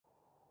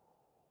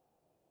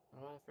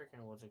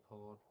freaking what's it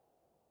called?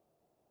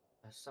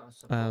 I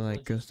Supposedly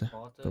like us just to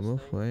bought go this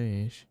both thing.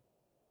 ways.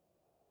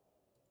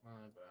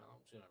 Alright, bro. I'm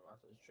just gonna rock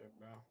this trip,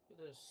 bro. Get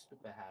this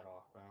stupid hat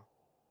off, bro.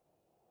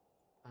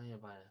 I need to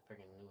buy a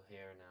freaking new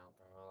hair now,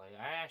 bro. Like,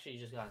 I actually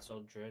just got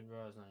so dread,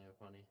 bro. It's not even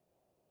funny.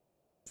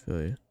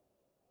 Feel you.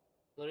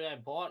 Literally, I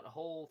bought a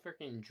whole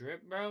freaking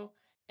drip, bro.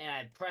 And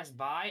I pressed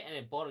buy, and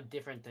it bought a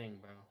different thing,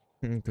 bro.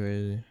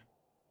 Crazy.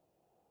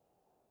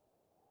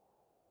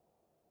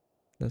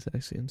 That's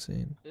actually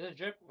insane. Is it a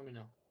drip? Let me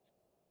know.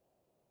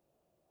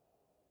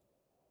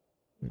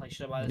 Like,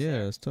 should I buy this Yeah,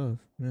 hair? it's tough.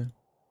 Yeah.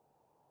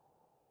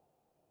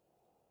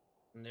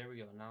 And there we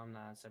go. Now I'm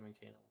not at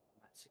 7K.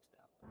 I'm at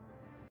 6,000.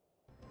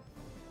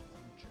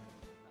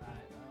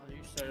 Alright,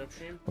 you start up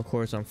stream? Of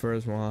course, I'm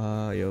first.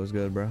 Yo, what's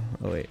good, bro?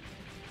 Oh, wait.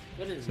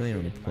 What is It's not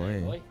even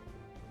playing.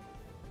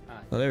 Oh,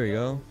 Oh, there we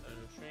go.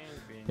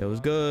 Yo,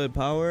 what's good,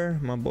 Power?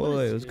 My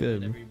boy, what's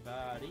good?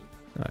 Everybody?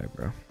 Alright,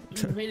 bro.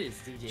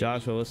 DJ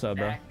Joshua, what's up,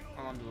 bro?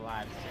 On the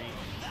live stream.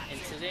 And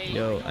today,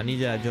 Yo, I need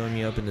you to join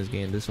me up in this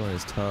game. This one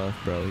is tough,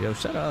 bro. Yo,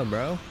 shut up,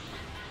 bro.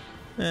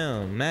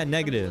 Damn, mad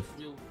negative.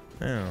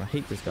 Damn, I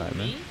hate this guy,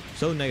 man.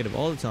 So negative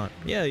all the time.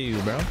 Yeah, you,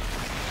 bro.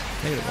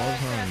 Negative all the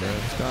time, bro.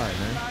 This guy,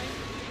 man.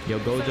 Yo,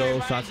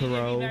 Gojo,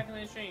 Satoru,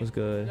 what's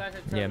good?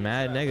 Yeah,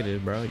 mad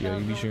negative, bro. Yo,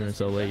 you be streaming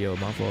so late. Yo,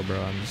 my fault, bro.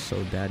 I'm just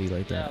so daddy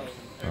like that. You know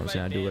what I'm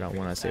saying? I do what I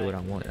want. I say what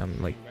I want.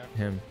 I'm like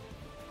him.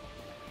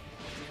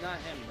 He's not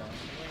him, bro.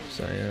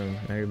 So I am.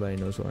 Everybody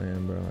knows who I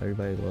am, bro.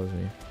 Everybody loves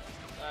me.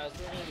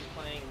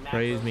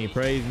 Praise me,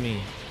 praise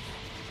me.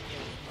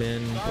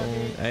 Pin,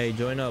 boom. Hey,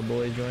 join up,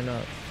 boys, join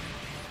up.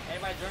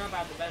 Everybody join up. I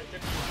have the better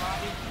trip in the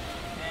lobby.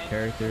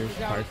 Characters,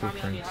 parts of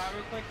prints.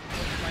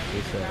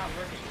 What's up?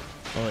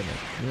 Oh,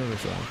 no.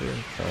 Universal out here.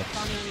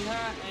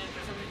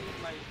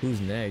 Who's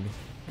neg?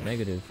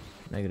 Negative.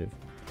 Negative.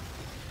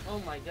 Oh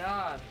my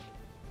god.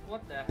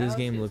 What the hell? This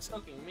game looks...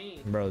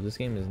 Me? Bro, this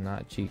game is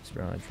not cheeks,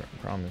 bro. I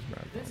promise,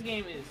 bro. This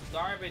game is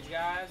garbage,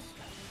 guys.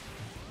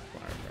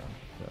 Fire,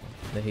 bro. So,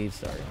 the hate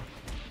starting.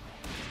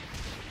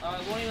 It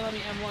won't even let me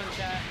M1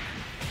 chat.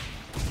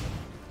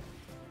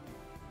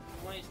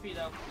 1 HP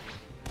though.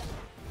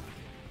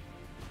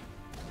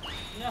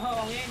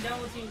 No, we ain't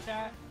double team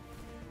chat.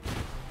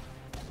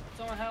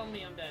 Someone help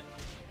me, I'm dead.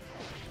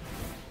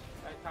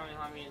 Right, Tommy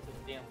hung me into the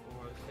damn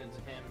floor. It's because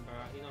of him, bro.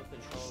 He don't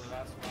control it,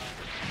 that's why.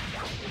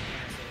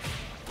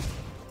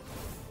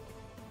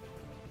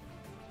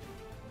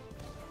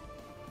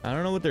 I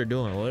don't know what they're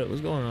doing.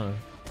 What's going on?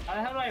 How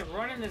the hell do I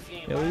run in this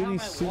game? Yo, look at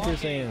these Super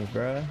Saiyans,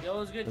 bro.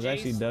 Yo, it's good, It's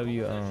actually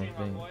W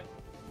thing.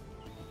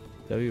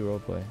 W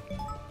roleplay.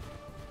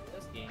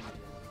 This game is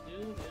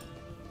doo-doo.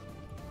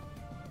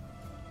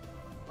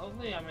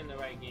 Hopefully I'm in the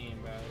right game,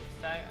 bro. Oh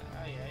yeah,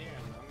 I'm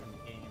in the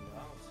game,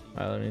 bro. I don't see you.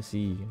 Alright, let me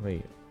see.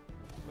 Wait.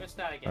 Where's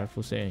that again?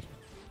 Rifle Saiyan.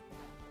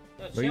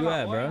 Yo, Where you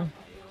at, bro?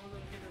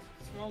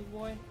 Smoke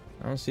boy?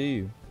 I don't see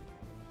you.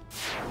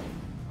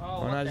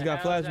 Oh, I just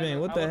got flashbang.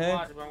 What the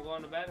heck? I'm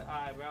going to bed.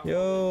 Right, bro.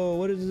 Yo,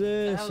 what is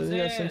this? What the They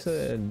hell got is sent to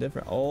this? a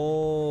different.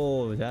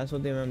 Oh, that's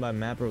what they meant by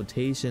map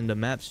rotation. The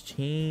maps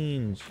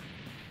change.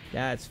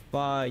 That's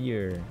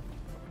fire.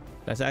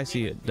 That's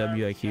actually a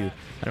WIQ.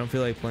 I don't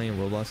feel like playing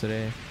Roblox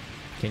today.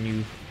 Can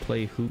you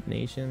play Hoop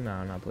Nation? No,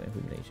 I'm not playing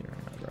Hoop Nation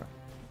right now, bro.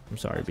 I'm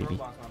sorry, baby.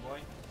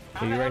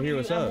 Hey, you right here.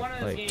 What's up?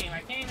 Like,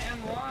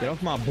 get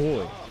off my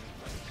boy.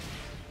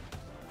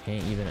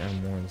 Can't even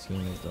M1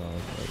 scheme this dog.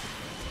 Like,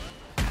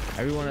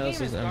 everyone else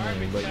is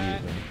M1 but you.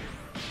 Man.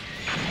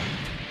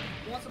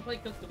 Who wants to play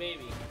Cook the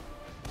Baby?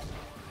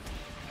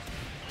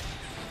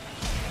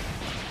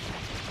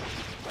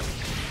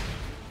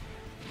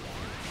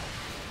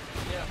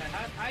 Yeah,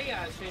 I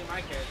gotta stream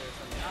my character or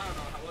something. I don't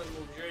know what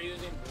moves you're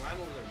using, but my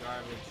moves are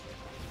garbage.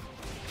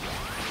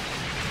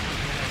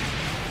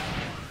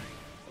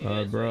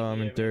 Bro,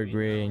 I'm in 3rd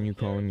grade and you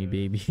calling me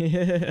baby.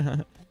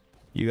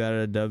 You got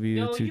a W.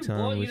 Yo,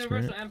 2-time with Universal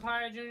sprint?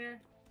 Empire, Junior?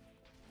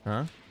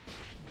 Huh?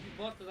 You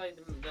bought the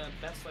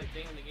best like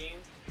thing in the game?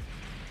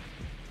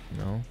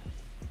 No.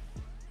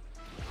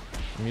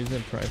 I'm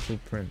using Priceless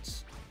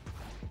Prince.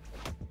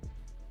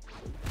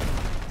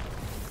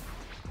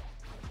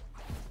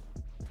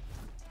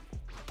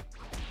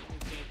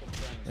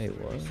 Wait,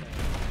 what?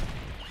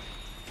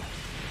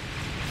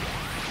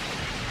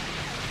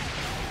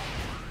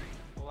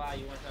 Wow,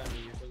 you went on me.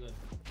 You're so good.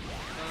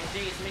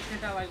 Jace, make sure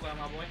that like button,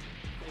 my boy.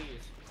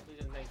 Please.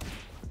 Please and thank you.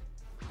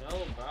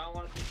 No, bro. I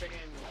want to be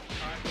freaking.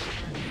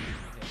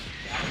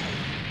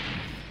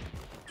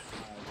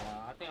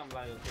 I think I'm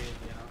about to go crazy,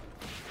 you know?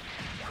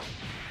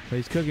 Oh,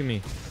 he's cooking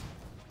me.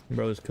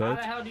 Bro's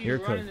cooked. You're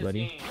cooked,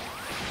 buddy.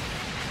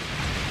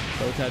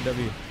 Oh, tap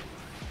W.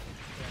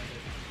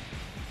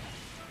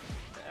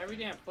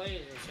 Everything I play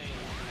is insane.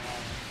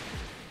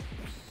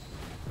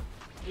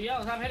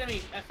 Yo, stop hitting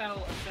me. FL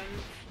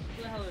Ascend.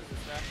 Who the hell is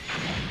this guy?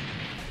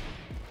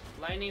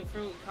 Lightning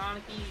Fruit,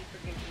 Kaneki,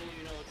 freaking cool,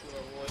 you know what you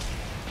avoid.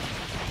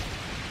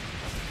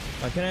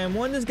 Why can't I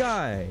M1 this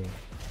guy?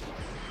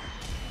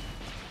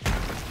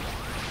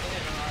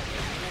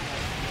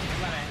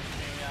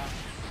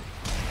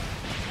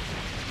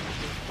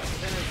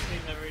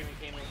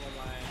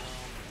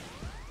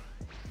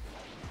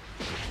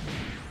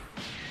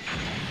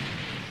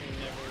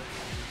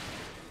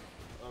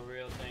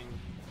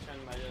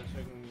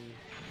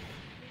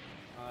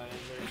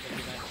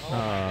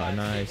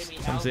 get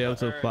me Some out say the up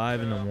till earth,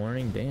 5 in the bro.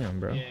 morning. Damn,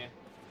 bro. Yeah.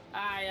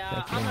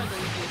 I'm gonna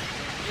delete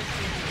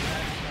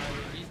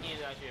these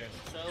games out here are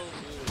so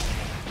good.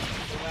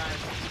 So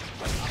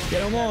guys, Get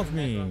them off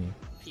me.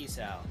 peace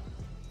out.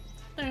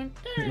 I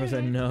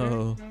said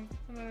no.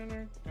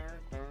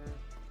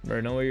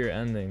 Bro, know where you're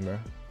ending, bro.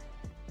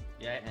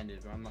 Yeah, it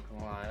ended, bro. I'm not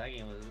gonna lie. That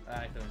game was.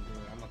 I couldn't do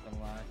it. I'm not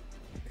gonna lie.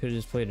 Could've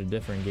just played a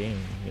different game.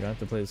 You don't have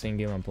to play the same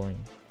game I'm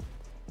playing.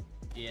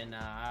 Yeah, nah.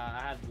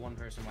 I had one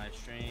person live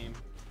stream.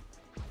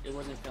 It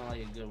wasn't feeling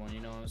like a good one.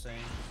 You know what I'm saying?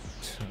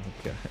 Oh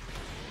god.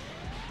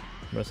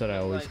 Bro said I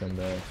always come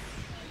back.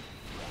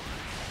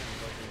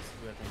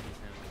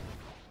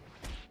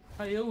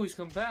 I always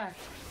come back.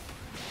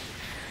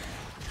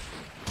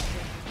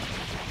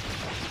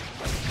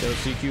 Yo,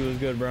 CQ was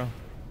good, bro.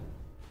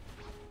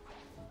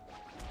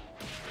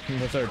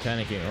 Let's start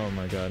panicking. Oh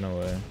my god, no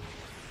way.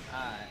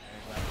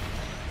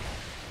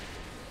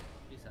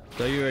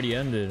 Thought you already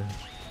ended.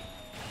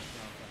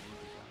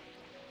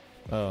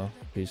 Oh,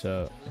 peace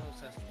out.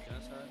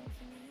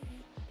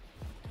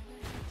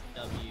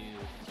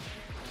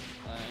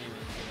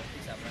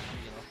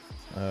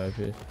 Alright,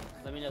 peace.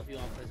 Let me know if you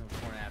want to play some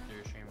Fortnite after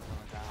your stream or something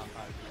like that. I'll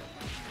probably do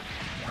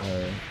that.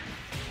 Alright.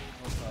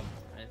 What's up?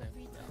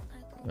 Anything?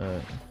 No.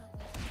 Alright.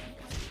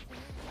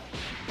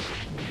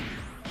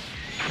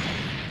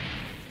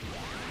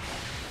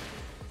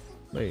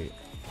 Wait.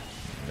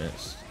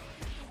 Missed.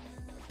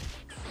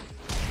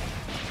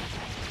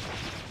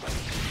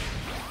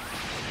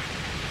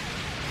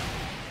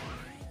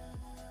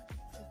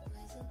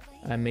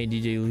 I made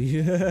DJ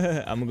leave.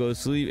 I'm gonna go to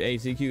sleep. Hey,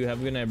 CQ,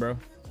 have a good night, bro.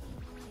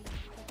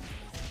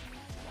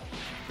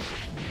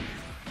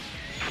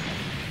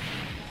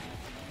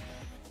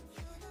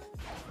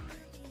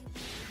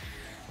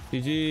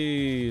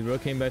 GG, bro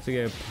came back to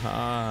get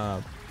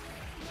popped.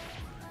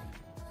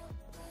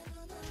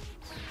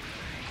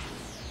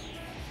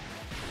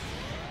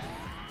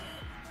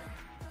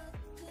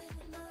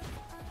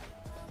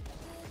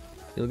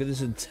 Look at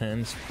this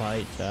intense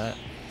fight, chat.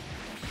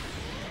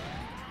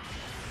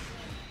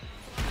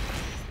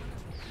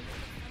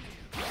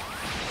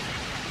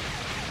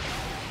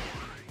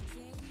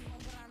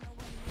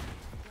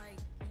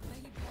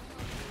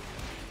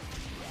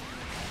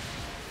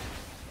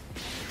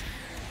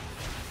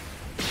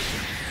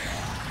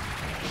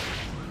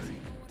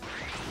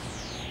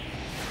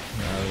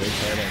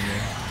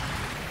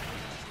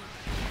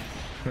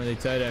 They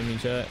tied at me,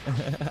 chat.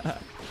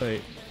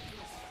 Wait.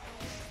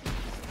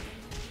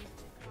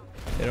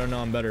 They don't know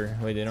I'm better.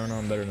 Wait, they don't know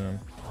I'm better than them.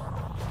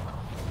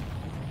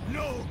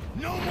 No,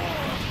 no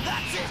more.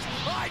 That's it.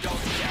 I don't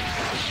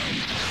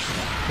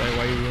care. Like,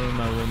 why you ruining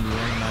my win? You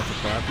want not to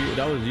clap you?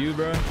 That was you,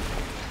 bro.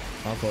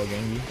 I'll call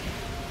Gengi.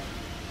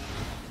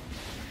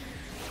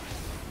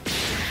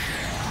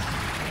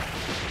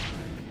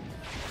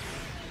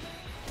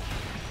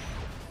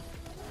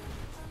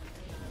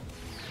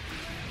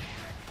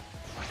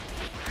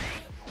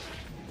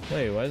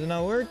 Wait, why is it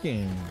not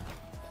working?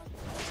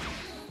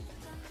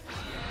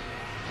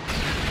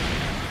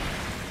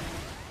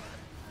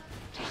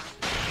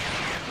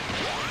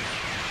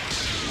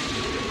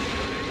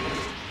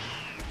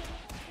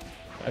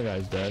 That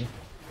guy's dead.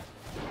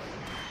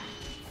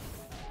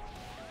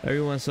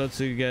 Everyone sub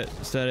to get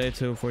stat A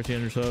to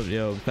 1400 subs.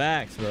 Yo,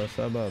 facts, bro.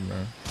 Sub up, bro.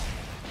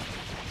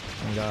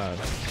 Oh god.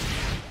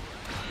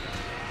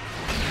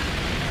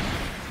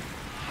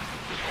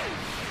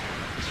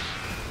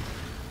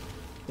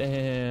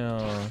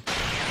 Damn.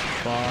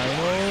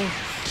 Final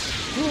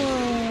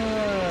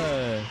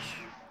push.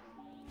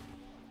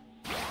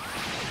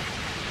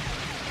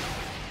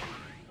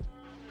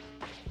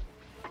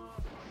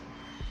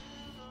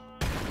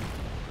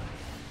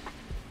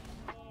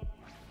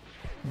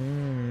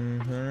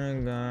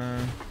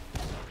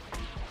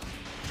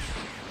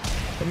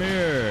 Come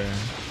here.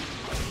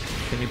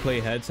 Can you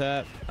play head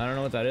tap? I don't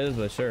know what that is,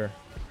 but sure.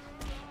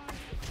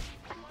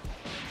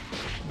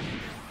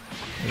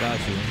 I got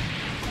you.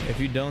 If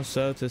you don't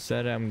sub to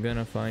set, I'm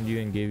gonna find you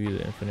and give you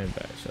the infinite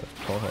back. So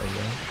call hard,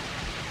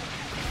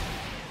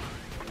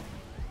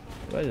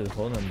 bro. You guys just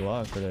holding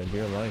block for their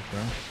dear life,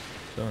 bro.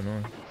 So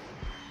annoying.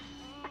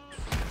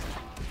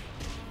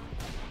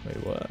 Wait,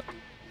 what?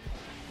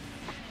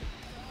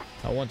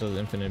 I want those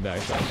infinite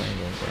back shots. I ain't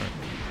going for it.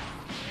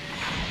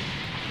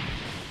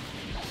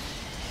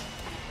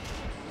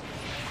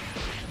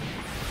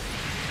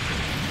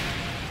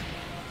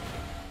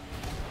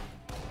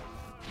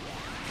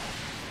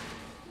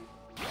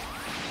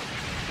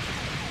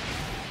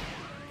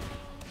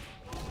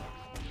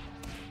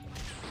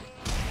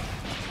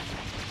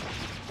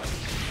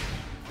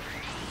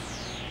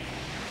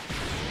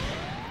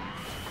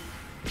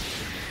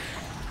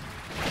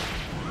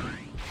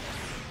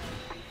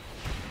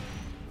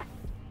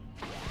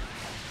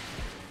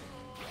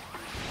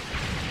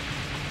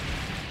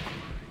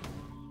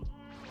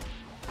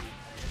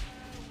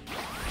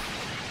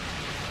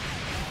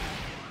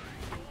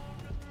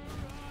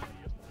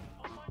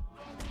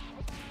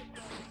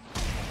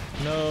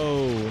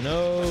 No,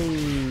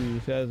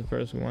 that's the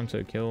first one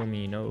to kill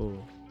me.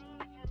 No.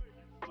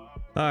 All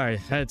right,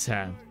 head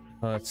tap.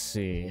 Let's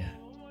see.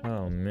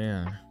 Oh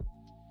man.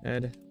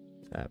 Head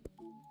tap.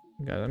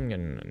 God, I'm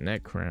getting a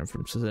neck cramp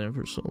from sitting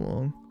for so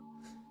long.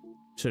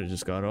 Should have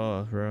just got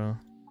off, bro.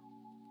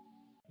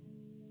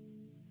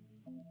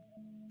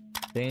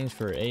 Thanks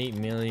for 8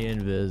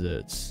 million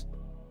visits.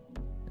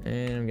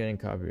 And I'm getting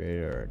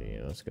copyrighted already.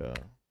 Let's go.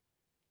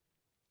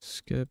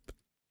 Skip.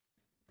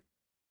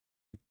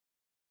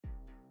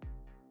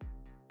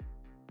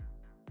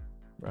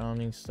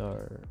 Browning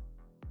star.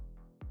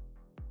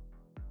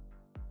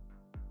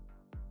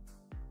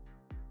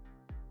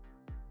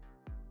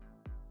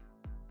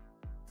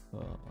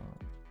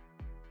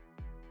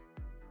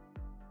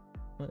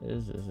 What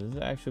is this? Is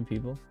it actual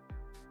people?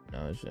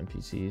 No, it's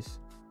NPCs.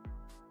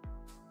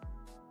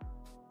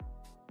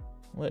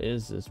 What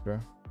is this, bro?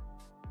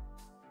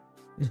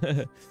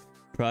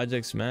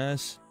 Project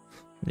Smash?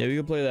 Yeah, we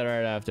can play that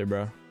right after,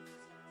 bro.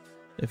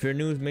 If you're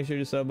new, make sure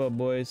to sub up,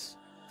 boys.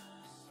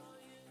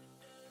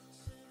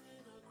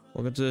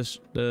 Welcome to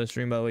the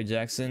stream, by the way,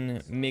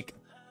 Jackson. Mick.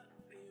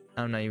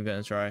 I'm not even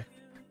gonna try.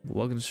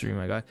 Welcome to the stream,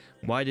 my guy.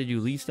 Why did you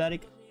leave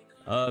Static?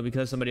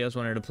 Because somebody else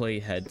wanted to play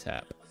head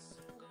tap.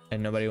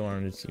 And nobody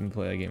wanted to even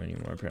play that game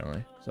anymore,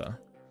 apparently. So,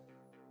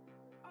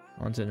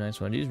 on to the next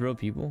one. These real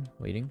people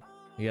waiting.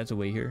 You have to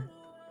wait here.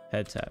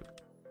 Head tap.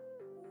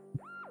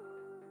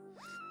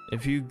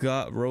 If you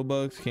got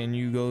Robux, can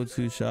you go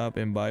to shop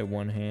and buy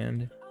one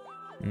hand?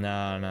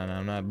 Nah,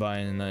 I'm not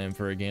buying nothing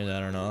for a game that I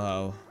don't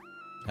know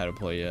how to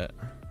play yet.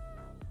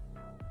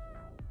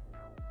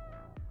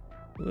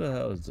 Who the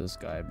hell is this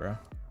guy, bro?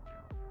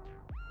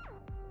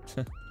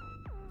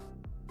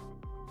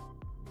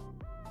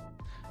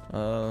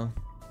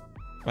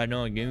 I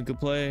know a game we could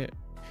play.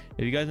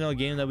 If you guys know a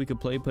game that we could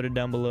play, put it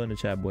down below in the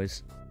chat,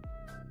 boys.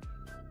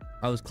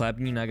 I was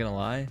clapping you, not gonna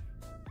lie.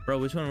 Bro,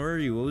 which one were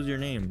you? What was your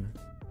name?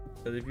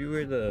 Because if you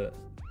were the...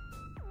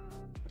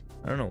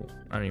 I don't know.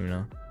 I don't even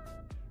know.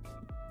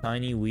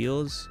 Tiny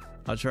Wheels?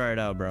 I'll try it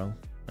out, bro.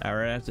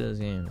 Right after this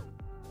game.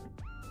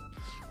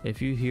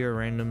 If you hear a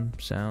random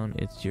sound,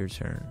 it's your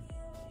turn.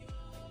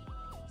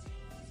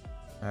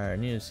 Alright, I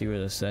need to see where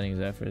the settings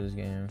are for this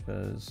game,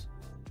 because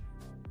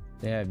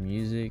they have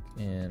music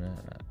and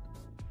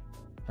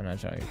I'm not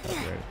trying to get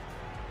copyrighted.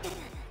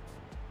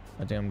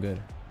 I think I'm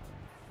good.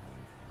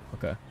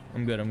 Okay,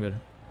 I'm good.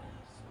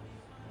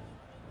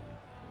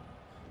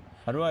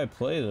 How do I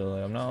play though?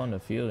 Like, I'm not on the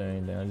field or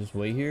anything. I just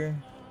wait here.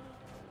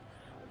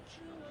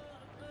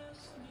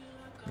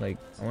 Like,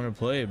 I want to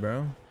play,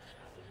 bro.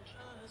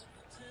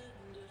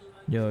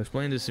 Yo,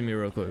 explain this to me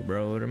real quick,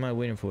 bro. What am I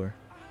waiting for?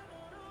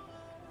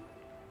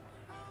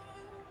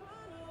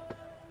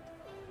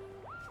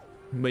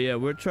 But yeah,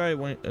 we'll try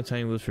a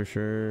Tiny Wheels for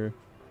sure.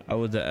 I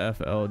was the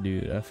FL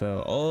dude.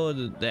 FL. Oh,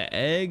 the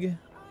egg.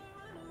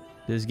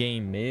 This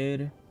game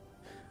mid.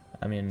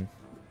 I mean,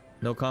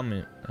 no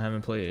comment. I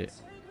haven't played it.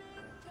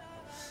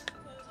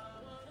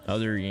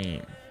 Other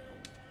game.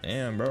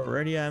 Damn, bro.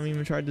 Already, I haven't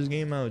even tried this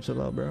game out. Chill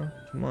out, bro.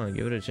 Come on,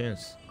 give it a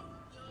chance.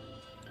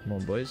 Come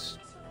on, boys.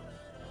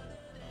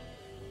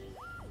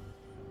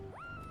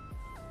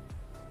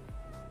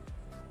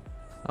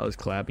 I was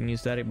clapping you,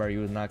 Static, bro.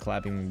 You was not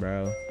clapping me,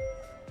 bro.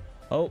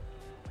 Oh,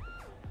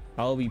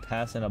 I'll be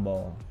passing a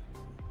ball.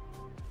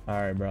 All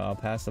right, bro. I'll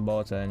pass the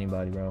ball to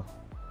anybody, bro.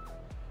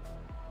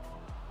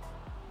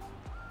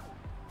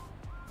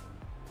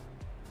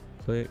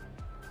 Click,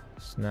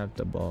 snap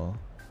the ball.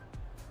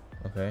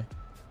 Okay.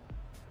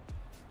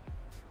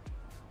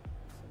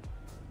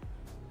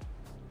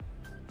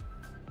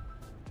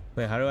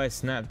 Wait, how do I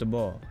snap the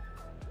ball?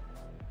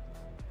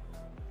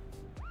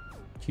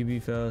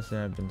 QB fell,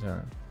 snapped in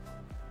time.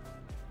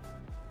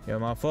 Yo,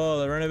 my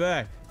fault. Run it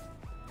back.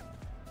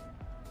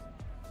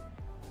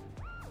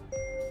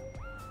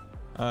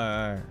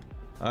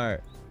 Alright.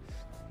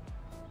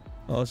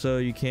 Also,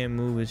 you can't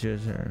move, it's your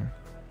turn.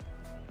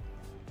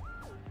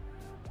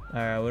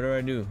 Alright, what do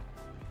I do?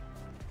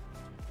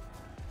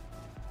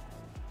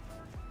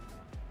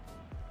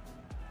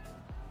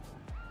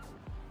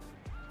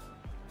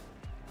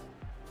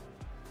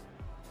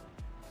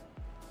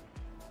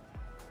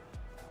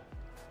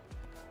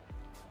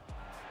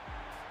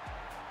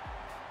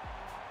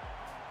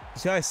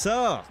 This guy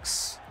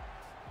sucks.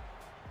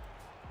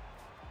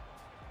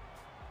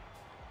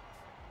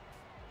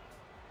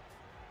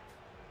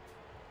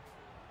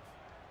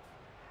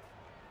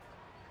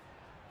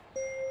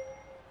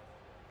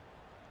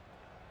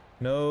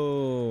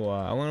 No,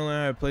 I want to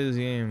learn how to play this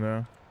game,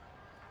 bro.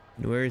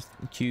 Where's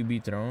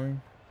QB throwing?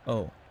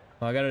 Oh,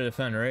 I gotta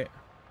defend, right?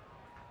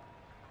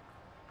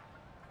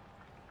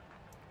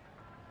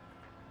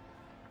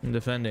 I'm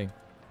defending.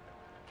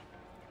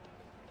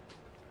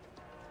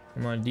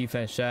 I'm on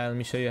defense, Shad. Let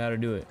me show you how to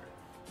do it.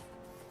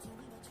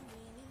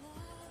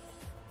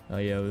 Oh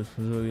yeah, this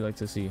is what we like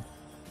to see.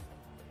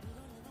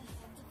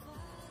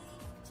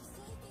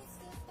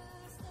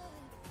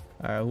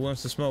 Alright, who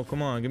wants to smoke?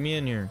 Come on, get me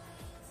in here.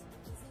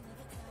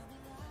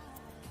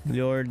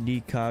 Lord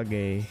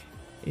Dikage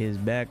is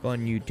back on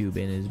YouTube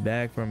and is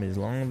back from his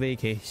long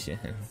vacation.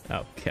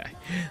 Okay,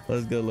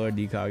 let's go, Lord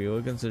Dikage.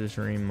 Welcome to the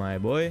stream, my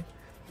boy.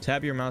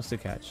 Tap your mouse to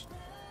catch.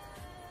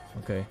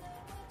 Okay.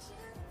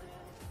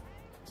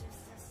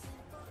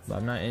 but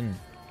I'm not in.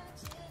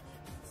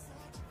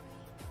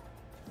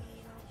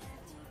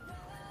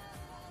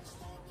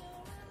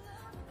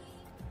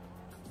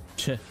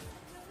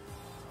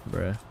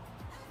 Bruh.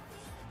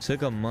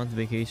 Took a month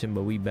vacation,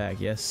 but we back.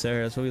 Yes,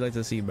 sir. That's what we like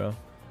to see, bro.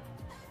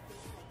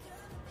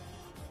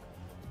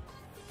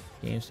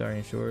 Game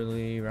starting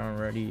shortly. Round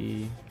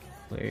ready.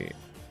 Play.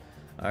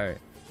 Alright.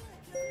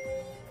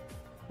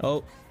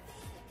 Oh.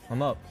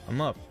 I'm up. I'm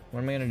up.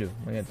 What am I gonna do?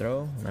 Am I gonna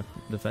throw? Am I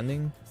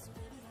defending?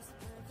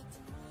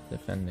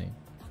 Defending.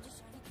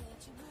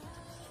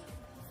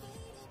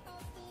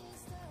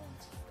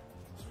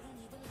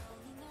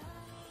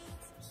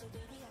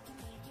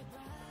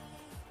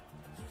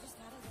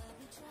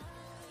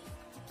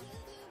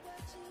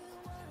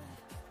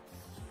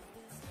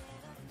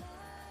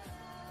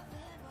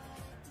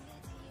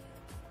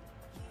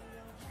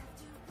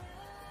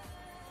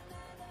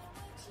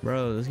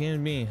 Bro, this game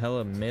is being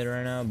hella mid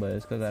right now, but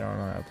it's because I don't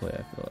know how to play,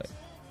 I feel like.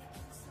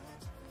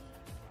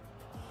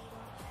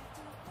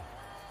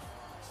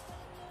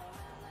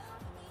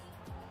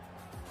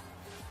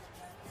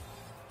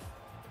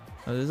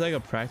 Oh, this is like a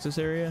practice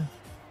area?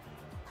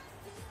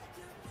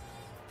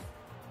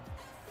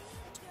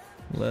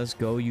 Let's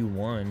go, you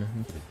won.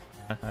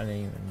 I didn't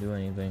even do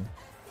anything.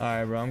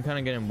 Alright, bro, I'm kind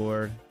of getting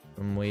bored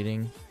from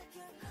waiting.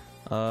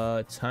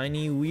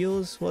 Tiny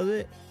wheels, was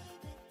it?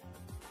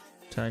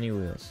 Tiny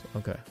wheels.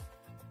 Okay.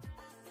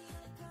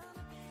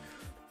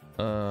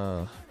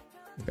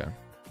 Okay.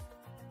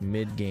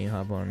 Mid game,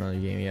 hop on another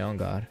game. Yeah, oh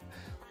god.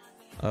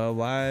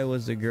 Why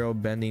was the girl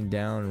bending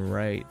down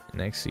right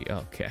next to you?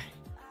 Okay.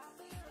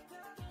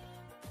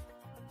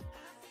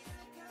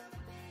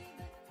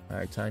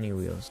 Alright, tiny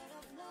wheels.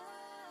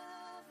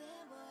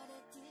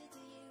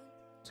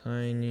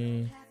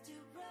 Tiny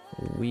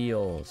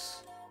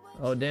wheels.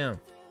 Oh damn.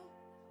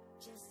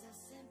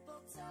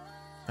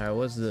 Alright,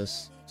 what's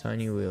this?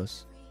 Tiny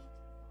wheels.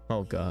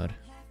 Oh god.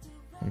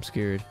 I'm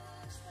scared.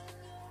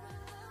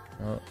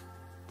 Oh.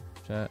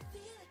 Chat.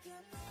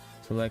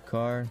 Select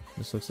car.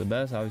 This looks the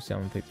best. Obviously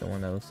I'm gonna pick the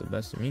one that looks the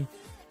best to me.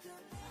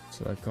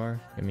 Select car.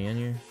 Get me in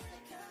here.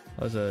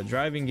 That was a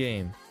driving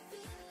game.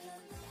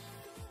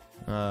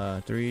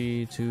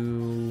 3,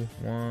 2,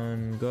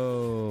 1,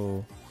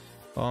 go.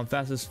 Oh, I'm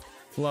fast as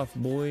fluff,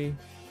 boy.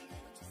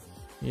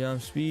 Yeah,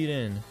 I'm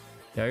speeding.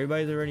 Yeah,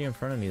 everybody's already in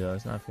front of me though.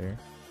 It's not fair.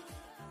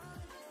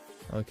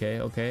 Okay,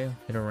 okay.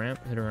 Hit a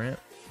ramp, hit a ramp.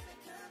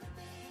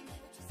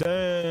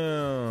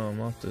 Damn,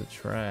 off the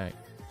track.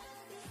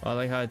 Oh, I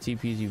like how it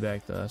TPs you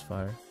back though. That's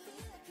fire.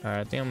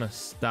 Alright, I think I'm gonna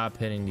stop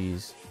hitting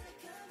these.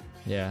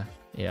 Yeah,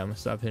 I'm gonna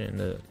stop hitting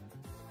the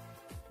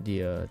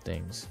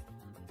things.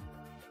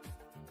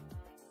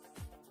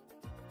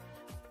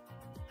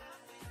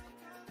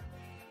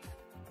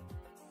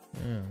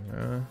 Yeah,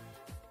 bro. I'm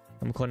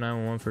gonna call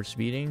 911 for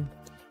speeding.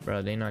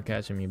 Bro, they not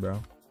catching me,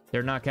 bro.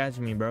 They're not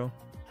catching me, bro.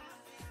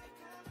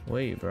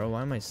 Wait, bro,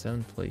 why am I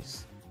 7th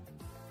place?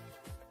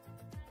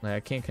 Like, I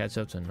can't catch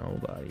up to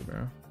nobody,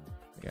 bro.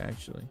 Like,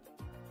 actually.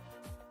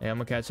 Hey, I'm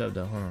gonna catch up,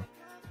 though. Hold on.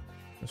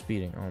 I'm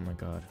speeding. Oh, my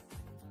God.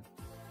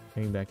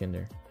 Bring me back in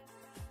there.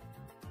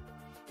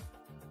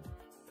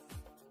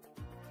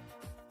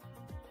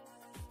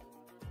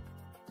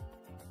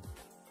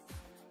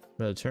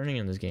 Bro, the turning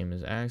in this game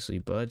is actually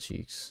butt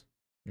cheeks.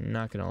 I'm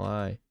not gonna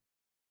lie.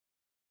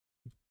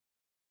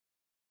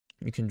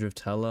 You can drift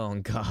hella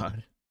on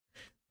God.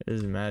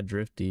 This is mad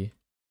drifty.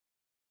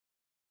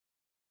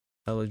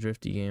 Hella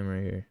drifty game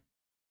right here.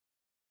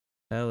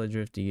 Hella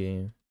drifty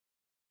game.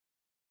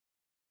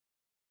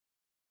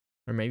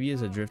 Or maybe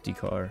it's a drifty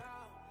car.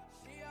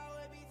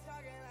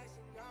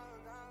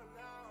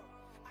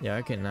 Yeah,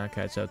 I cannot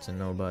catch up to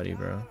nobody,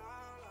 bro.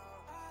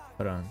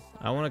 Hold on.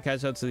 I want to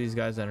catch up to these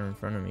guys that are in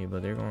front of me,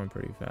 but they're going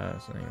pretty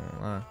fast. I ain't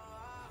gonna lie.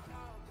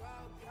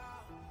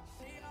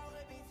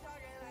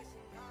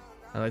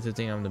 I like to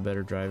think I'm the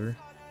better driver.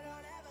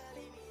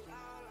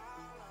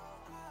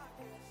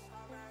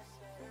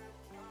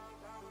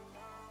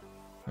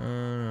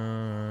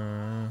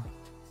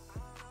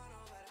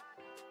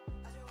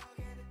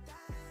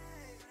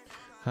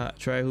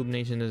 Try Hoop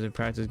Nation as a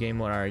practice game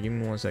mode. Alright, give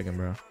me 1 second,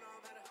 bro.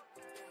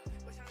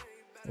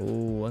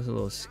 Oh, that's a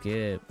little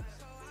skip.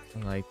 I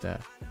like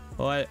that.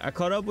 Oh, I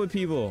caught up with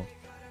people.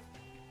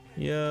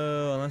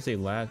 Yo, unless they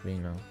laughed me,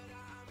 no.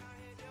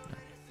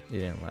 They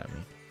didn't laugh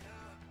me.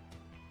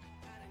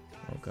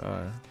 Oh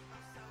god.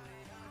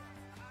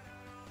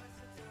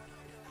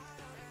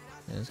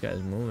 Man, this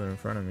guy's moving in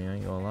front of me, I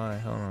ain't gonna lie.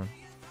 Hold on.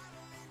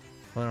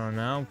 Hold on,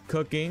 now I'm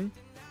cooking.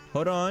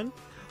 Hold on.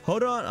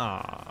 Hold on.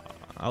 Ah,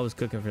 I was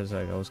cooking for a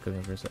sec.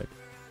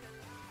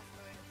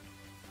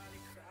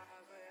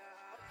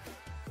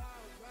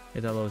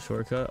 Hit that little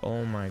shortcut.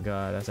 Oh my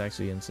god, that's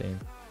actually insane.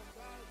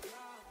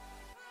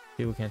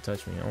 People can't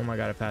touch me. Oh my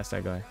god, I passed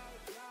that guy.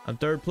 I'm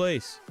 3rd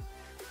place.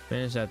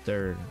 Finished at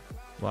 3rd.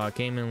 Wow, I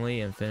came in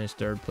late and finished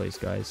 3rd place,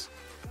 guys.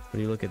 What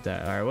do you look at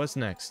that? Alright, what's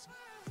next?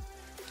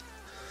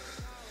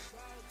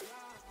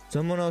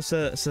 Someone else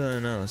said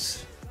something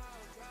else.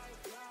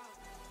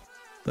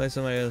 Like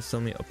somebody else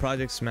told me.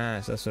 Project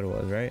Smash, that's what it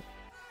was, right?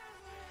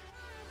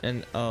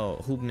 And oh,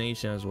 Hoop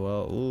Nation as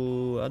well.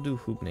 Ooh, I'll do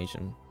Hoop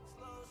Nation.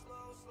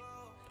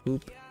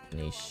 Hoop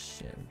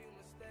Nation.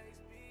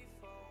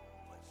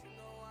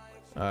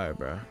 Alright,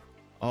 bro.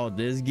 Oh,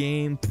 this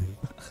game.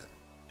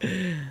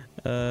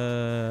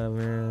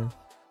 Man.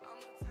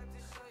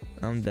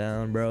 I'm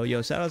down, bro.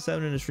 Yo, shout out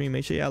 7 in the stream.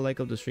 Make sure y'all like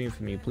up the stream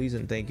for me, please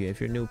and thank you. If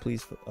you're new,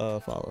 please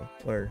follow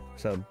or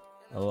sub.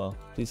 Oh well,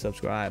 please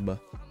subscribe.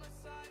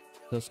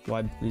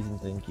 Subscribe, please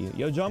and thank you.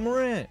 Yo, John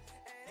Morant.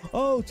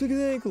 Oh, took his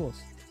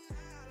ankles.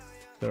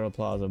 Throw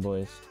applause,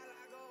 boys.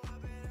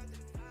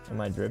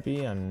 Am I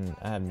drippy? I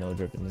have no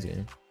drip in this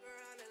game.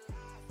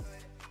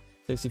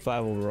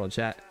 65 overall,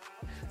 chat.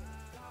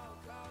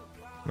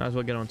 Might as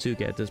well get on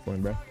 2K at this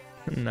point, bro.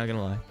 I'm not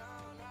gonna lie.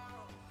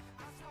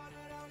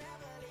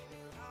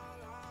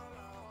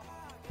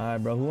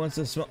 Alright, bro. Who wants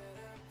to smoke?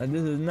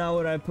 This is not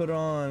what I put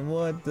on.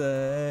 What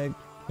the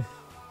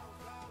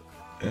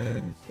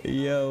heck?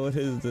 Yo, what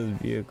is this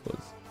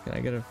vehicles? Can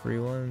I get a free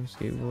one?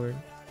 Skateboard?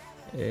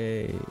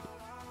 Hey.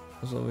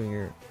 What's over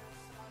here?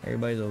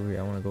 Everybody's over here.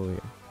 I want to go over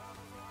here.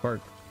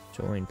 Park.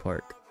 Join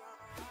park.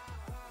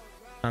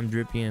 I'm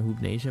Drippy and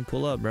Hoop Nation.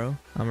 Pull up, bro.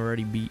 I'm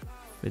already beat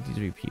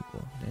 53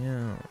 people.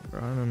 Damn, bro.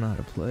 I don't know how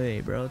to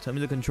play, bro. Tell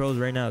me the controls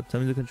right now. Tell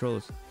me the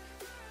controls.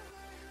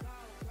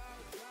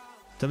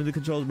 Tell me the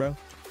controls, bro.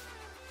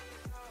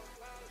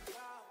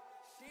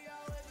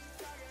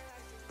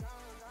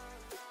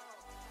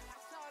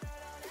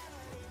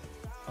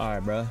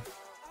 Alright, bro.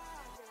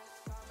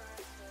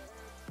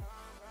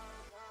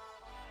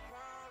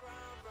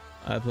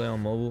 I play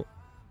on mobile.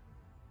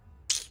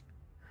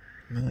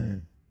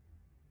 Man.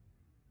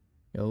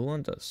 Yo, who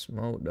wants to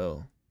smoke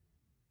though?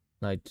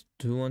 Like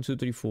 2, 1, 2,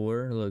 3,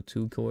 4. Look,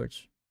 2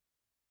 courts.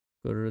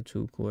 Go to the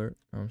 2 court.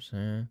 You know what I'm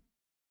saying?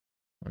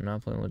 I'm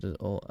not playing with this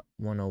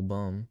 1-0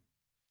 bum.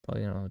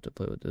 Probably gonna have to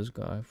play with this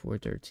guy. 4-13.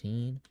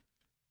 Alright,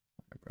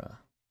 bro.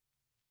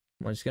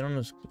 Come on, just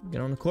get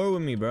on the court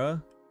with me,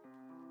 bro.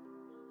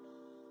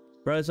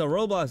 Bro, it's a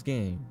Roblox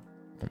game.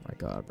 Oh my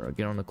god, bro.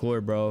 Get on the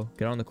court, bro.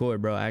 Get on the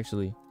court, bro.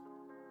 Actually.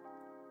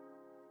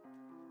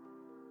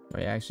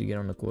 Right, actually get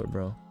on the court,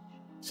 bro.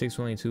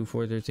 622,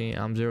 413.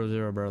 I'm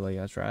 0-0, bro. Like,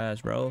 y'all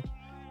trash, bro.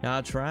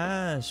 Y'all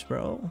trash,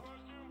 bro.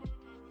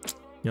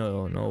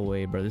 No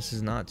way, bro. This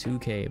is not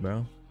 2K,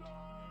 bro.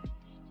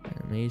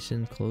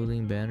 Animation,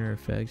 clothing, banner,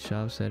 effects,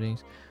 shop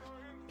settings,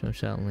 jump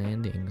shot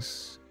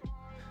landings.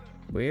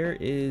 Where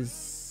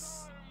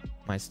is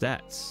my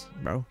stats,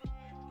 bro?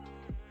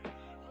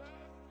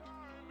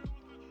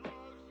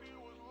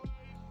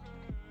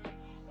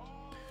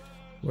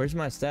 Where's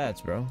my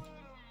stats, bro?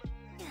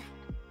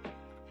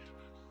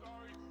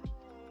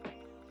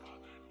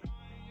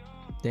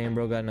 Damn,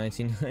 bro got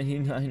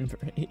 1999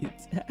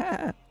 braids.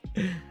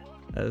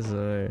 That's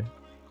weird.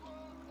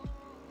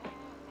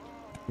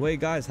 Wait,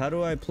 guys, how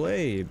do I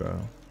play, bro?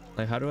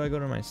 Like, how do I go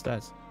to my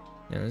stats?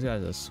 Man, this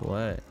guy's a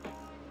sweat.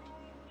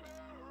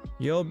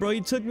 Yo, bro,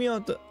 you took me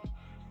out the...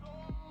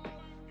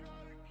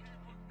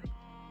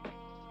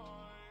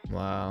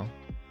 Wow.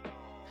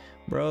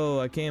 Bro,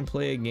 I can't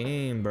play a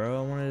game,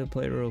 bro. I wanted to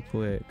play real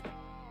quick.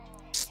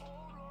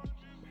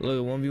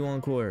 Look,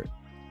 1v1 court.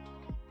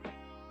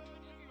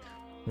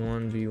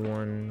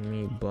 1v1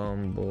 me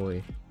bum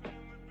boy.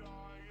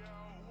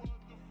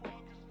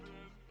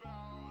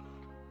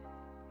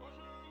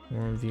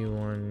 One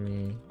v1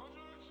 me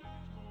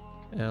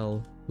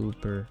L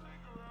Hooper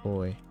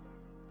boy.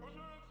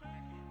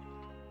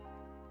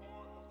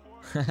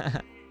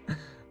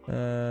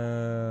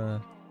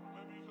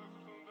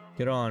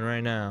 Get on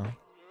right now.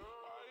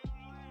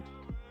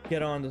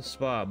 Get on the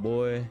spot,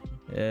 boy.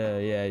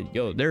 Yeah.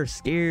 Yo, they're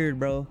scared,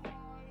 bro.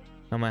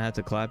 I might have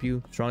to clap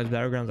you. Strongest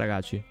battlegrounds, I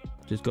got you.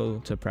 Just go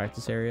to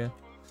practice area.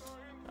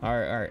 All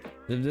right.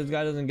 If this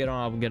guy doesn't get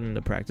on, I'll get in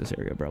the practice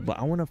area, bro. But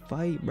I want to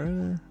fight,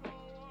 bro.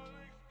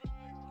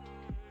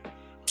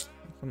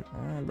 Come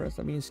on, bro.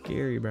 Stop being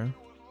scary, bro.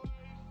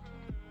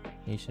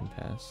 Nation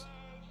pass.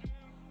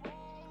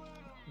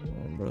 Oh,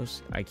 bro,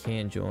 I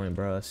can't join,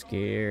 bro.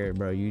 Scared,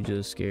 bro. You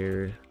just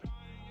scared.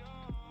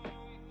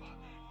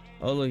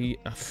 Oh, look.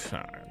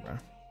 Alright, bro.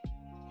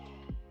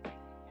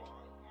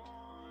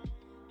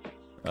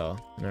 Oh,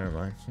 never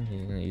mind.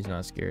 He's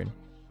not scared.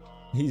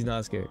 He's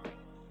not scared.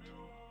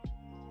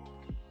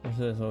 What's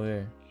this over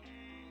here?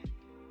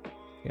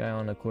 Guy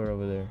on the court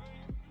over there.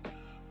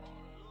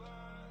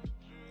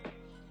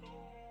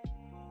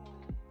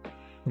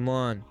 Come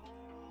on.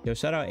 Yo,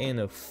 shout out in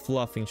the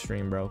fluffing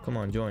stream, bro. Come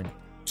on, join.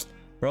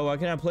 Bro, why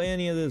can't I play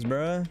any of this,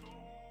 bro?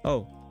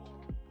 Oh.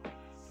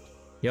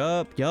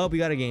 Yup, we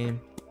got a game.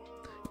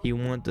 You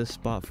want the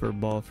spot for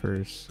ball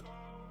first.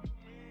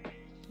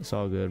 It's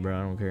all good, bro.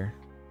 I don't care.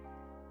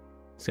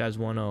 This guy's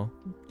 1-0.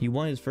 He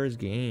won his first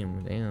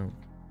game. Damn.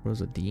 Bro's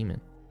a demon.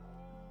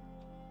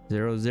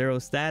 0-0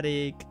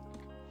 static.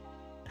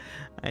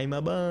 I'm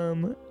a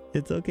bum.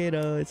 It's okay,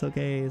 though. It's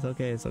okay.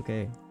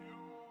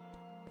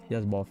 He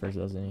has ball first,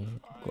 doesn't he?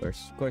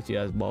 Of course he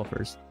has ball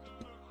first.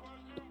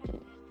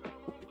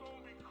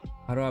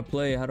 How do I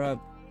play?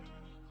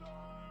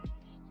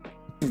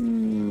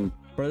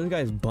 Bro, this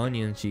guy's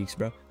bunny in cheeks,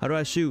 bro. How do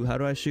I shoot?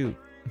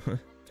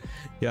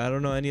 Yeah, I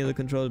don't know any of the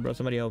controls, bro.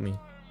 Somebody help me.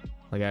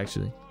 Like,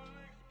 actually.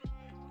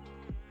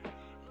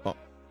 Oh.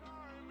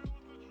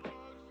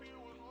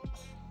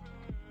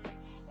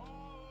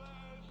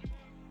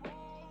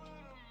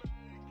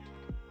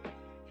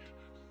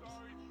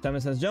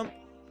 Simon says jump.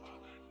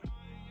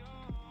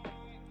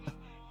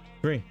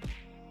 3.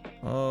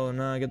 Oh,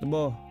 no, get the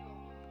ball.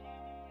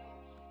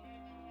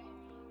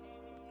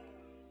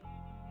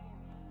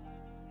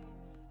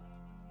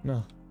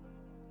 No.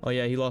 Oh,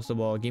 yeah, he lost the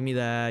ball. Give me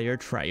that. You're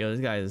try. Yo,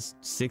 this guy is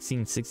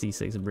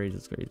 1666 braids.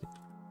 It's crazy.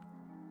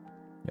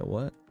 Yo,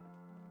 what?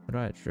 How do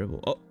I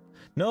dribble? Oh,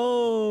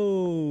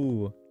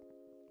 no.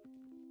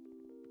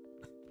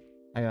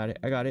 I got it.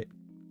 I got it.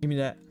 Give me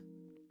that.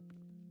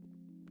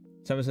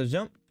 Someone says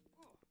jump.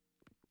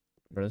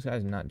 Bro, this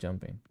guy's not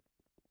jumping.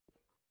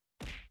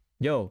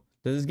 Yo,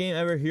 does this game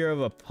ever hear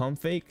of a pump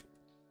fake?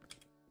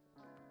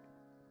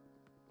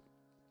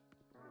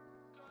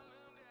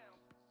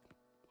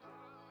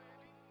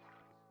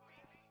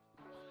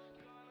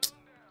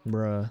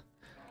 Bruh.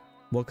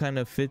 What kind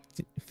of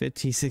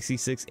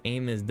 5066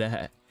 aim is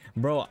that?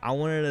 Bro, I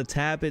wanted to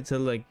tap it to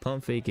like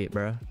pump fake it,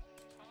 bro.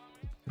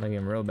 Like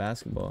in real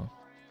basketball.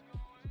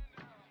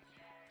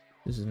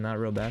 This is not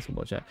real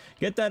basketball, chat.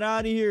 Get that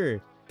out of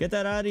here. Get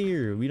that out of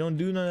here. We don't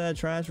do none of that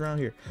trash around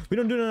here. We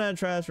don't do none of that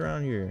trash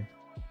around here.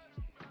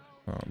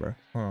 Hold on, bro.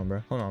 Hold on,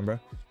 bro. Hold on, bro.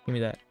 Give me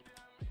that.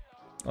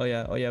 Oh,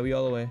 yeah. Oh, yeah. We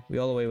all the way. We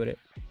all the way with it.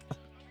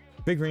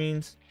 Big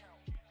greens.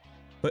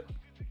 What?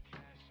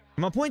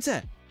 Where my points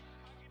at?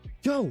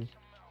 Yo.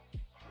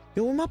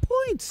 Yo, where my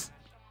points?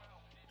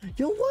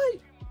 Yo, what?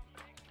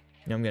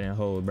 Yo, I'm getting a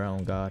hold, bro.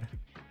 Oh, God.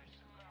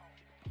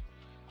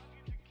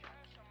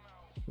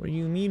 What do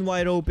you mean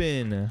wide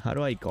open? How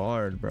do I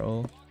guard,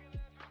 bro?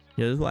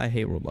 Yeah, this is why I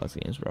hate Roblox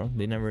games, bro.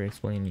 They never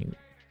explain you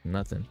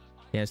nothing.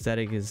 Yeah,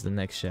 static is the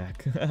next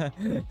Shaq.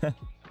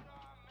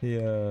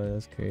 Yeah,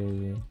 that's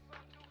crazy.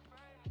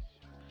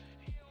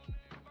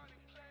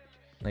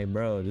 Like,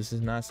 bro, this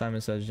is not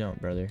Simon Says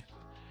Jump, brother.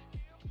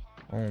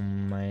 Oh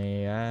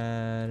my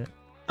God.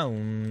 Oh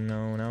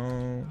no,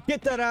 no.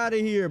 Get that out of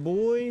here,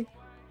 boy.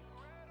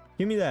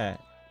 Give me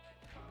that.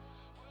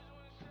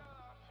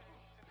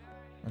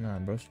 Oh, nah,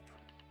 bro.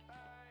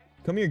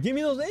 Come here. Give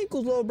me those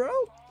ankles, though, bro.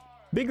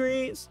 Big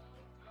greens.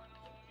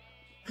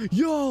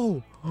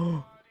 Yo.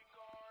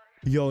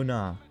 Yo,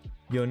 nah.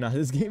 Yo, nah.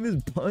 This game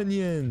is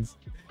bunions.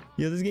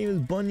 Yo, this game is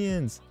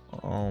bunions.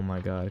 Oh my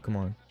God. Come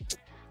on.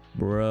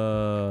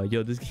 Bruh.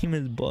 Yo, this game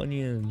is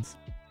bunions.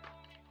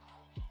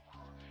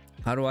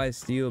 How do I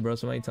steal, bro?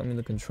 Somebody tell me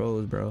the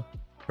controls, bro.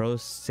 Bro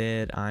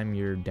said I'm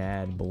your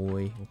dad,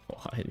 boy.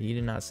 What? He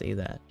did not say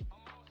that.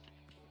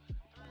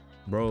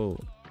 Bro.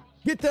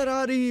 Get that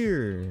out of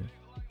here.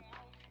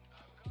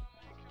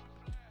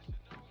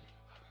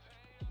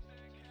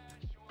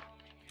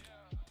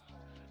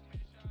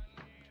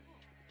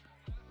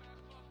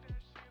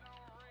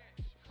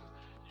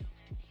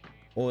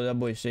 Oh, that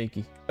boy's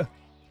shaky.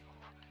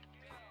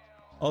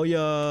 Oh,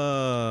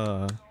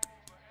 yeah.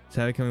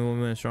 Savage coming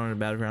woman stronger in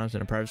the battlegrounds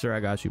than a private server. I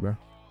got you, bro.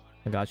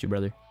 I got you,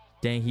 brother.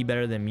 Dang, he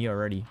better than me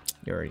already.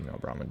 You already know,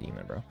 bro. I'm a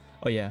demon, bro.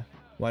 Oh, yeah.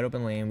 Wide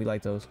open lane. We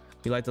like those.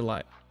 We like the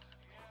light.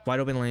 Wide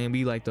open lane.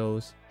 We like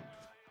those.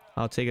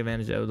 I'll take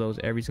advantage of those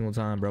every single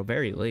time, bro.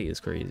 Very late is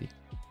crazy.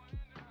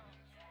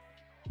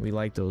 We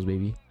like those,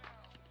 baby.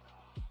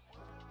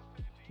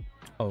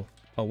 Oh.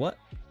 Oh, what?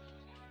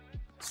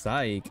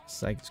 Psych.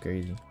 Psych is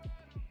crazy.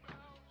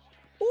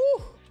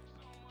 Ooh.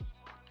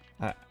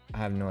 I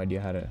have no idea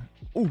how to...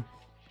 Ooh.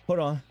 Hold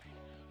on.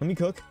 Let me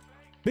cook.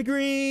 Big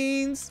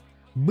greens.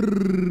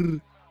 Brrr.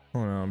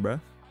 Hold on, bro.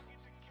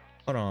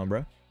 Hold on,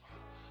 bro.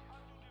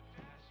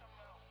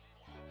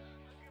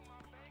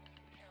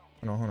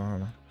 Hold on, hold on,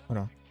 hold on. Hold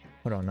on.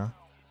 Hold on now.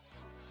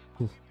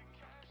 Ooh.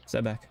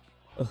 Step back.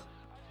 Ugh.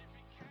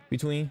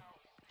 Between.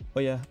 Oh,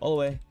 yeah. All the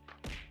way.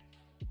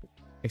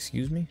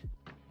 Excuse me?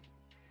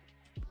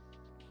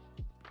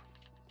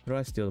 How do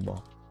I steal the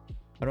ball?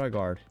 How do I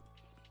guard?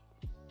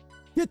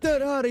 Get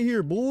that out of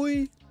here,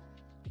 boy.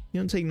 You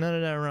don't take none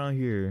of that around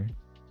here.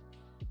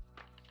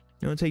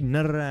 You don't take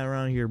none of that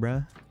around here,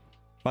 bruh.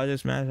 If I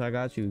just smash, I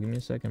got you. Give me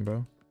a second,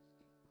 bro.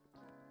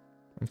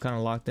 I'm kind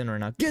of locked in right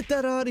now. Get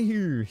that out of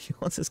here.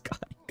 What's this guy?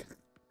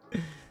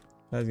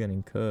 That's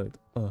getting cooked.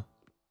 Give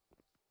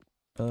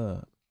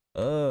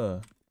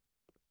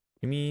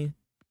me.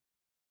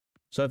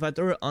 So if I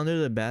throw it under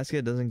the basket,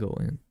 it doesn't go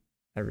in.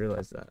 I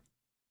realized that.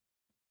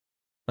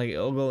 Like,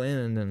 it'll go in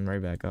and then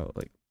right back out.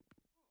 Like,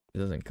 it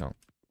doesn't count.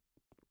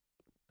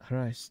 How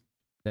do I...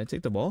 Did I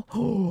take the ball?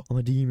 Oh, I'm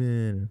a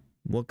demon.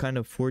 What kind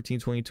of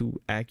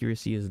 1422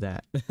 accuracy is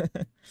that?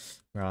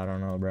 Bro, I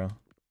don't know, bro.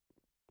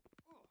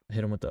 I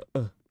hit him with the...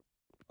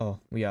 Oh,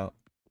 we out.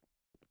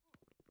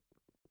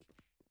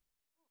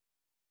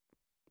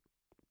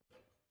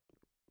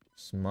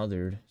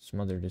 Smothered.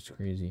 Smothered is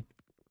crazy.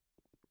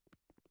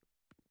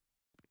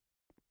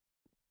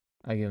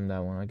 I give him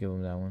that one. I give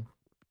him that one.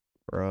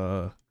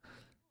 Bruh.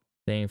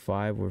 They ain't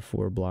 5 or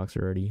 4 blocks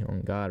already.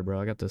 Oh, God, bro.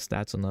 I got the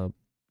stats on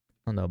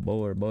the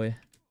board, boy.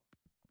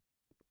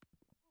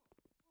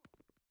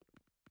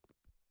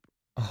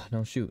 Oh,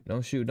 Don't shoot.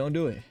 Don't shoot. Don't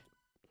do it.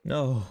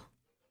 No.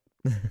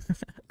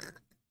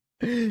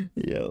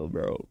 Yo,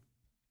 bro.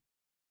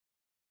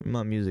 Where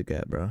my music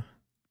at, bro?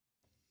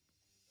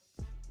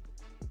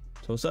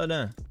 So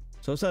sudden.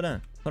 So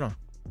sudden. Hold on.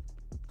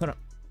 Hold on.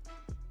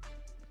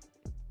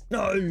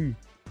 No.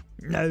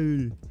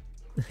 No.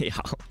 Yo.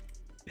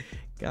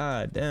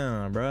 God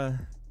damn, bro.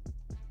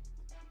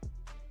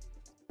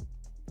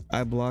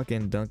 I block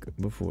and dunk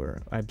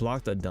before. I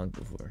blocked a dunk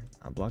before.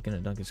 I'm blocking a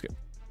dunk is good.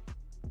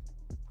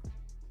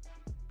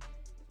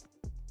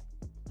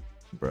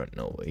 Bro,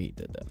 no way he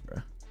did that,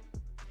 bro.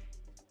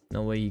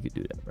 No way you could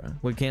do that, bro.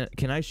 Wait,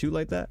 can I shoot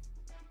like that?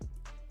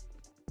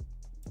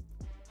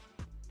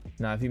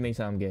 Nah, if he makes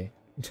it, I'm gay.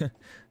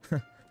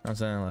 I'm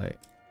saying, like,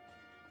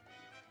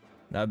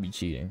 that'd be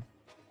cheating.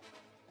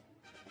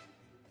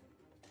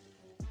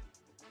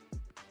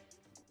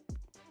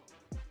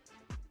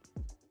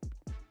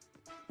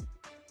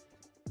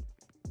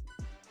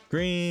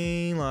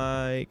 Green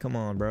light. Come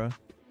on, bro. I'm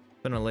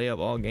gonna lay up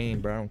all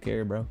game, bro. I don't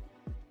care, bro.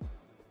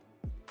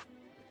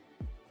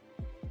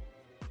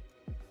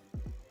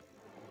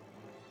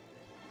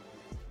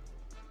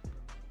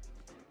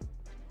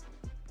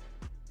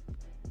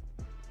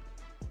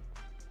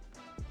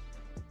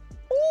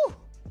 Woo!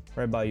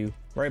 Right by you.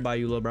 Right by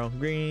you, little bro.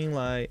 Green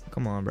light.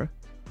 Come on, bro.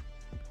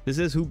 This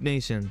is Hoop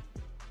Nation.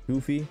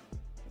 Goofy.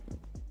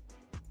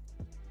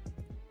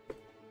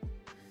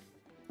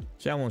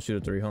 Shit, I won't shoot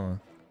a three, huh?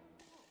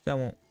 That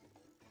won't.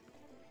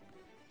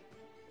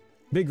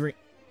 Big green.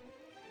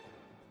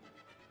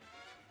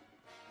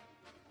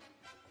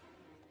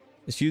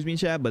 Excuse me,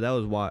 chat, but that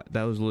was what,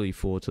 that was literally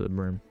full to the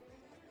brim.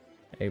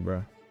 Hey,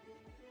 bro.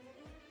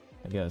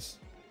 I guess.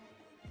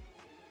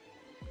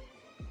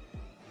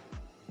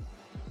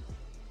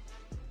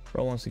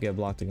 Bro wants to get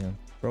blocked again.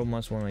 Bro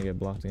must want to get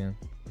blocked again.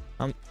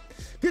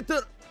 Get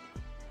the.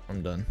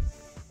 I'm done.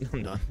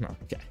 I'm done.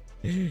 Okay.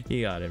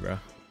 He got it, bro.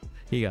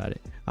 He got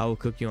it. I will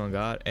cook you on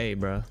God. Hey,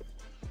 bro.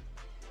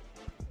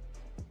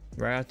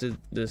 Right after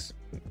this,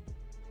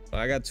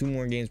 I got 2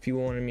 more games.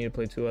 People wanted me to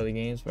play 2 other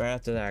games. Right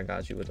after that, I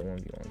got you with the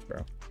 1v1s,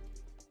 bro.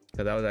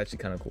 Because that was actually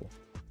kind of cool.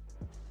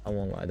 I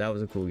won't lie. That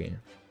was a cool game.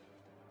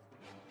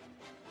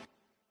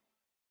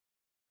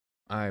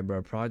 Alright,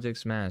 bro. Project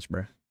Smash,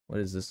 bro. What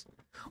is this?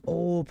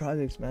 Oh,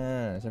 Project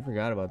Smash. I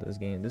forgot about this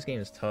game. This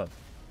game is tough.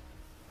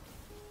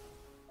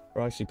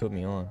 Bro actually put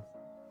me on.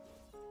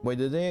 Wait,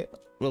 did they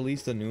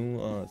release the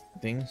new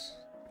things?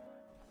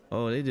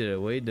 Oh, they did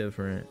it way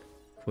different.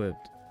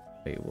 Equipped.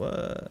 Wait,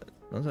 what?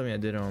 Don't tell me I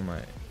did it on my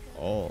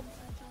alt.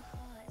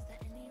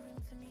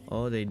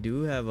 Oh, they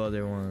do have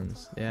other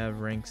ones. They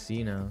have rank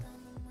C now.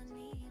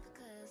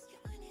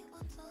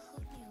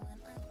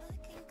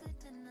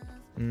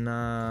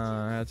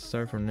 Nah, I had to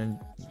start from ninja.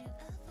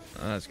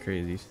 Oh, that's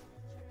crazy.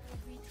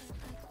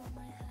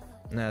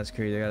 Nah, that's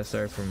crazy. I gotta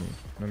start from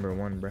number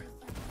 1, bruh.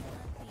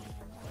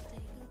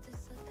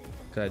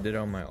 Cause I did it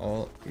on my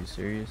alt. Are you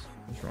serious?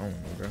 What's wrong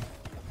with me, bro?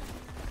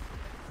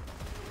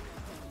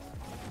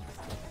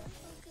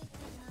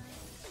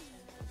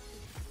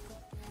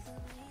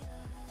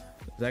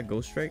 Is that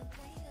Ghost Strike?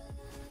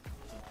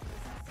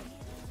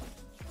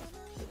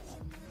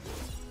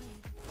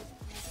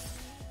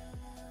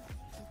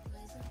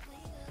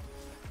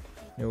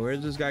 Yo,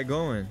 where's this guy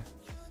going?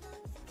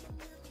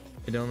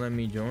 They don't let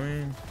me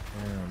join?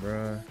 Yeah,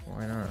 bro.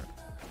 Why not?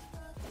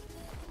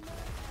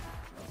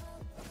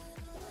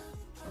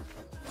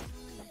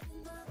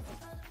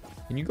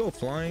 Can you go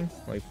flying?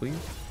 Like, please?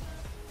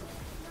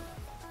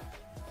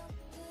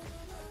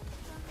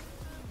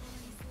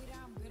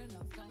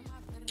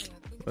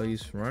 Oh,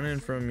 he's running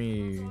from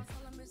me.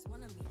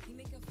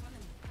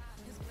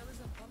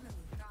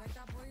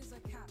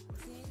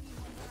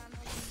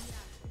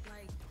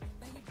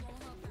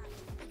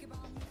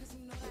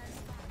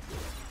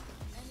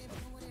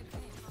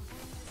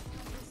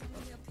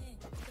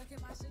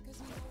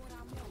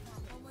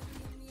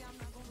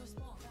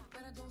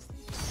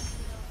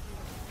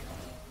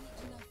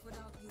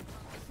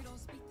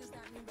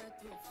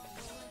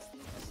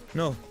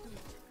 No.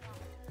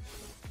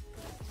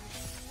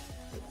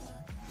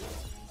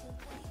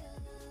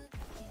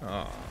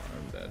 Oh,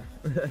 I'm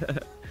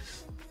dead.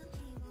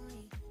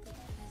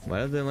 Why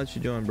doesn't it let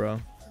you join,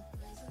 bro?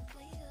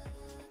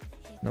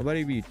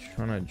 Nobody be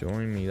trying to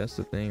join me. That's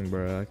the thing,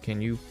 bro.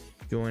 Can you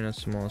join a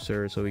small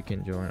server so we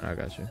can join? I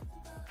got you.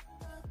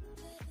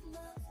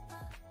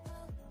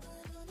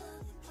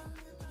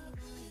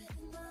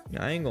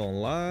 I ain't gonna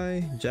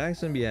lie.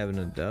 Jackson be having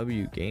a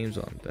W games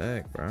on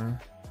deck, bro.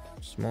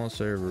 Small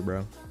server, bro.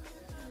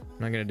 I'm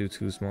not gonna do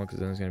too small because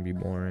then it's gonna be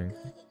boring.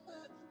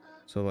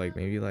 So like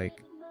maybe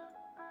like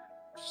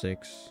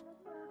 6.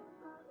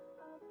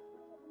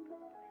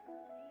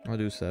 I'll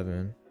do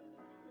 7.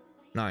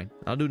 9.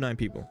 I'll do 9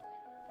 people.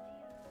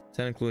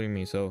 10 including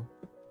me, so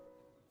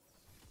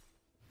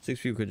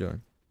 6 people could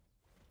join.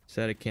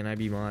 Said, can I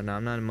be mod? Nah,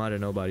 I'm not a mod to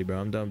nobody, bro.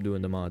 I'm done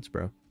doing the mods,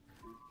 bro.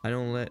 It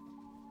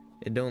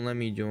don't let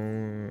me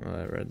join.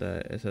 Oh, I read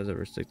that. It says a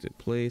restricted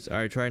place. All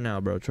right, try now,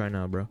 bro. Try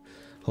now, bro.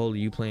 Holy,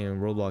 you playing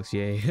Roblox?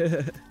 Yay.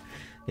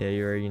 Yeah,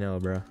 you already know,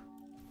 bro.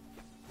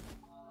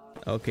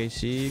 Okay,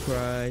 she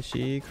cry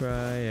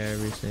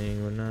every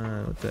single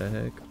night. What the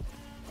heck?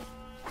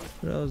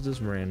 What else is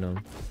this random?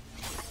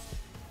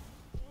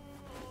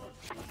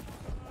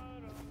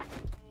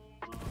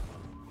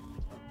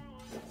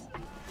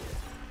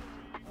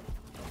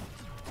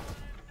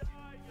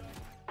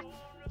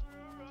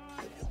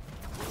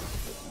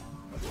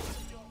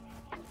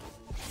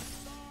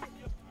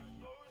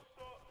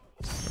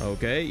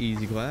 Okay,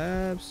 easy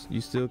claps.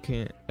 You still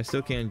can't. I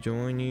still can't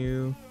join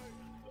you.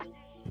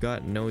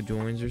 Got no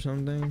joins or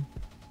something?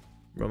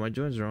 Bro, my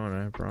joins are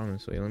on, I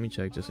promise. Wait, let me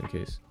check just in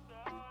case.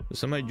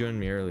 Somebody joined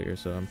me earlier,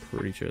 so I'm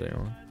pretty sure they're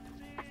on.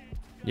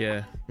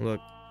 Yeah, look,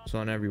 it's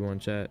on everyone,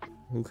 chat.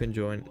 Who can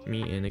join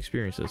me and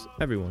experience this?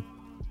 Everyone.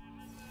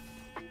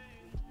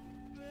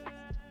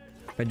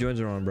 My joins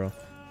are on, bro.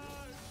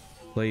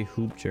 Play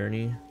Hoop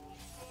Journey.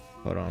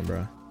 Hold on,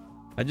 bro.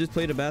 I just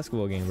played a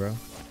basketball game, bro.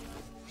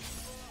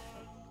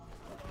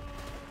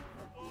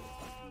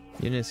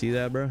 You didn't see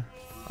that, bro?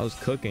 I was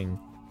cooking.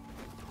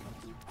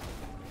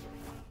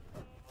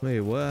 Wait,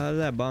 what? How did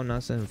that bomb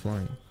not send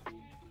flying?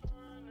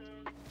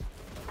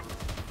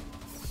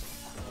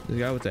 This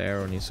guy with the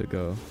arrow needs to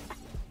go.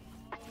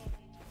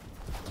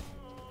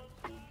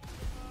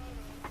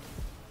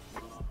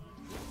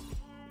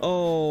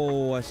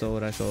 Oh, I saw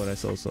it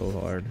so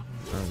hard.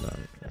 I'm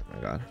done. Oh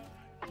my god.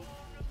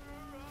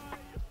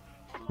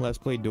 Let's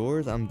play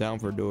doors. I'm down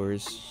for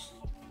doors.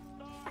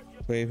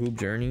 Play Hoop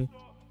Journey.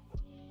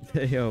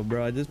 Yo,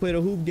 bro, I just played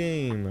a hoop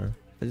game.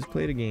 I just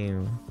played a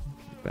game.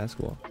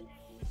 Basketball.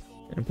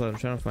 And plus, I'm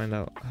trying to find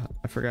out.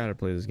 I forgot how to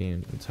play this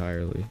game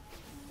entirely.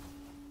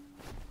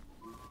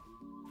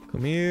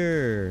 Come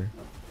here.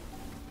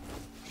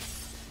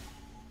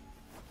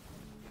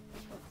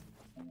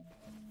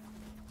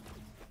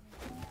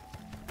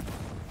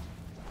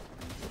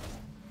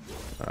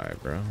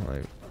 Alright, bro.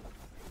 Like,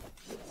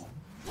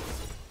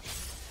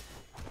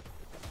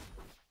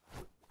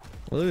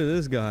 look at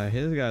this guy.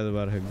 His guy's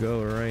about to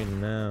go right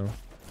now.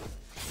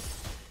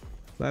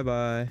 Bye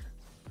bye.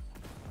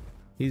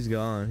 He's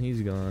gone.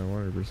 He's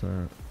gone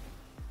 100%.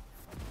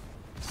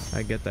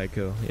 I get that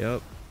kill.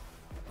 Yep.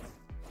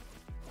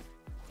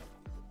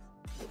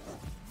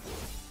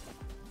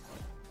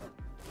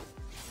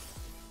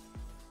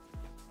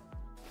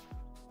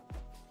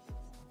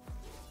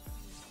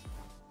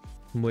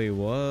 Wait,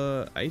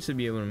 what? I used to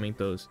be able to make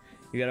those.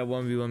 You gotta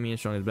 1v1 me and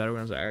Strongest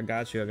Battlegrounds. I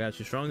got you. I got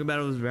you. Strongest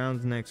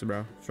Battlegrounds next,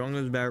 bro.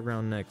 Strongest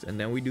Battleground next. And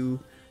then we do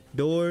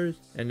doors.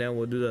 And then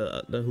we'll do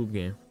the hoop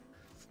game.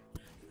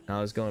 Now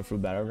let's go in for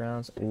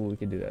Battlegrounds. Ooh, we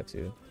could do that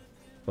too.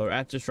 But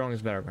after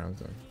Strongest Battlegrounds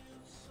then.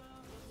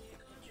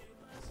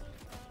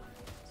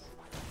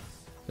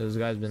 This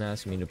guy's been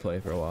asking me to play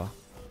for a while.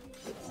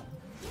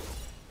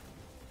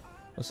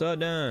 What's up,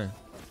 Dan?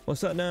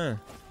 What's up, Dan?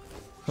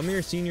 Come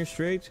here, Senior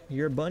Strict.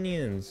 You're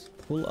bunions.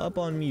 Pull up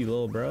on me,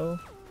 little bro.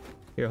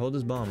 Here, hold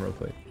this bomb real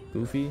quick.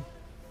 Goofy.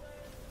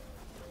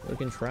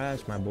 Looking trash,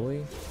 my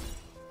boy.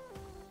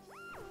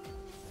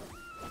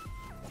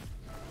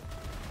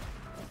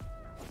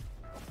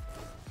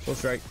 Full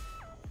strike.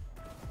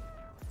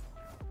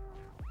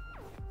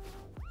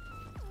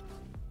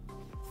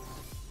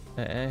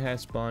 An egg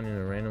has spawned in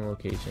a random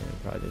location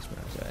in Project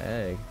Smash. An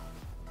egg?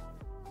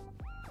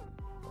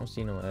 I don't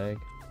see no egg.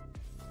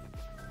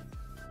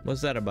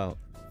 What's that about?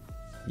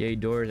 Yay,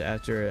 doors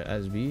after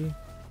SB?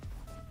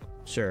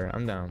 Sure,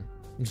 I'm down.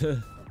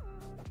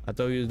 I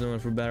thought he was doing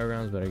for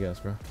Battlegrounds, but I guess,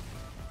 bro.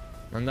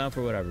 I'm down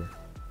for whatever.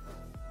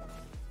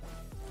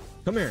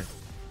 Come here.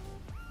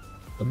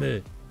 Come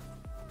here.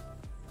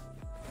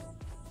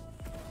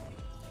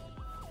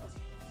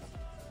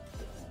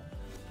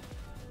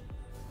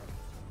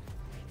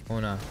 Oh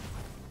no.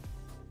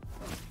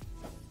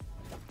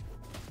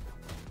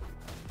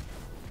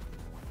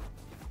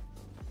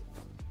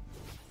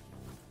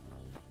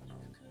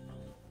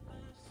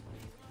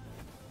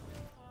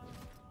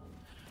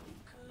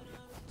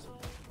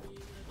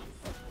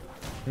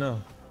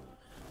 No.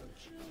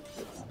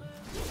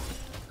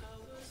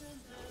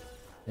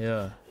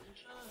 Yeah.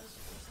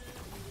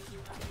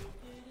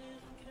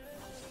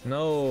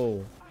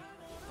 No.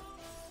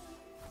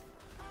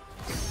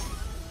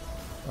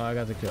 Oh, I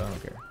got the kill. I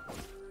don't care.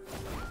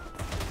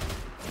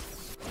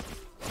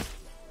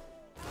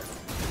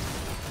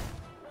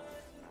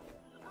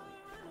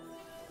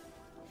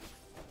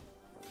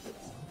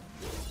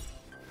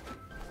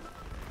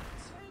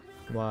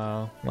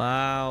 Wow.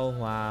 Wow.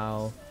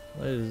 Wow.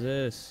 What is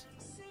this?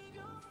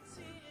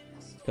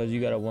 Because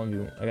you got a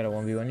 1v1. I got a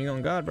 1v1. You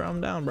on God, bro.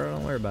 I'm down, bro.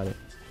 Don't worry about it.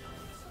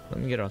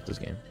 Let me get off this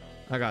game.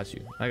 I got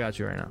you. I got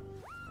you right now.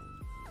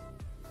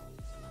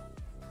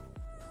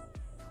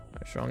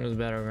 Alright, Strongest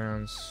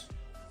Battlegrounds.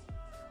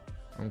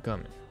 I'm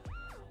coming.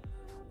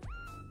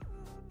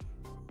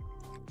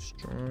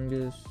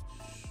 Strongest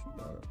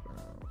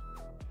Battleground.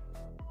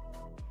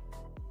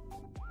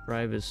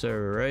 Private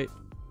server, right?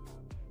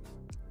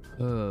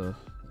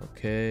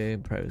 Okay.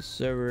 Private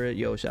server.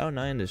 Yo, shout out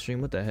 9 to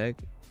stream. What the heck?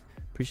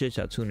 Appreciate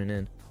y'all tuning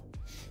in.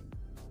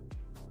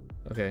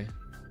 Okay.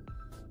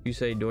 You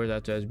say doors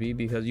after SB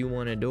because you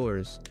wanted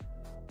doors.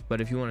 But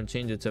if you want to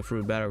change it to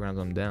Fruit Battlegrounds,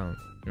 I'm down.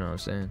 You know what I'm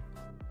saying?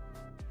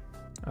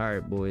 All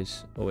right,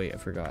 boys. Oh wait, I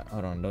forgot.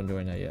 Hold on, don't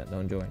join that yet.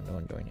 Don't join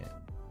yet.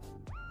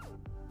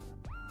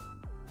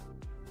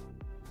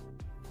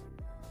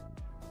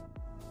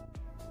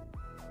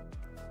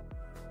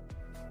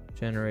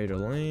 Generate a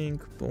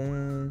link.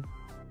 Boom.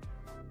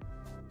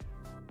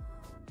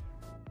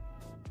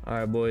 All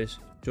right, boys.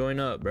 Join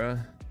up,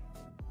 bruh.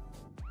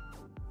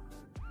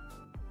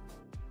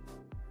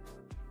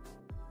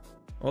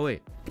 Oh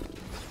wait.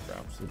 Bro,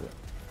 I'm stupid.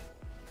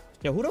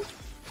 Yo, who the?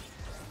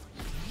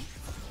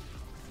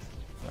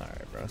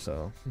 Alright, bro.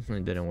 So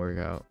it didn't work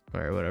out.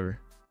 Alright, whatever.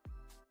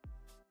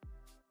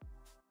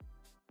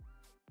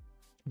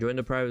 Join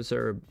the private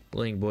server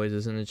link, boys.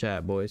 It's in the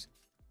chat, boys.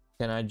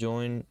 Can I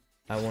join?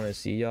 I want to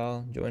see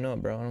y'all. Join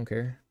up, bro. I don't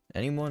care.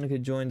 Anyone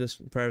could join this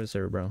private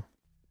server, bro.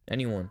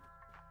 Anyone.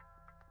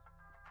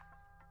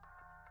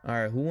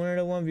 Alright, who wanted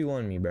to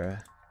 1v1 me, bro?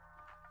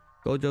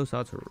 Gojo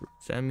Satoru,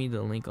 send me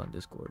the link on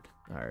Discord.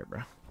 Alright,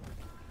 bro.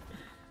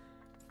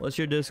 What's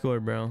your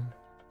Discord, bro?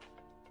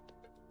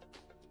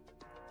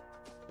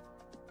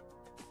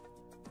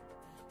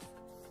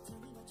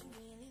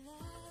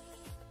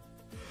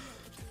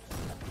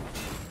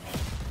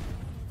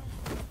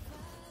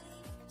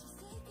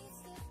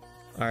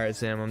 Alright,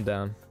 Sam, I'm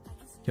down.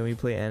 Can we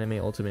play Anime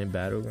Ultimate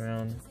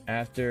Battleground?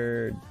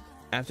 After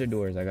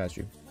doors, I got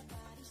you.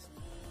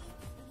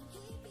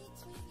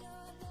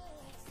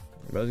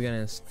 Bro's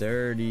getting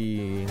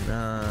sturdy.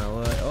 Nah,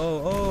 what?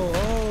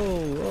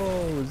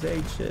 Oh,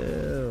 Zay,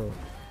 chill.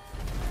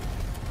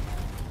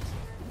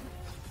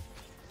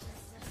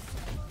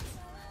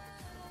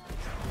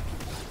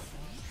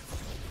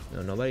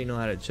 No, nobody know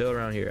how to chill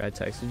around here. I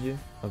texted you.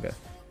 Okay.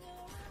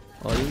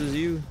 Oh, this is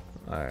you?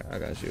 Alright, I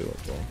got you.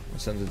 Well, I'll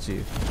send it to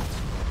you.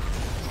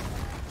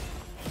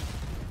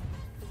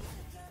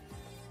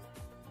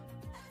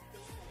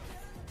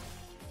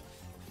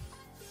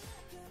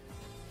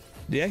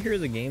 Did I hear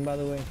the game, by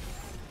the way?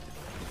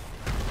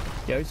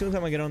 Yeah, every single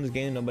time I get on this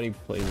game, nobody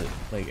plays it.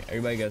 Like,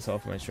 everybody gets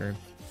off my stream.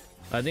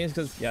 I think it's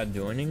because, yeah,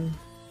 joining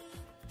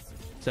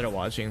instead of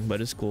watching,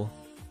 but it's cool.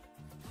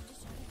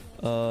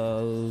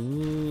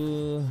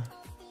 So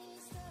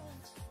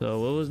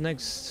what was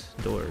next?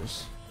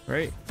 Doors,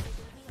 right?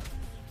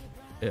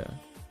 Yeah,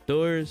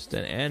 Doors,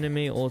 then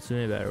Anime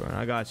Ultimate Battleground.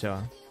 I got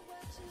y'all.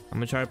 I'm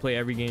gonna try to play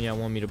every game y'all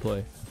want me to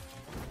play.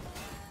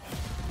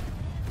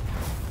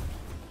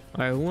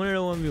 Alright, who wanted a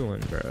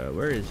 1v1, bro?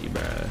 Where is he,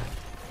 bro?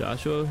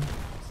 Joshua?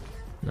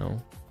 No.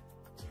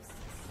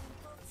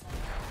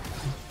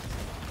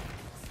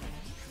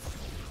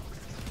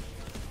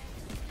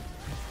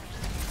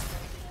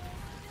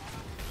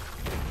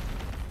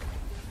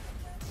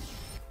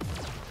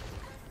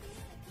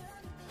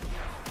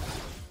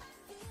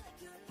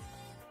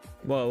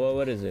 Whoa,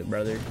 what is it,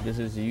 brother? This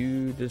is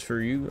you? This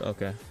for you?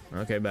 Okay.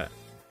 Okay, bet.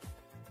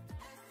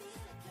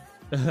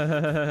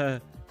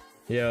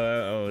 Yo,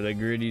 oh, the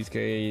gritty's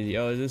crazy.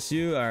 Oh, is this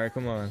you? Alright,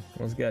 come on.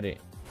 Let's get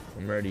it.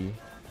 I'm ready.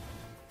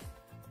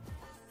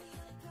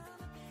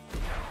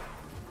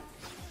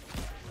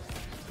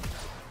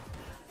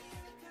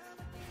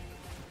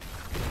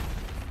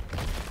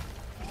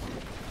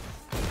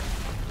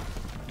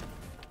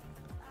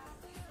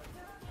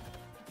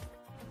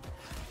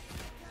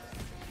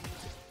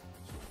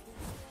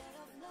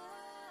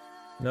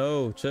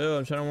 No, chill.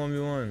 I'm trying to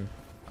 1v1.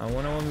 I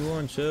want to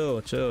 1v1.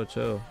 Chill.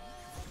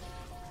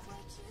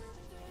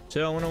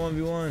 Chill, I want to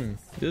 1v1.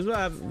 This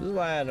is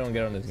why I don't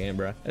get on this game,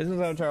 bro. As soon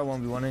as I try to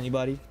 1v1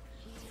 anybody,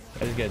 I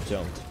just get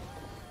jumped.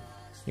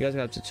 You guys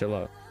have to chill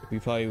out. We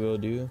probably will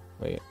do.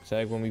 Wait, it's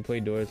like when we play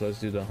Doors, let's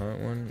do the hunt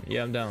one.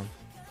 Yeah, I'm down.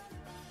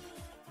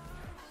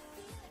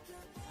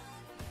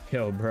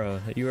 Yo, bro,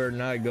 you are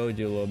not Gojo,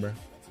 little bro.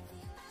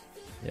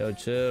 Yo,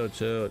 chill,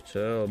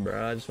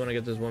 bro. I just want to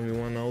get this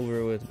 1v1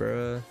 over with,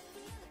 bro.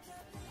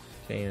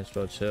 Can't even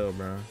spell chill,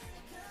 bro.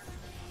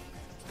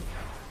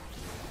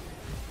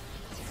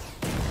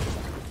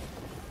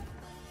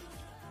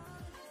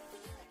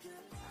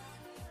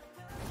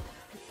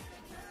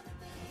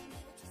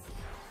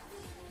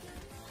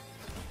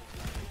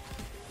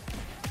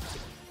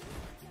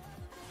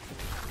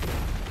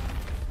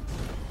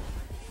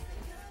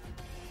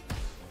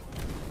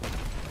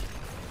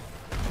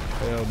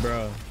 Yo,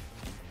 bro.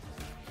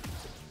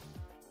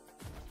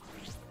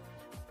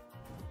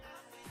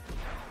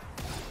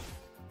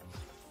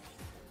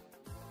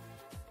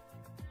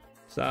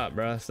 Stop,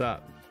 bro.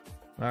 Stop.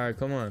 Alright,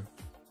 come on.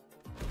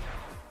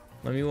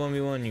 Let me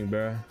 1v1 you,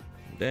 bro.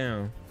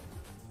 Damn.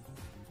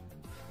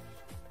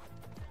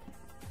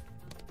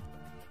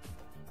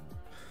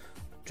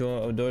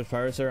 Doors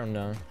Pirate, sir? I'm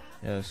down.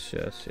 Yes.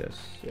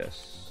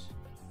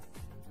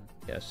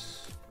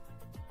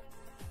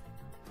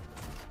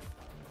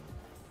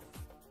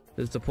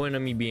 This is the point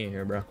of me being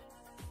here, bro.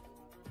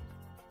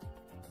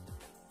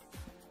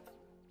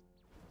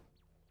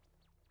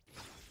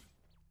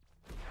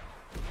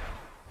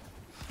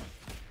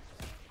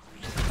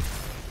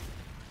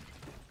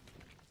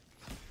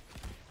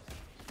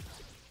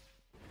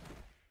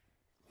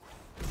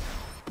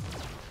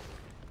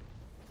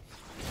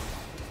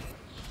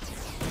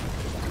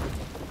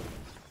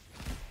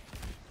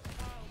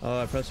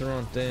 Oh, I pressed the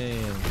wrong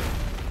thing.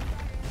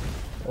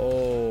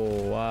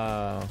 Oh,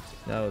 wow.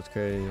 That was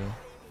crazy.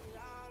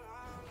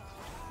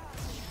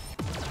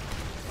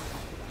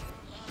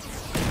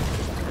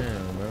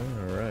 Damn, bro.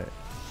 Alright.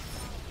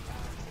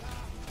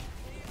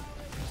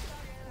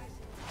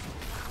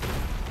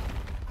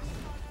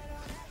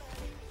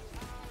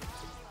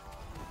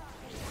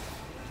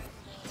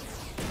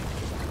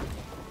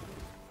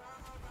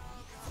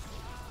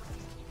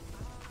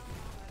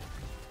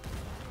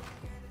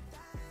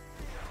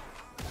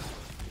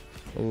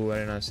 Ooh, I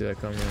did not see that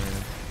coming.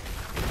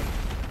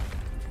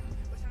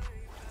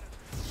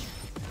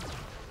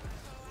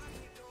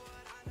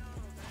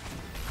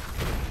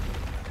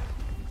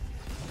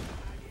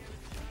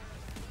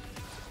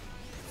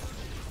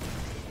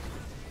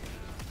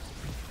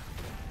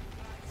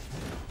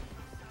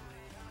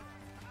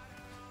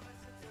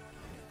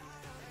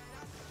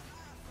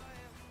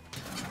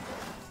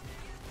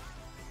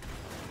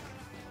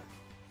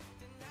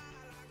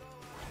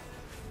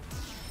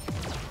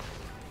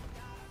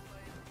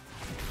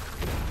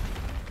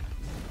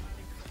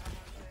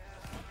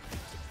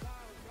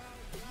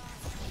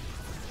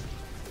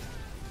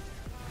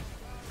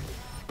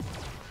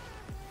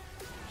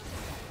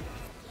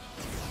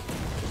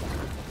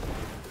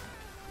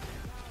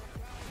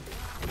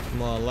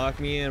 Come on, lock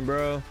me in,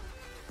 bro.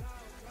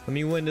 Let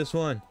me win this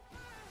one.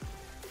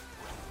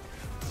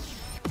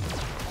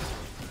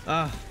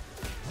 Ah.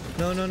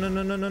 No, no, no,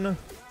 no, no, no, no.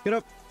 Get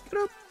up.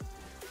 Get up.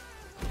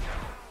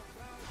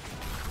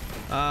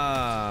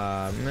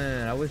 Ah,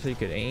 man. I wish I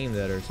could aim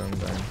that or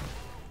something.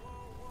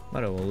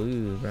 Might have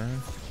lose, bro.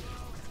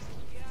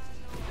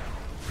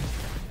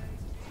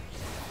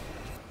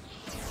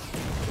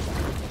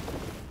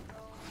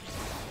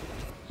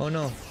 Oh,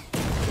 no.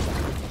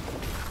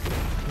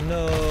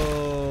 No.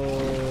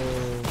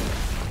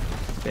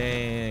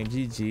 Dang,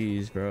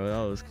 GG's, bro.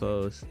 That was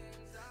close.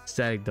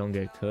 Static don't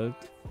get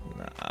cooked.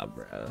 Nah,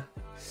 bro.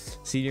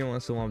 Senior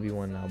wants to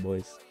 1v1 now,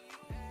 boys.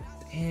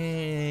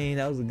 Dang,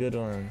 that was a good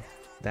one.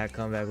 That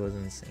comeback was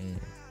insane.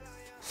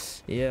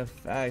 Yeah,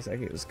 facts. I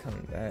was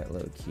coming back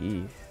low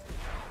key.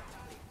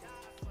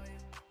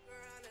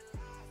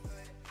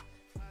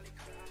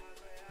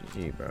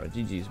 GG, bro.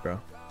 GG's,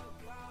 bro.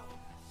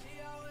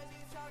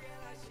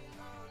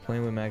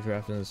 Playing with Max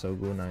Rafton is so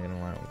cool, not gonna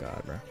lie. Oh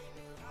god, bro.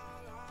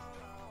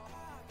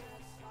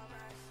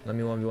 Let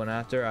me 1v1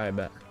 after, I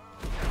bet.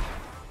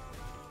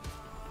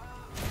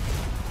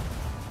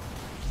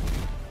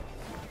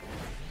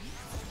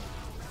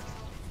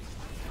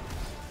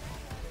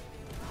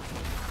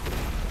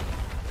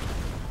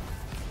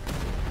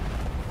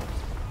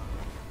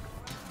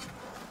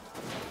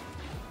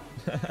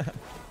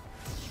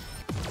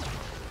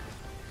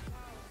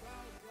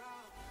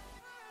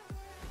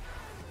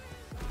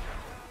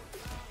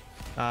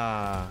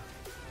 Ah,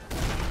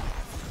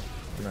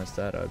 messed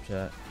that up,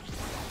 chat.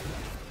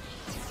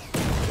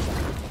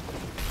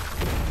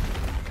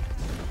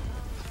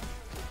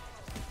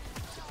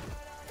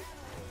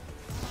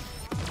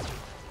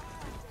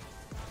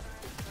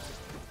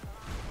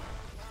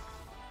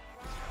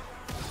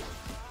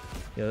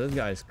 Yo, this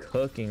guy's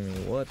cooking me.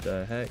 What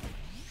the heck?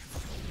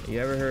 You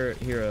ever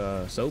hear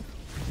a soap,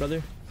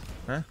 brother?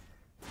 Huh?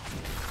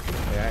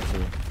 I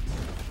actually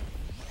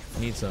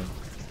need some.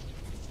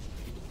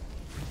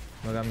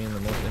 What got me in the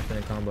most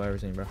infinite combo I've ever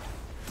seen, bro?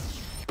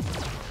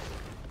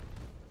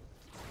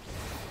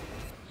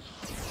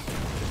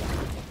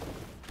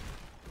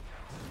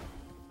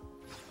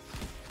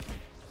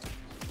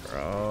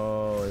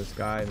 Bro, this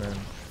guy, man.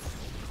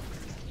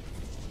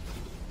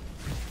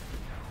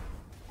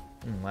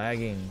 I'm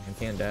lagging. I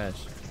can't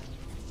dash.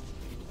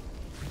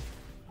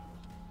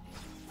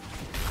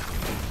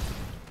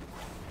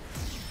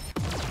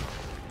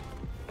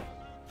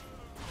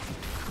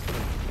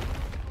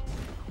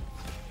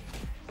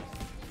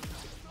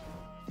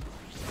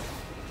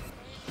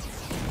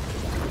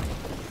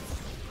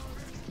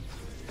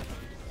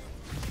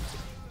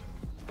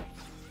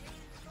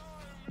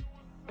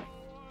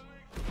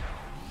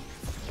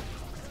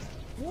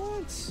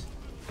 What?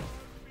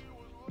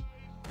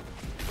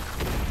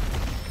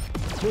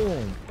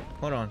 Boom.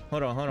 Hold on,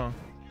 hold on, hold on.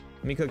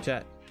 Let me cook,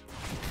 chat.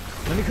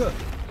 Let me cook.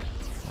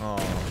 Oh,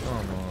 come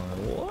on.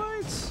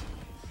 What?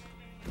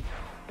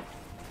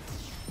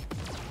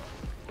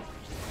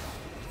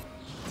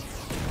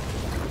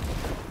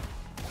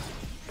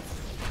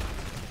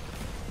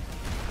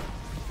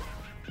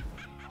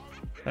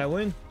 Did I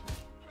win?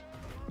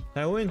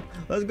 Did I win?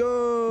 Let's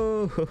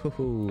go.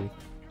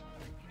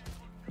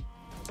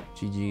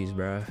 GG's,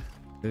 bro.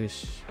 Good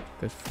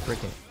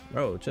freaking.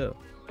 Bro, chill.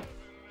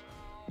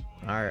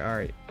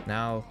 Alright.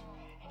 Now,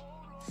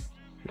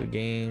 good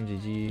game.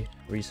 GG.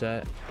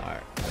 Reset.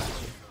 Alright, I got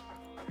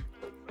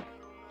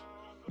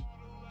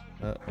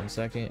you. 1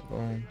 second.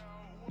 Boom.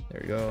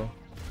 There we go.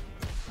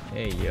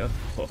 Hey, yo.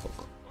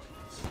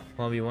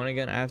 1v1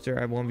 again. After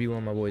I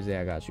 1v1 my boys,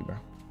 I got you, bro.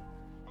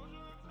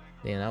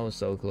 Damn, that was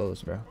so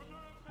close, bro.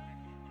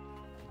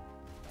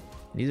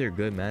 These are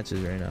good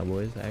matches right now,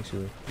 boys.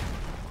 Actually.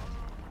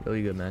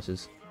 Really good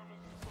matches.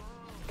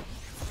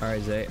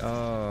 Alright, Zay.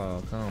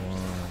 Oh, come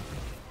on.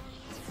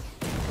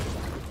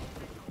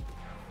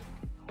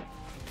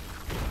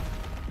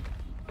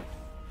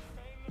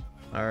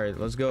 All right,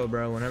 let's go,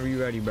 bro. Whenever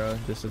you're ready, bro.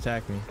 Just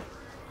attack me.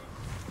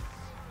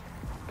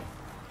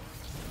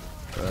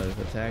 Bro, just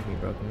attack me,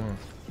 bro. Come on.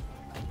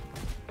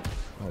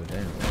 Oh,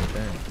 damn. Oh,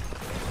 damn.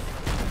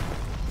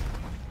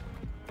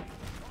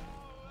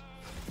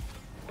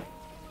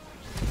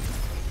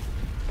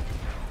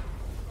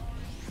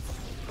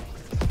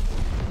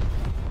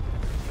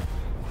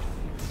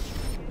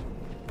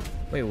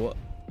 Wait, what?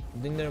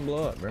 The thing didn't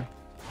blow up, bro. What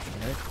the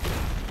heck?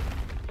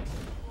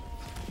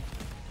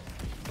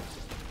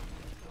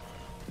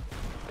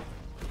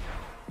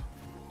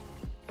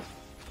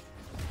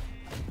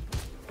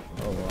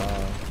 Oh,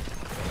 wow.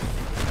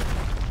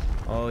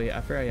 Oh, yeah,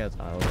 I forgot you had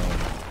tile.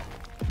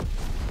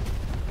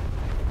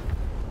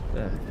 What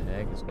the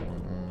heck is going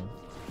on?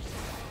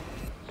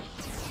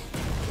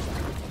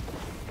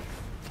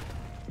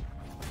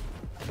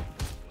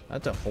 I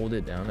have to hold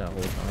it down that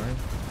whole time.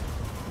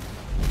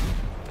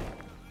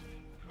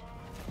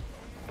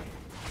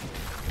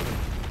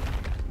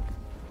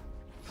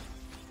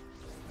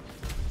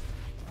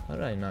 How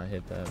did I not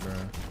hit that, bro?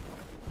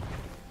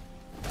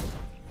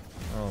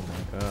 Oh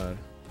my god.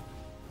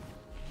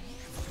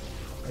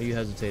 Oh, you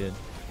hesitated.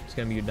 It's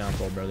gonna be your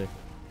downfall, brother.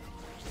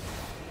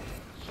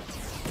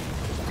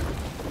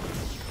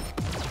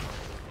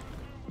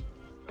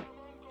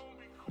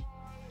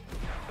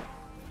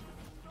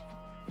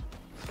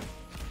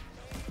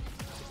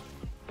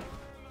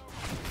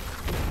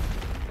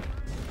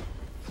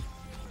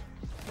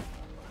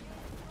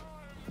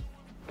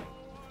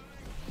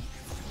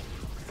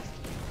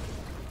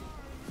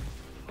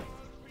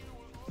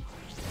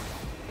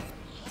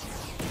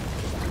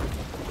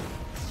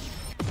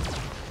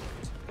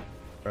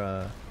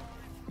 Bruh.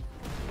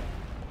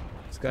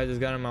 This guy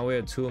just got in my way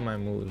of 2 of my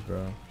moves,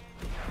 bro.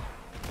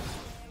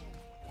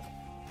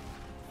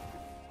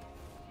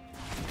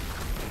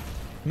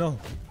 No.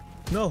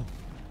 No.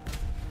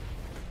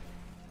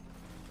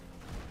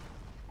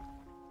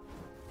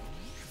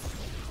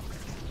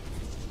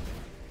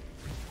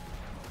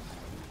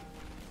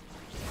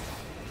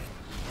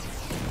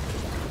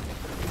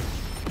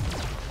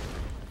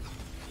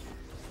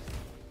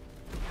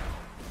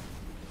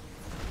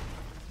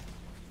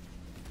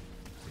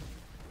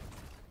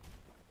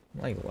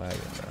 I'm like lagging,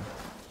 bro.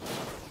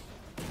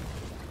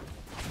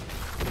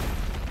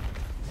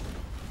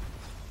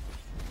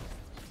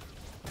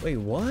 Wait,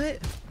 what?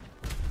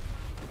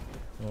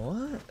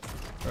 What?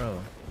 Bro.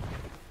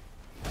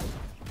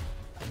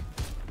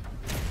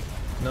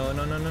 No,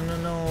 no, no, no, no,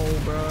 no,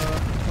 bro.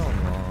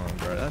 Come on,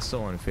 bro. That's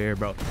so unfair,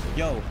 bro.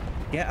 Yo,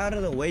 get out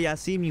of the way. Y'all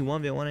see me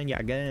 1v1 and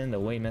y'all getting in the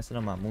way, messing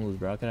up my moves,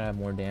 bro. I could have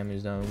more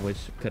damage done, which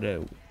could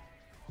have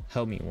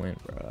helped me win,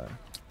 bro.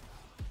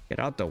 Get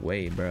out the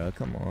way, bro.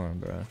 Come on,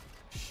 bro.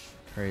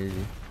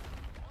 Crazy.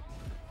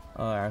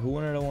 Alright, who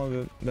wanted the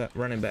one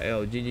running back?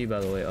 Oh, GG, by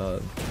the way.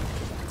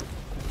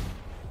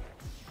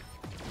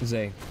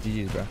 Zay,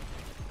 GG's, bro.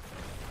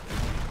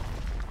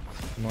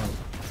 Come on.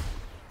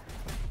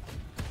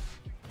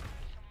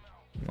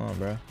 Come on,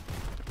 bro.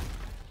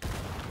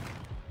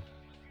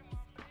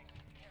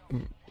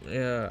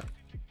 Yeah.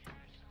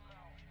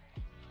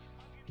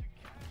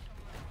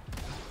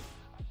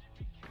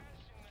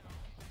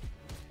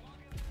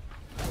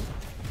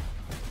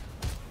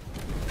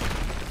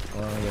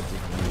 Well, I get this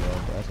video,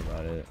 but that's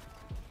about it.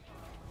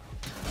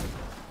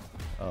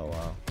 Oh,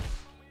 wow.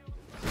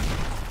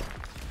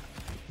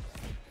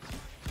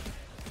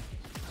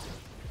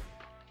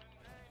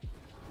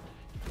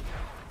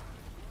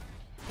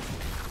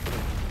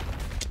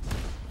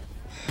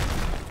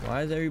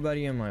 Why is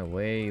everybody in my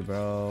way,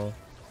 bro?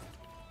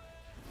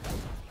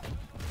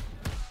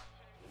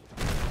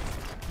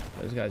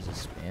 Those guys are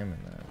spamming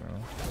that, bro.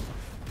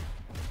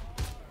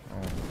 Oh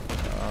my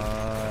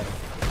god.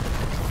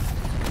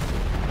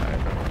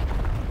 Alright, bro.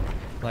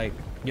 Like,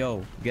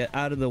 yo, get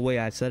out of the way.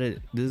 I said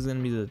it. This is gonna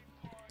be the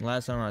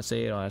last time I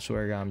say it. I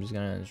swear to God, I'm just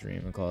gonna end the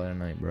stream and call it a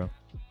night, bro.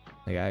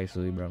 Like,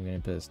 actually, bro, I'm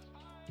getting pissed.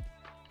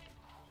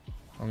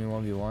 Only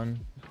 1v1?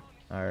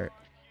 Alright.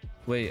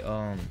 Wait,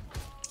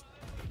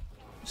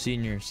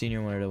 Senior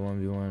wanted a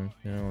 1v1.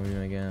 You know,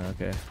 1v1 again.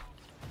 Okay.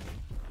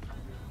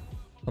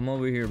 Come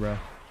over here, bro.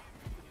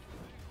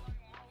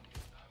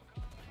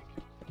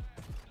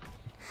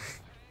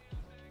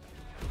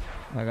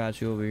 I got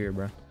you over here,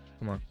 bro.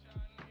 Come on.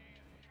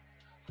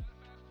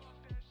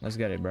 Let's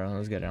get it, bro.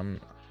 Let's get it. I'm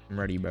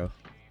ready, bro.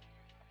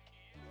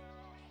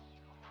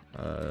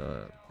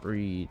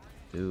 3,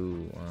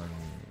 2, 1,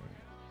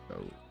 go.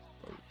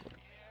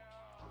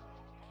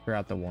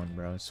 Forgot the 1,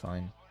 bro. It's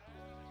fine.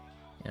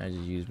 Yeah, I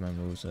just used my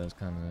move, so that's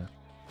kind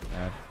of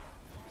bad.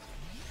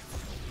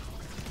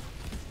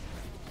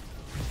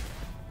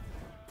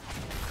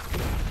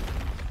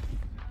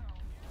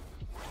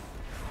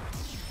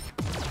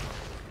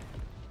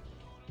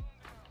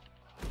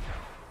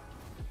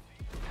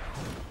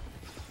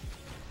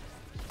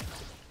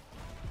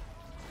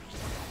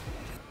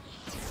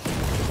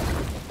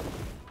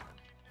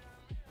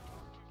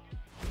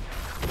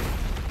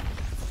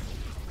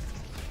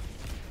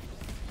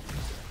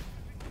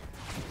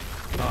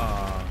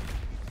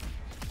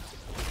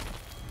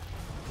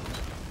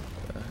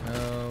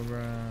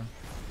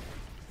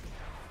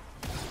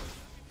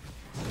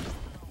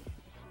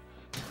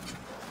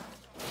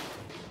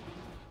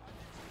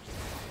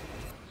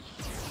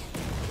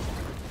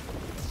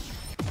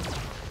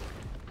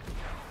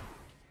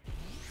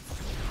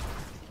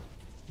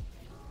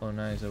 Oh,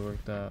 nice. It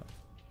worked out.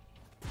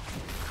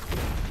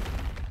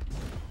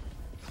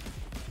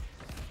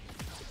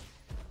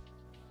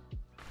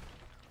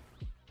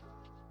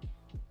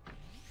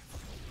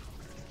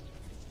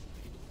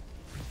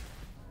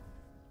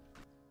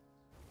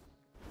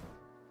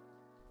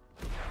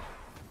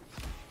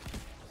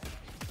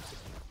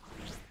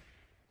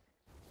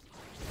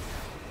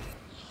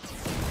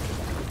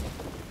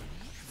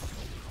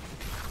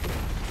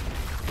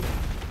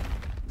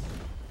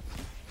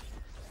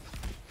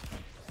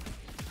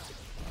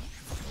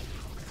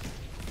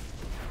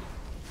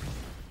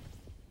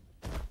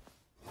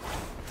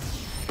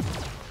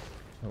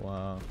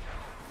 Wow.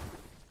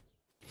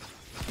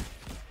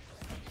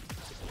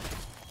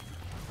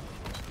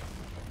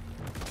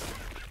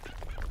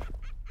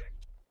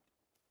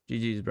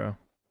 GG's, bro.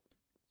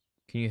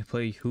 Can you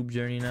play Hoop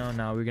Journey now?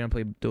 Now we're gonna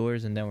play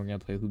Doors and then we're gonna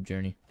play Hoop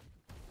Journey.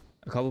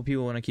 A couple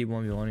people want to keep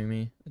 1v1ing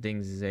me. I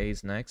think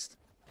Zay's next.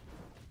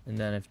 And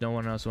then if no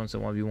one else wants to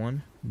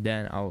 1v1,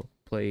 then I'll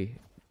play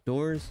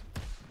Doors.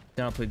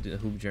 Then I'll play the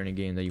Hoop Journey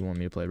game that you want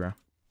me to play, bro.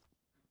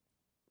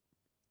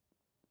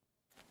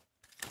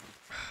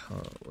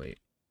 Oh, wait.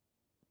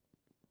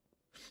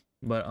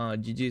 But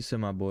GG's to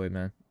my boy,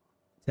 man.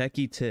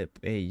 Techie tip.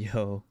 Hey,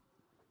 yo.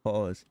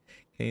 Pause.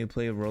 Can you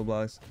play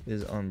Roblox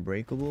is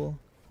Unbreakable?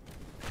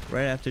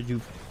 Right after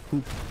you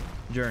Hoop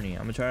Journey.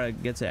 I'm gonna try to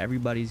get to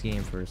everybody's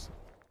game first.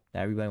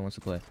 That everybody wants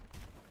to play.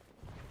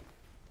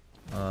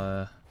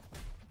 But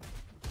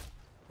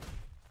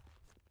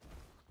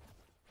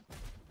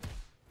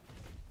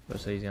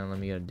so he's gonna let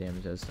me get a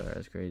damage head start.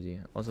 That's crazy.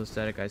 Also,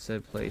 Static, I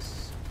said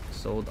place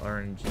sold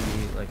RNG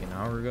like an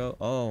hour ago.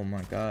 Oh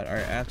my god.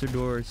 Alright, after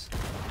Doors,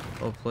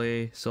 we'll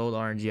play sold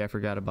RNG. I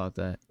forgot about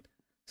that.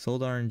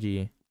 Sold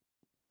RNG.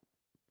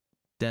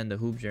 Then the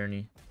Hoop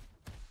Journey.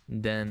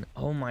 Then,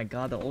 oh my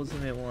god, the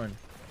ultimate one.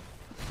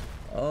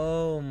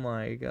 Oh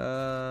my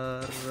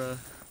god.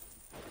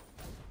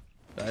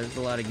 There's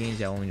a lot of games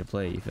y'all want me to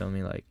play, you feel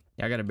me? Like,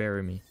 y'all gotta bear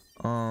with me.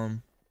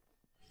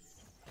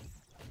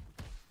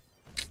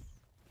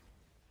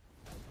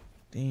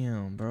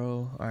 Damn,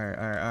 bro.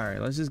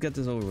 Alright. Let's just get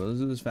this over with. Let's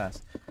do this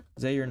fast.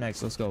 Zay, you're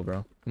next. Let's go,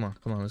 bro. Come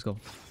on, let's go.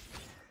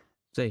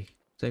 Zay,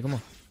 come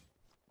on.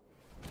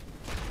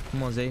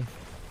 Come on, Zay.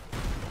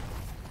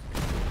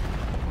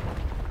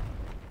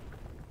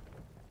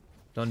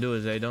 Don't do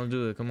it, Zay. Don't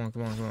do it. Come on.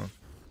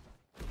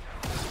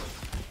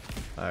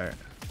 Alright.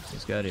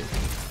 Let's get it.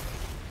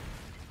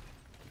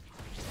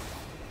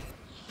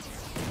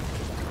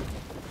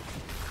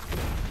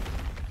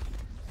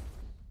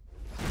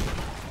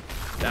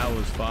 That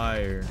was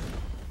fire.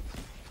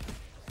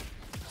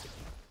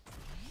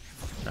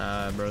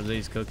 Nah, bro.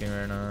 Zay's cooking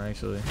right now,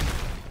 actually.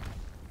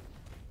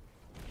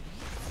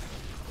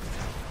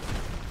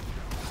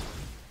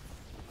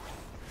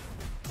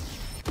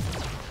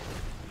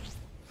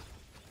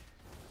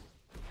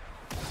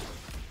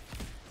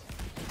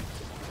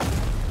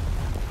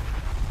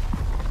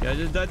 Yeah,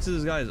 just died to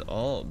this guy's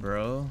ult,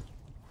 bro.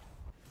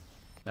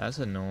 That's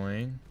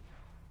annoying.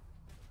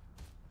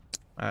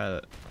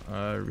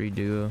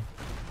 Redo.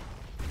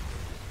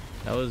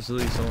 That was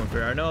really so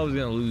unfair. I know I was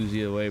gonna lose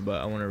either way, but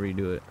I want to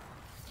redo it.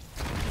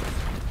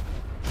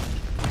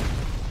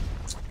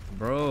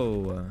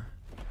 Bro.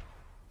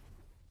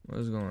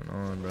 What's going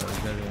on, bro?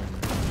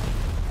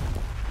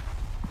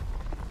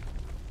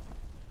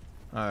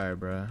 Alright,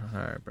 bro.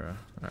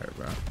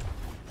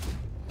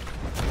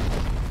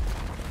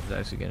 It's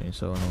actually getting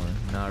so annoying.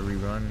 Not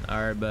rerun.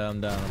 Alright, but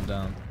I'm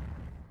down.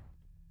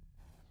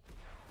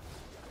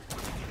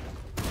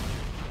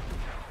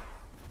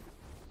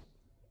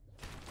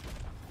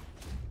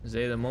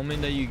 Zay, the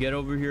moment that you get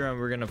over here,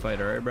 we're gonna fight,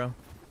 alright, bro?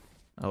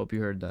 I hope you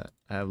heard that.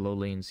 I have low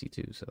latency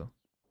too, so.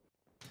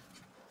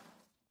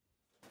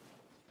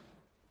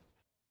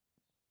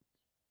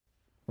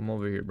 Come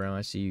over here, bro.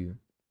 I see you.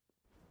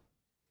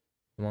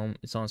 Come on,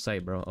 it's on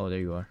site, bro. Oh, there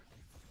you are.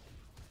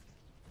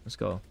 Let's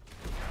go.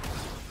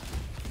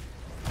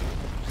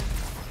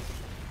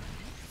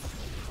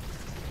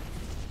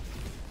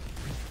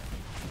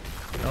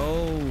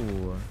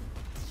 Oh.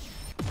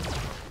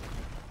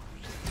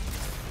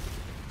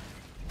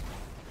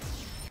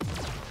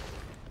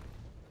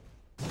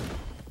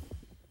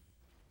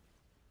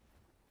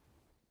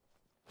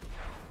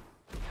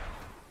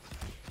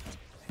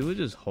 People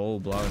just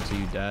hold block until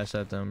you dash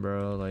at them,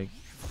 bro. Like,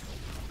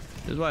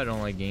 this is why I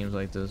don't like games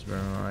like this, bro,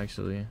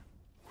 actually.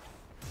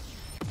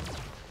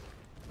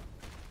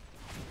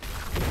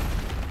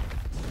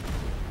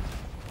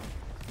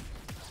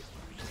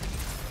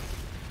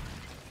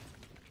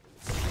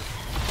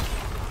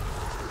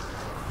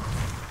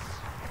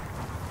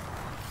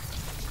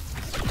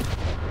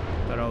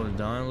 Thought I was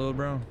done, little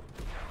bro.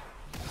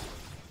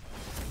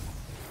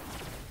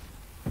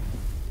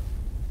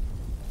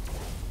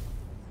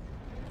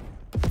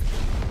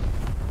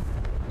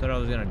 Thought I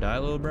was gonna die,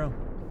 little bro.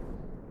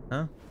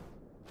 Huh?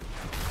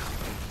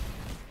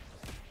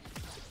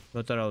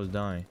 I thought I was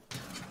dying.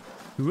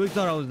 You really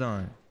thought I was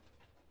dying?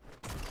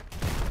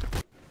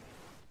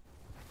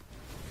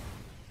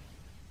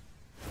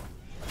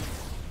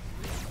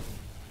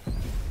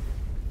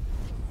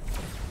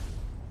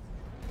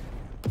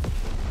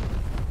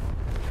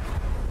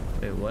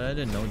 Wait, what? I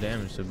did no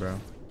damage to bro.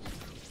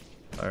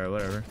 Alright,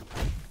 whatever.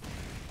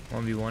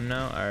 1v1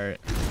 now? Alright.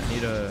 I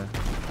need to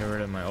get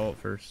rid of my ult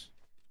first.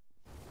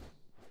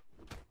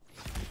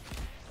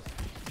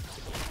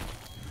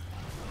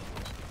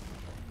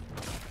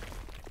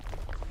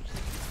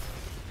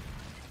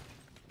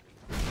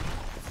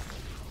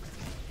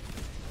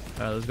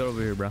 Alright, let's go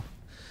over here, bro.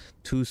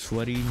 Too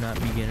sweaty, not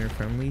beginner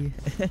friendly.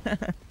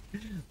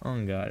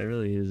 Oh god, it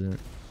really isn't.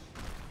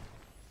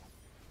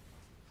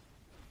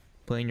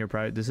 Playing your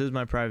private. This is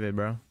my private,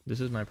 bro.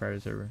 This is my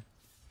private server.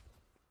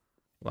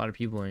 A lot of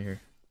people in here.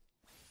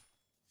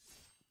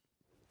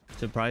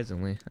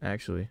 Surprisingly,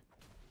 actually.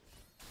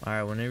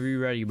 Alright, whenever you're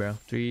ready, bro.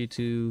 3,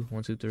 2,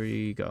 1, 2,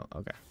 3, go.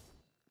 Okay.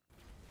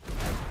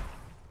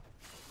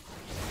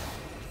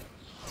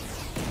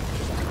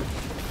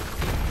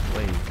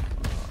 Wait.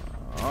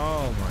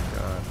 Oh my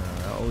god, no.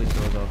 That always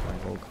throws off my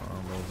whole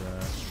combo, bro.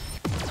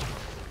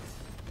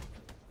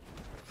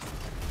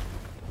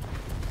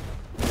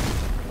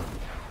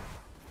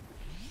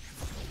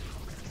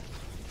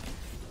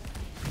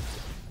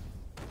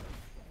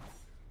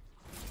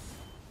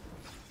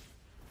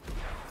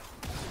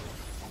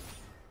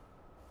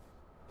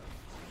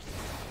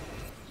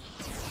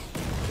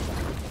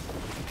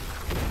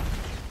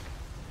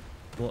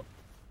 What?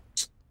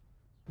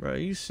 Bro, are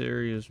you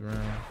serious, bro?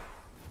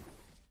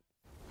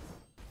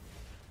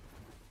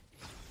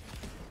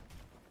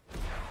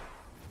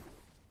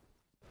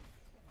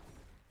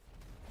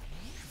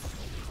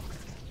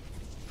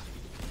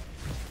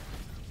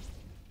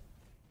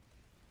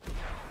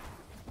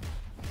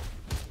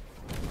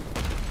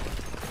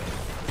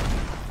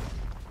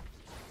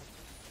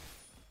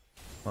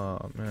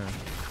 Oh man,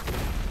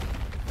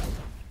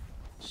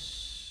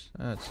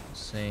 that's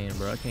insane,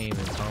 bro. I can't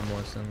even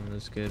combo something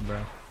this good,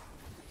 bro.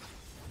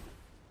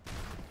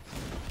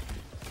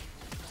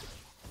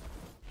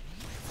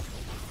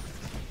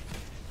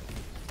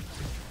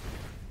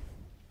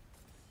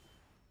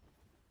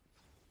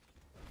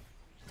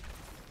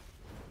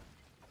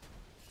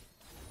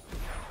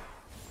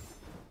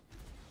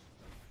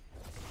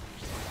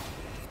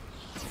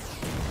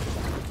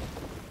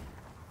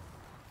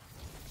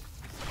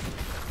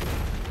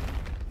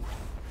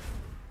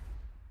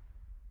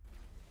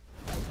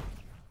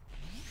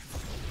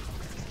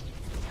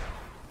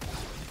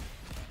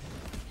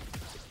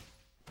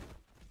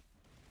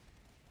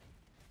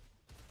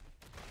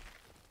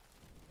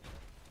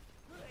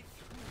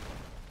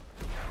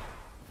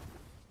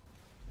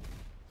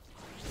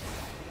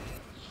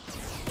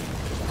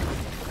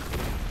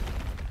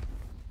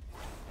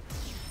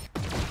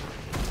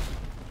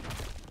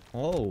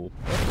 Oh,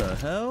 what the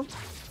hell?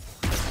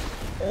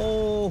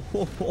 Oh,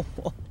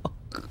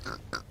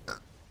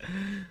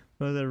 what's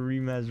a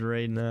rematch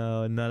right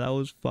now? No, that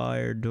was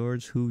fire.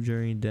 Doors hoop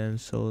during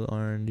dense soul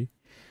R&D.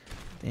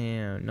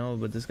 Damn, no,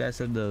 but this guy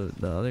said the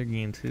other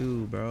game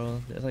too,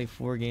 bro. There's like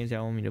 4 games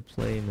y'all want me to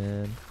play,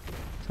 man.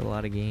 It's a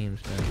lot of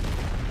games, man.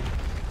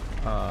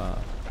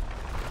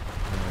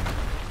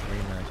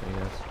 Rematch, I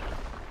guess.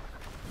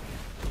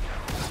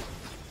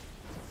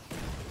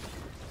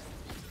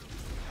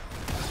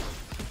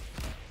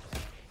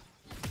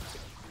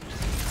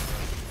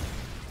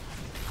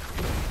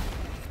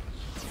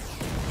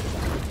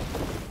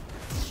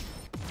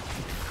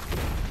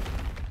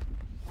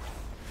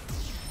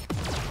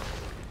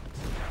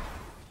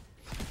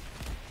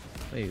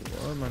 Wait,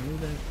 what am I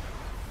moving?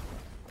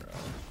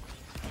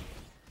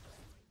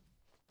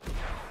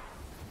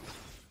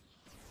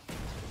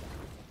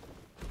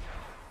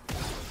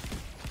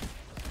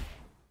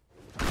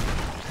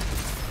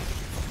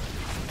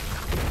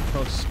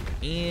 Bro,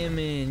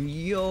 spamming,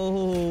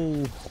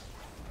 yo.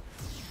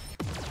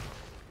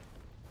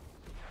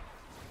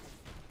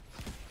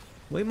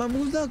 Wait, my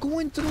move's not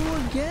going through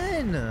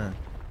again.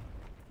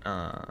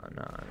 Nah.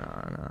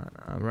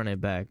 Run it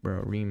back,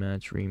 bro.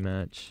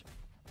 Rematch.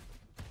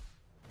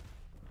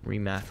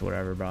 Rematch,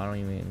 whatever, bro. I don't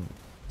even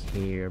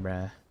care,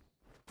 bro.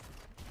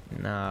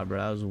 Nah, bro.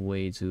 That was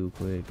way too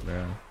quick,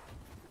 bro.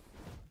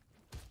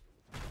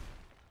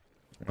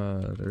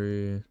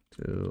 3,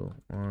 2,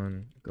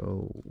 1,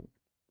 go.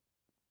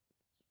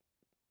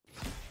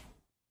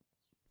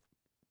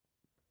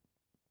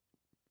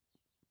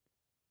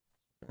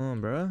 Come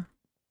on, bro.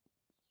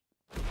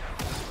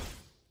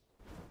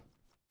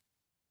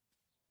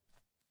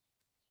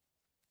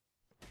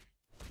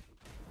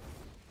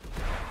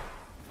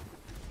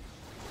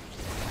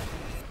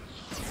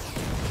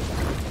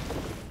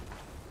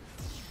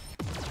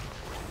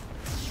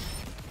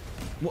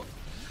 What?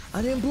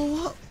 I didn't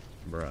blow up,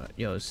 bruh.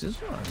 Yo, this is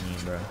what I mean,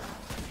 bruh.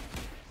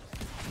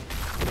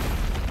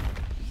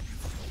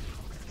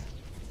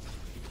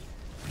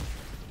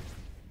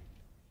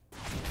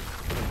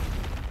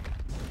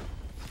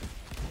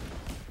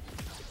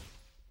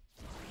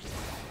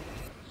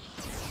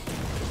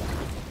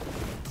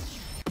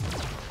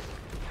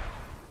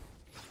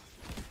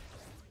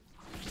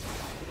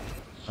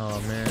 Oh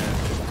man.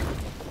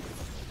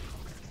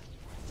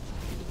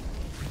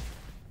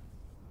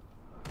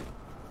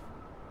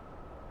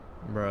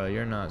 Bro,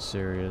 you're not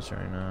serious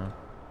right now.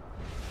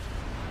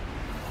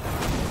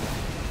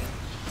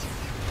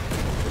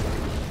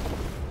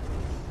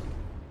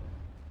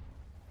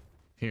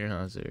 You're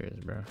not serious,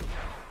 bro.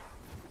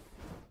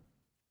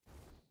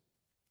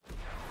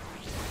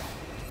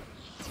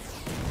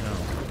 No.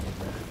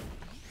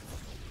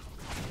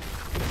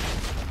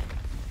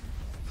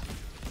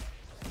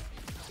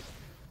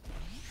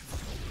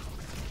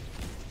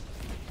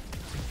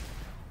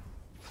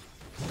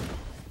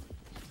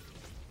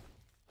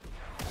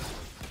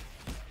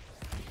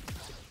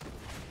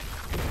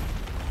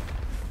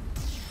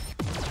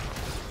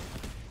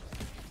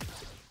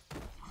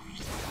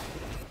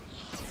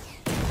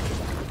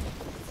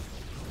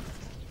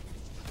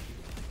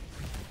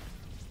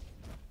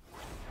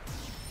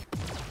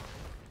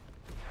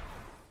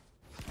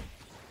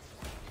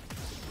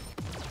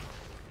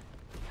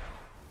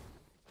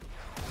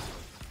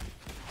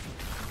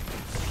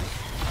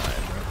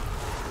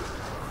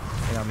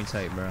 They got me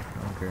tight, bro.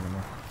 I don't care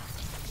anymore.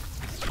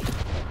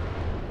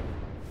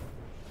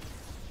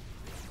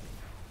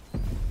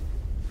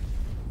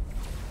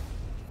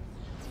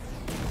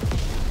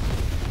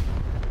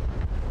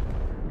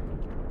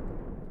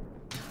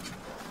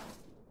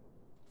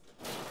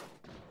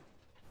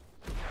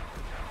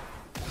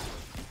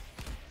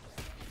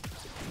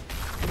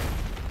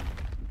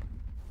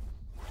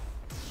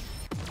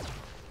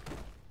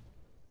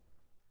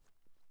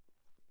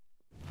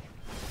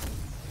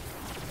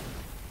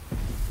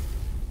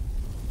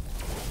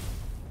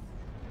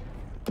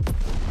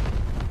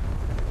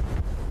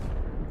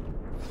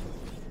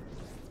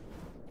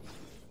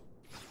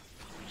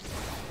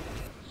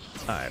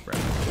 Alright, bro.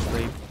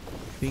 Play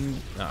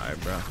ping. Alright,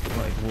 bro.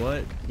 Like,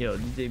 what? Yo,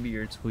 DJ be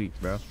your tweak,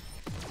 bro.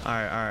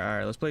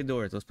 Alright. Let's play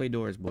doors. Let's play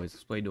doors, boys.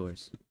 Let's play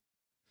doors.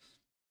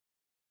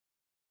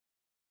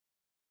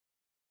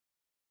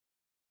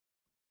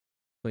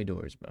 Play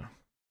doors, bro.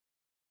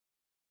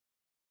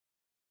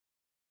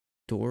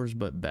 Doors,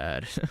 but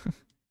bad.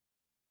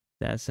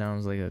 That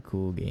sounds like a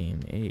cool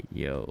game. Hey,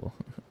 yo.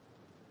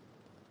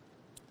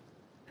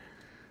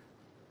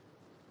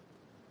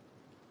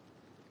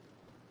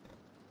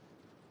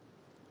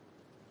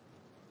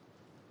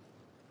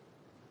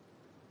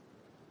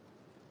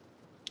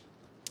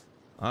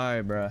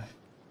 Alright, bro.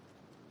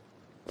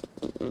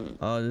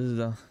 Oh,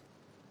 this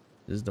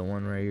is the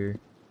one right here.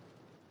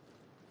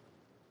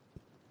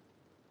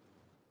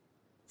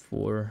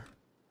 4.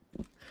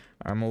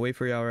 I'm gonna wait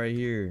for y'all right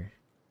here.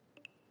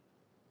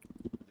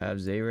 I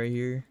have Zay right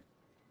here.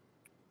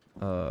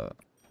 Oh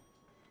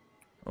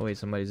wait,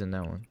 somebody's in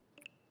that one.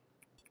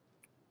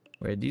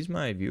 Wait, are these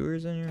my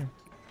viewers in here?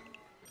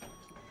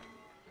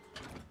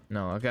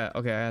 No, okay,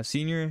 I have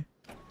Senior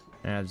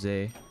and I have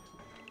Zay.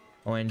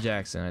 Oh, and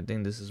Jackson. I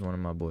think this is one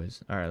of my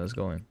boys. Alright, let's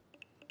go in.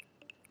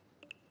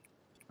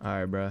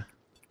 Alright, bruh.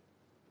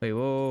 Wait,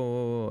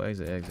 whoa.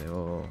 Exit.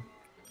 Whoa.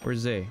 Where's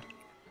Zay?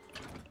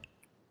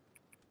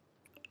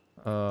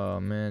 Oh,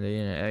 man, they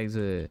didn't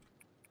exit.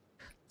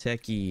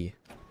 Techie.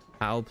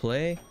 I'll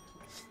play?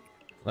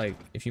 Like,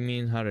 if you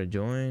mean how to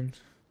join.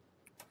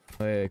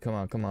 Wait, come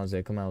on,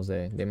 Zay.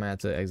 They might have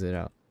to exit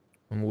out.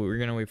 We're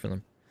gonna wait for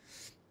them.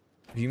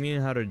 If you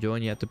mean how to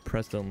join, you have to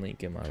press the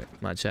link in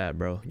my chat,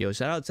 bro. Yo,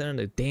 shout out to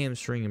the damn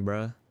stream,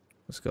 bro.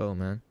 Let's go,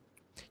 man.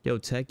 Yo,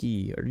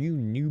 Techie, are you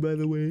new, by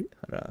the way?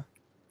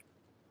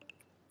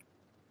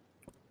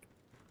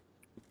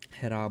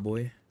 Head on,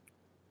 boy.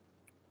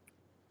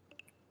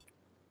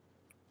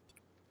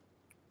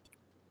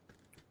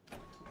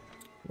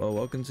 Well,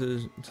 welcome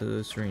to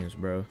the streams,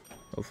 bro.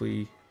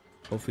 Hopefully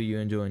you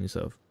enjoying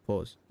yourself.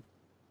 Pause.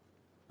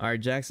 All right,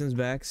 Jackson's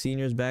back,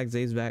 Senior's back,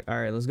 Zay's back. All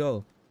right, let's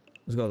go.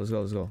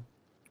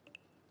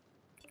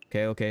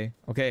 Okay.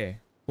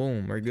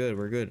 Boom, we're good.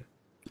 We're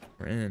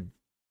in.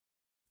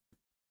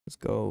 Let's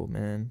go,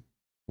 man.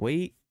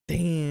 Wait,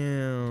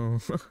 damn.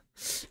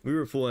 We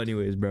were full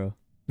anyways, bro.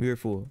 We were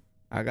full.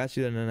 I got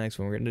you in the next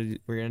one. We're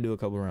gonna do a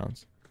couple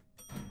rounds.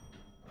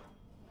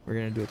 All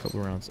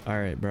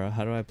right, bro.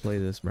 How do I play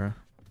this, bro?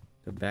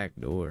 The back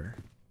door.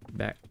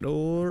 All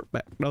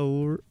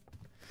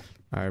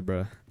right,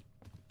 bro.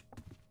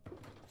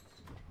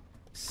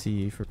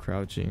 C for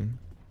crouching.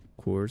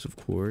 Of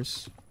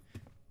course.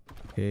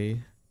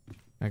 Okay.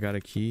 I got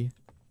a key.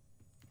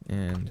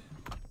 And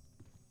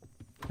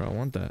bro, I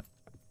want that.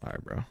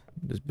 Alright, bro.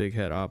 This big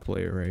head op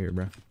player right here,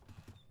 bro.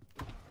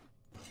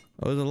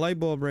 Oh, there's a light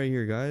bulb right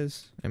here,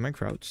 guys. Am I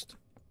crouched?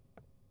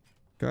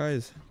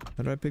 Guys,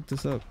 how do I pick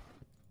this up?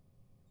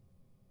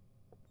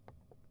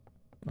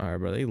 Alright,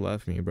 bro. They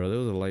left me, bro. There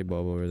was a light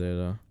bulb over there,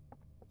 though.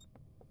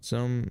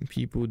 Some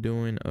people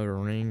doing a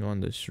ring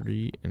on the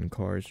street and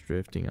cars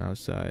drifting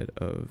outside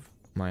of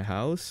my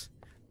house.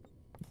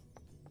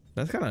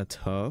 That's kind of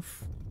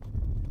tough.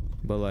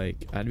 But,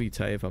 like, I'd be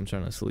tight if I'm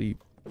trying to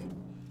sleep.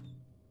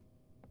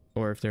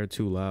 Or if they're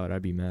too loud,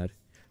 I'd be mad.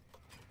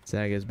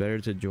 Zag, it's better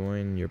to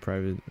join your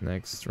private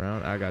next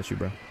round. I got you,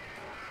 bro.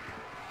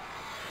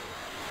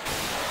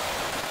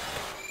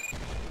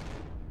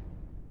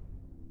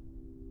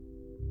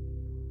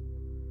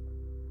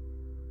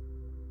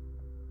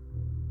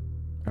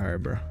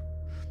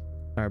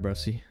 Alright, bro.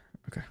 See?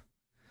 Okay.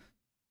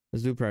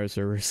 Let's do private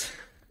servers.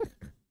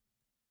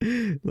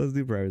 Let's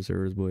do private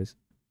servers, boys.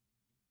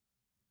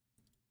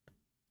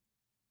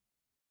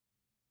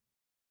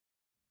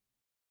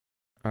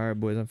 All right,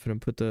 boys, I'm gonna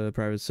put the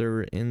private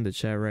server in the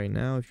chat right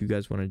now. If you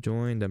guys want to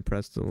join, then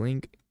press the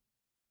link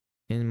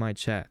in my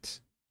chat.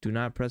 Do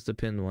not press the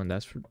pinned one.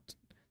 That's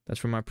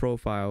for my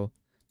profile.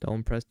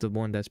 Don't press the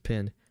one that's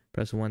pinned.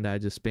 Press the one that I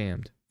just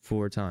spammed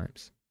 4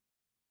 times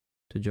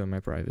to join my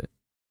private.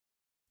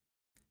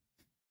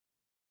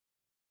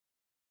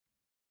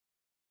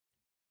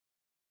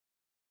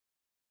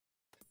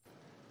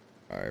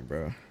 All right,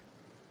 bro. All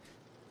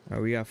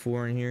right, we got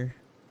 4 in here.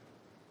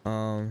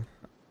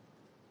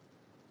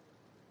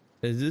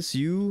 Is this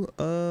you,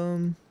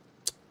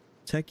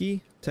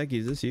 Techie? Techie,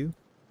 is this you?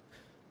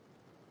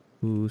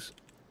 Who's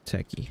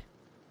Techie?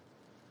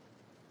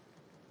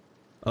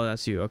 Oh,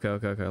 that's you. Okay,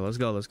 okay, okay. Let's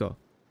go, let's go.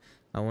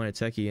 I want a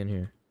Techie in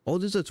here. Oh,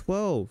 there's a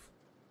 12.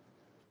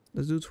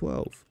 Let's do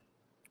 12.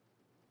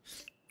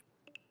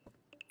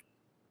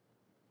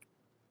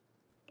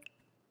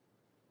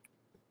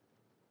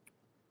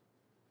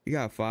 You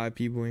got 5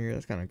 people in here.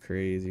 That's kind of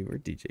crazy. Where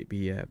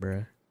DJB at,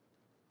 bruh?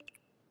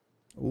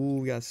 Ooh,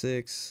 we got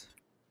 6.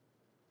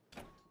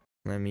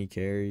 Let me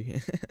carry.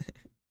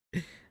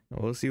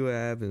 We'll see what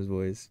happens,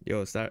 boys.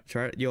 Yo,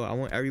 yo, I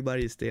want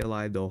everybody to stay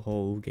alive the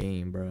whole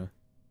game, bro.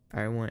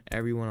 I want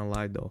everyone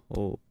alive the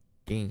whole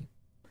game.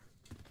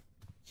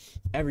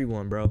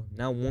 Everyone, bro.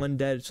 Not one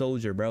dead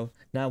soldier, bro.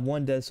 Not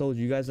one dead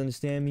soldier. You guys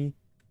understand me?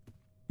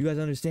 You guys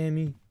understand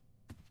me?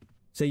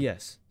 Say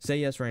yes. Say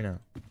yes right now.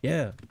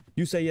 Yeah.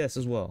 You say yes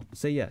as well.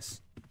 Say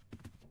yes.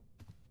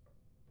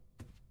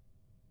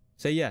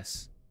 Say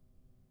yes.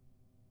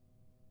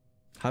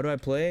 How do I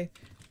play?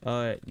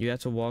 You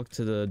have to walk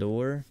to the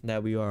door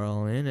that we are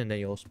all in, and then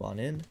you'll spawn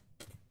in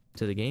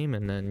to the game,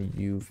 and then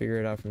you figure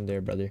it out from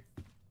there, brother.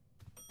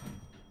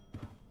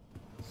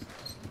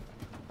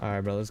 All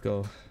right, bro, let's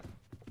go.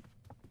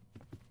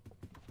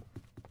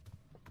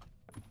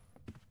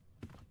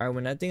 All right,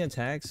 when that thing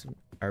attacks, all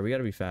right, we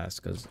gotta be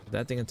fast, because if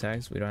that thing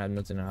attacks, we don't have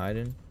nothing to hide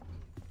in.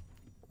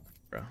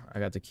 Bro, I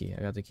got the key.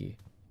 I got the key.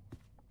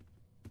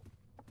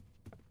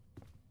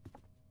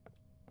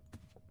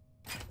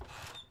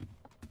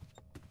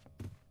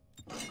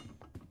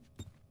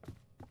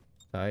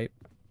 Type.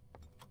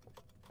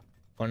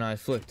 Oh no, I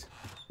flipped.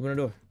 Open the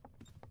door.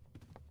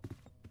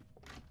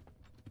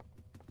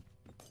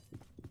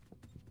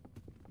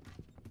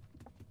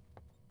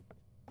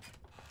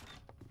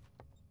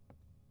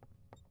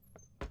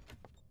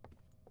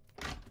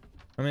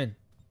 I'm in.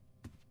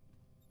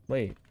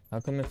 Wait,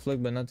 how come it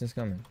flipped but nothing's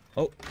coming?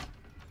 Oh.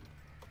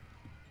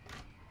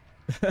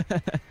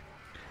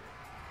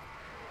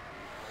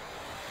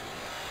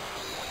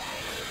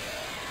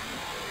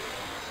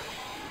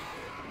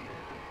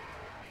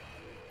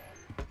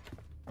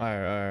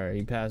 Alright,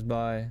 he passed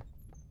by.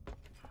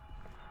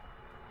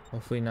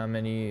 Hopefully not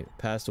many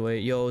passed away.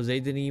 Yo, they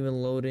didn't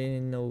even load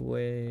in. No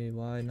way.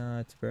 Why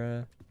not,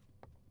 bruh?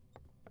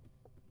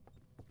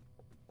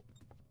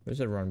 Where's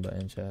the run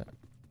button, chat?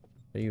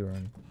 Where you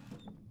run?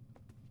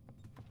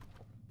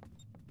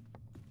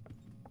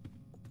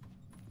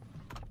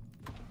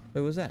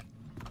 Wait, what's that?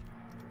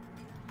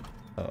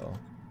 Uh-oh.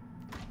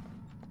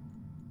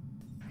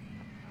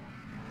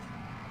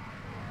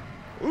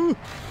 Ooh!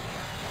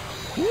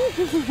 Yo,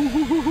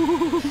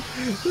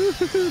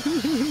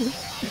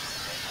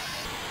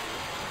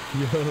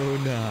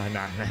 nah.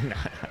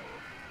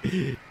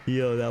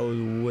 Yo, that was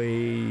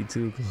way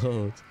too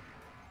close.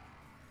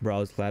 Bro, I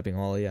was clapping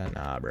all of ya.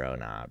 Nah, bro.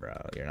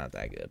 You're not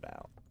that good,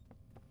 pal.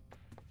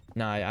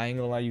 Nah, I ain't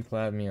gonna lie, you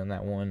clapped me on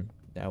that one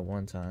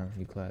time.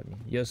 You clapped me.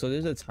 Yo, so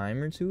there's a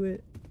timer to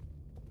it?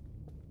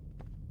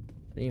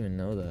 I didn't even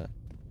know that.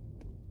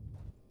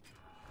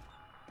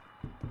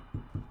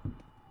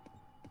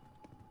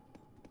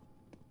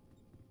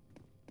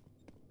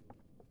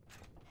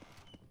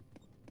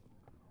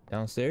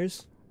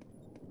 Downstairs?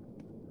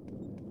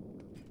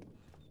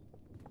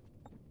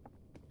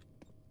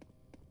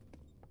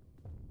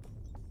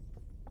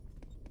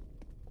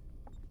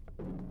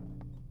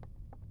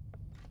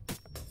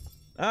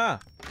 Ah!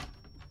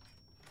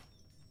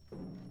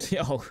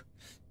 Yo,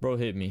 bro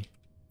hit me.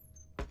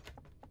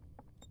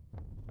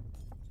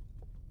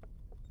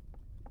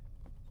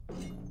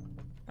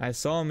 I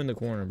saw him in the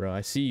corner, bro.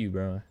 I see you,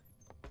 bro.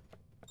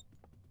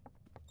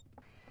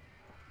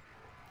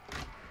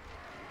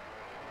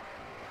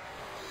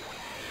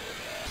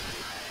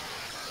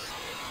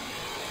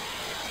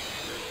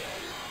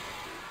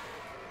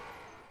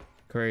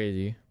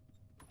 Crazy.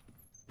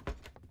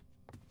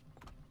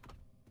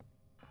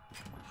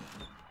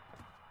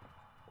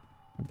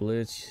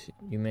 Blitz,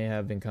 you may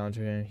have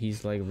encountered him.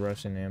 He's like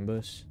Russian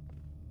ambush.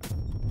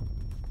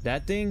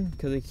 That thing?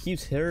 Because it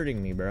keeps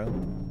hurting me, bro.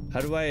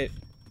 How do I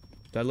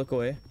look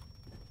away?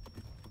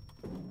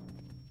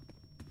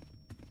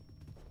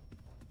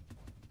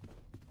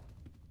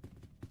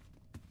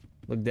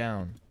 Look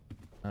down.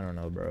 I don't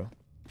know, bro.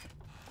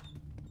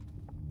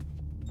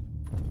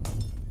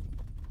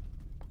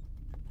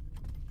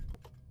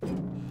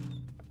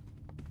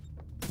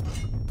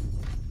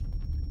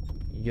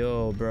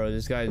 Yo, bro,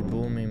 this guy's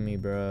booming me,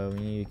 bro. We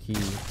need a key.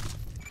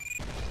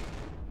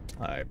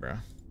 Alright, bro.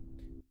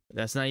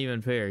 That's not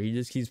even fair. He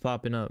just keeps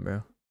popping up,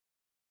 bro.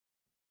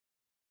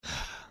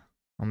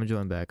 I'm gonna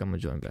join back. I'm gonna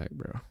join back,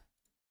 bro.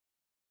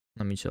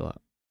 Let me chill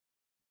out.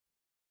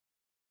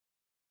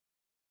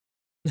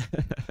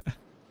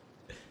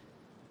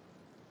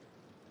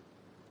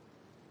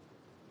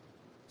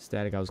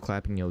 Static, I was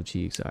clapping your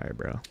cheeks. Alright,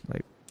 bro.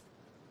 Like,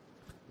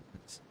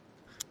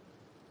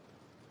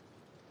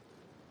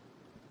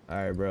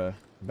 alright, bro.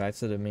 Back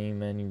to the main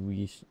menu.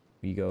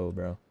 We go,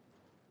 bro.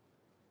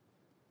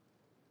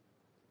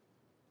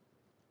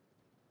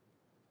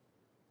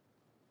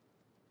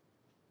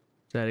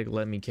 Static,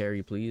 let me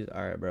carry, please.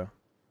 Alright, bro.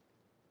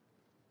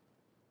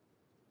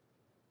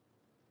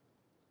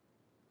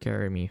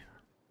 Carry me.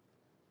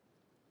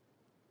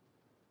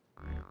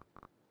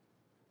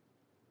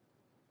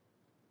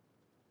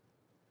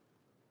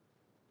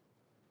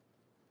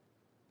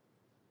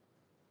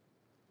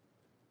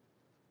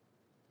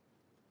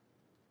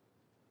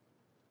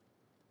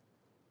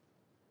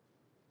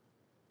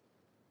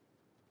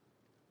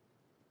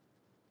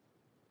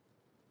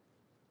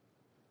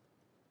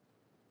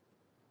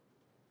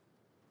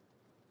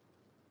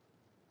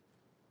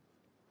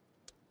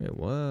 Wait,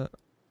 what?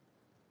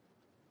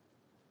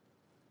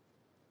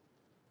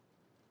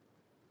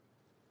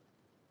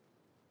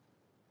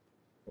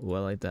 Oh, I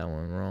like that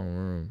one. Wrong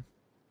room.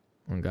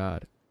 Oh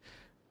God.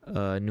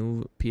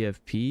 New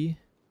PFP.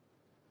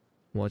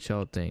 Watch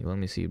out thing. Let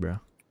me see, bro.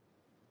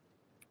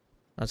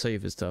 I'll tell you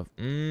if it's tough.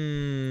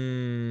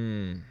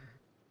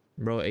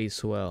 Bro, a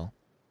swell.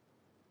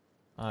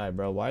 Alright,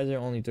 bro. Why is there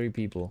only 3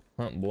 people?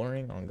 Hunt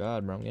boring? Oh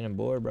God, bro. I'm getting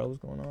bored, bro. What's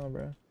going on,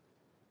 bro?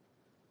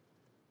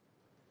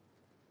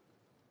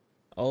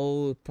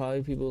 Oh,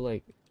 probably people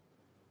like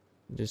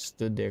just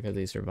stood there because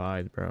they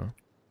survived, bro.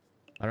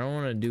 I don't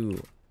want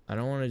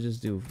to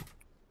just do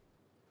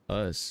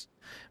us.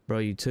 Bro,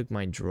 you took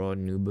my draw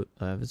noob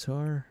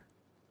avatar?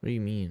 What do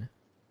you mean?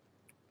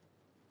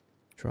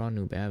 Draw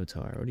noob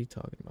avatar? What are you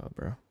talking about,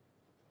 bro?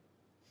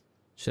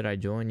 Should I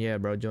join? Yeah,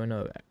 bro, join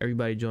up.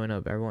 Everybody join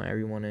up.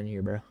 Everyone in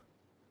here, bro.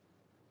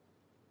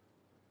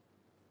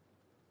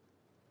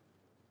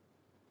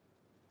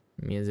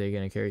 Me and Zay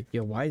gonna carry.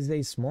 Yo, why is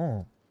Zay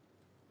small?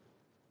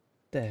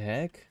 The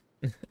heck?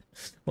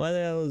 Why the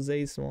hell is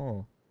Zay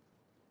small?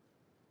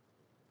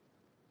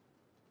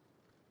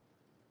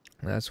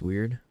 That's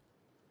weird.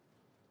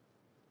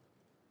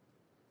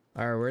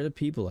 Alright, where are the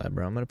people at,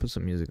 bro? I'm gonna put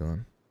some music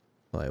on.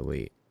 Like,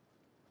 wait.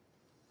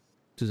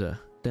 Just a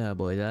da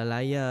boy da la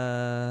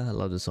ya. I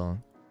love the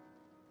song.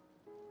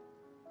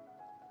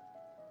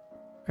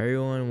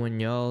 Everyone,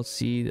 when y'all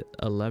see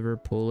a lever,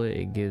 pull it.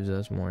 It gives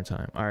us more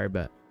time. Alright,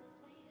 bet.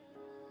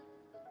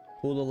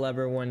 Pull the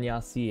lever when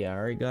y'all see it.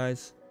 Alright,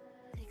 guys.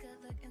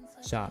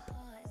 Shop.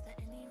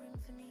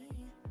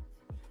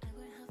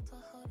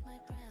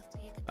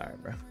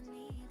 Alright, bro.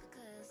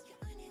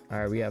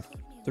 Alright, we have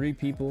 3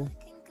 people.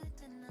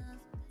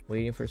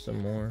 Waiting for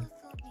some more.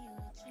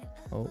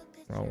 Oh,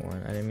 wrong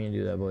one. I didn't mean to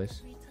do that,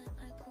 boys.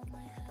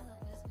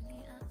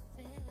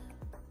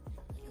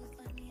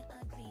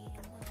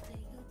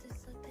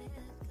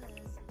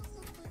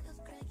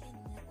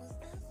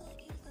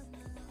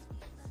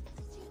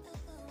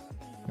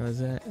 Was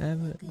that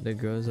ever? The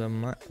girls are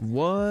my.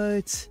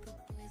 What?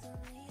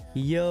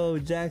 Yo,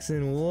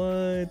 Jackson,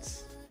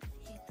 what?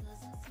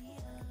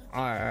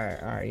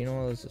 Alright. You know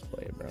what? Let's just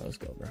play it, bro. Let's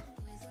go, bro.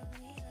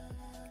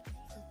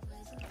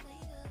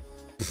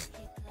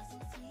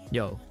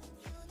 Yo.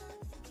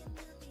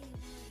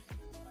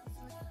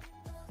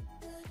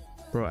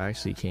 Bro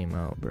actually came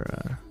out,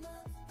 bruh.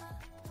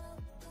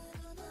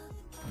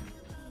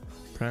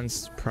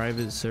 Prince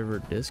private server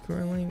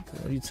Discord link?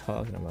 What are you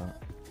talking about?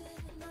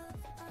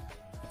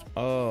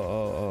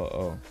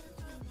 Oh.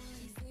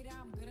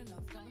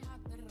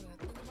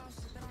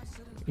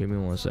 Give me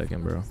 1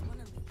 second, bro.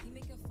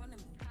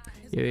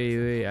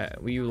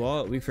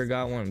 Wait. We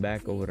forgot one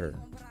back over there.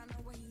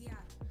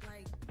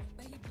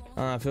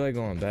 I feel like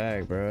going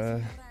back,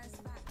 bro.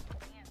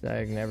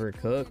 That never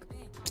cook.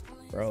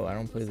 Bro, I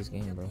don't play this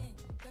game, bro.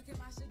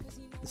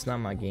 It's not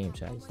my game,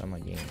 chat. It's not my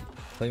game.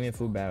 Play me in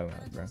Food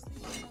Battlegrounds, bro.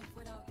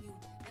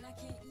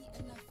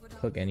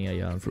 Cook any of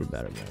y'all in Food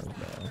Battlegrounds,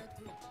 bro.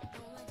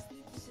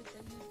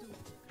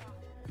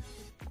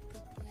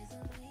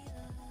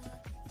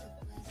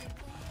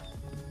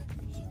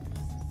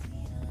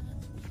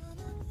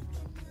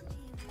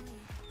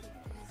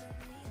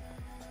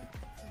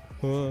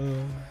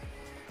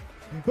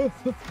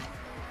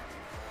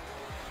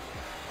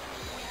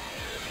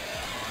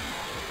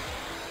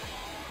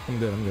 I'm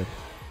good.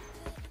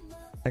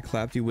 I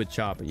clapped you with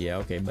Chopper. Yeah,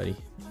 okay, buddy.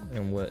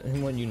 In what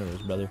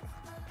universe, brother?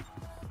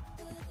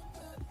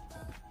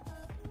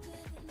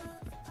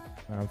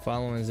 I'm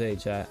following Zay,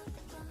 chat.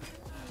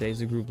 Zay's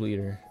the group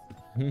leader.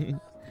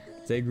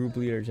 Zay group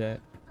leader, chat.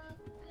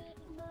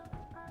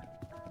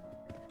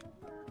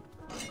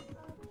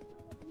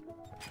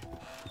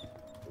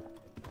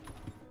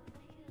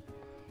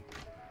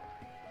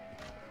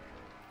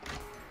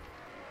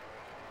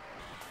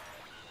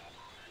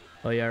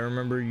 Oh yeah, I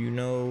remember, you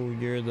know,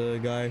 you're the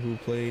guy who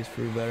plays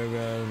for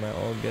Battlegrounds. My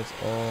all gets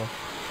all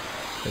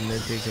the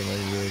mythics and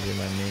legendaries, and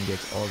my main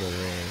gets all the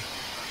rares.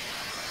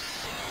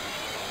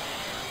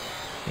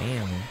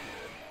 Damn.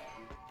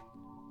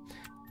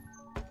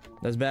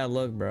 That's bad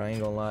luck, bro. I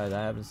ain't gonna lie. That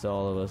happens to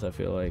all of us, I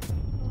feel like.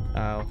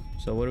 Ow.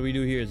 So what do we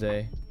do here,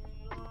 Zay?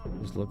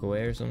 Just look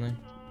away or something?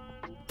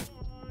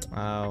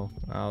 Ow.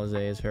 Ow,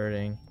 Zay is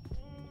hurting.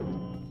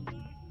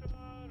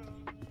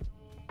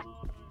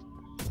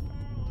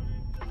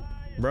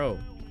 Bro.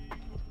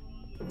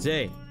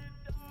 Zay.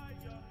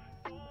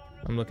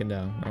 I'm looking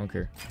down. I don't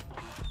care.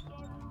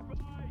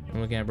 I'm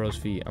looking at bro's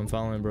feet. I'm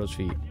following bro's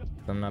feet.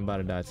 I'm not about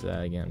to die to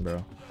that again,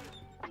 bro.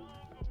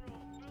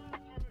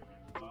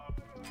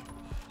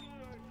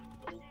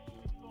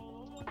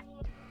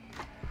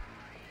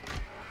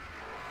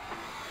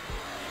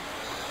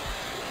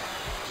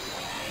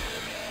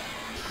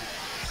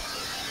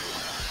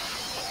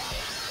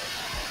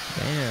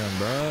 Damn,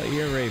 bro.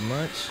 Ear rape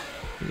much?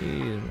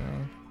 Jeez,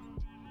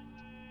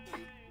 bro.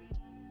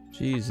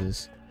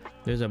 Jesus.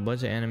 There's a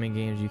bunch of anime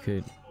games you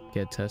could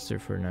get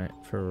tested for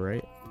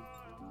right?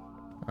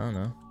 I don't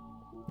know.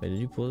 Wait, did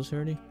you pull this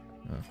already?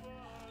 Oh.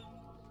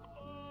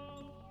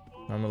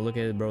 I'm gonna look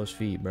at bro's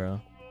feet,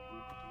 bro.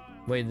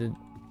 Wait, did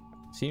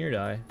Senior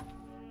die?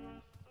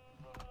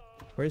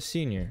 Where's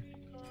Senior?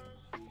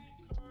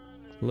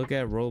 Look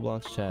at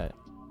Roblox chat.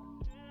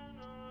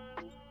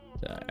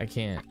 I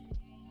can't.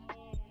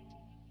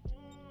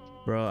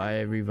 Bro,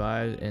 I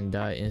revived and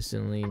died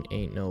instantly.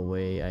 Ain't no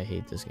way. I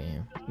hate this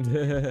game.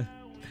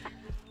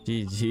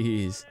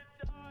 GG's.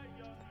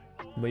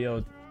 But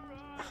yo,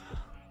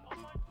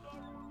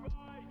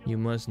 you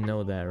must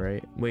know that,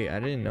 right? Wait, I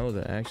didn't know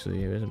that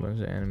actually. There's a bunch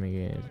of anime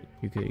games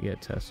you could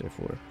get tested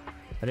for.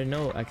 I didn't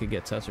know I could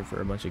get tested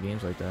for a bunch of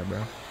games like that,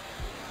 bro.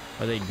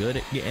 Are they good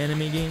at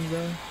anime games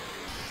though?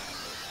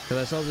 Cause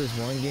I saw this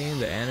one game,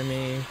 the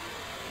anime,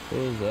 it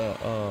was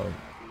a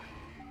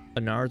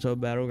Naruto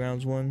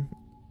Battlegrounds one.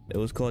 It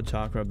was called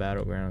Chakra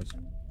Battlegrounds.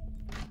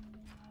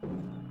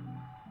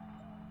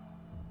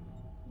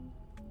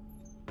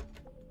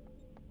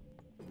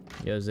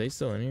 Yo, is they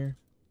still in here?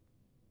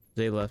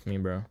 They left me,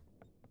 bro.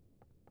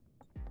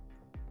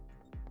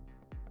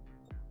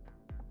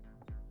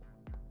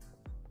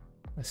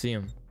 I see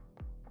him.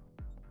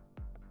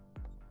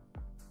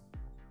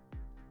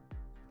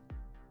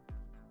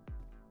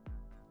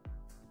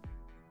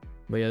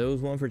 But yeah, there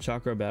was one for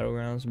Chakra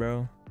Battlegrounds,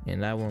 bro.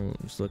 And that one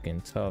was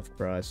looking tough,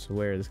 bro. I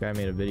swear, this guy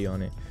made a video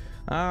on it.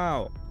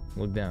 Ow!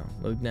 Look down.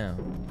 Look down.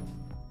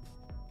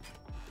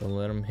 Don't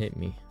let him hit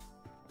me.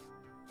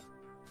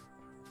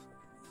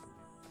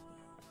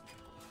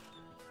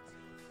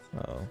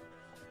 Uh-oh.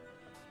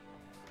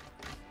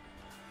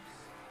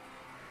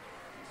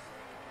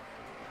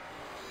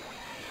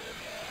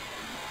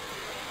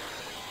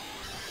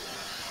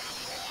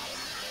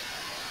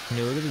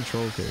 Yo, look at the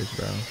troll case,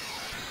 bro.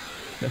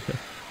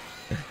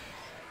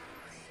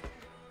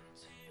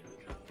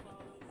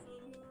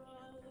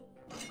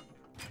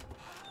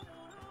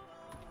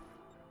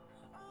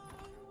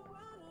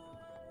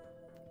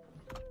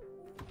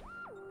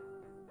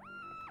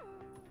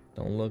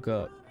 Don't look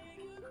up.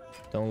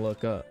 Don't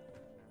look up.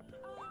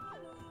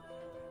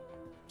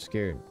 I'm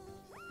scared.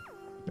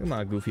 Look at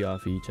my goofy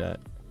offy chat.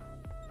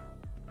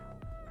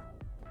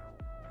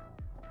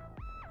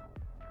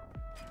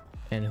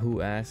 And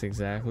who asked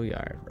exactly?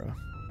 Alright, bro.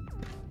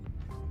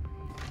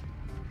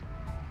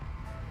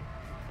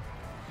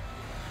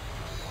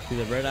 See,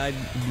 the red-eyed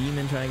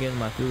demon trying to get in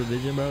my field of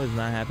vision, bro, is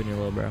not happening,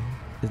 little bro.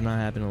 It's not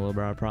happening, little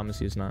bro. I promise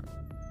you it's not.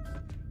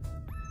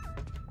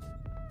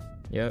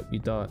 Yep, you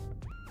thought.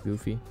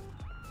 Goofy.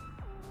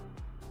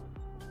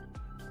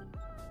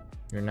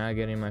 You're not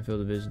getting my field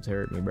of vision to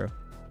hurt me, bro.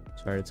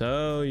 Sorry to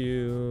tell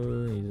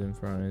you. He's in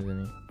front,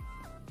 isn't he?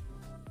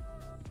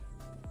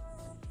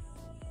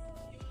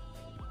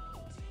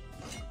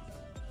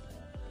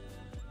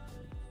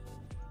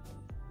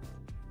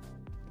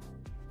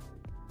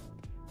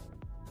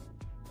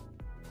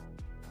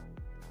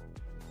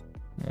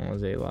 Come on,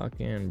 Zay, lock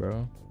in,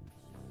 bro.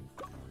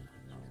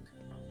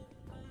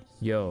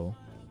 Yo.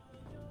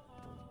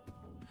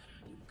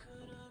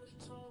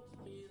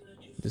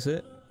 This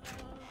it?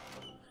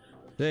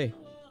 Zay,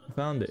 I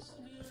found it.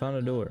 I found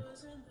a door.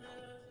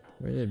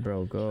 Where did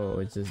bro go?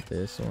 Is this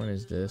this one?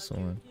 Is this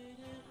one?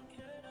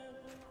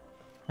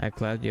 I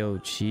clapped your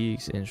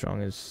cheeks in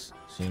strongest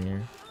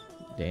senior.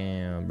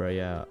 Damn, bro,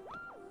 yeah.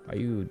 Are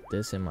you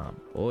dissing my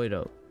boy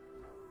though?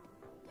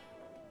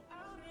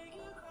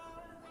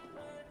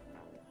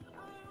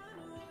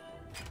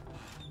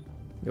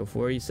 Yo,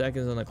 40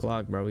 seconds on the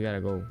clock, bro. We gotta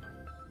go.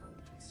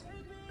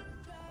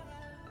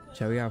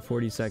 Chat, we got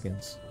 40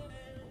 seconds.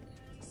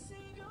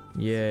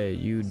 Yeah,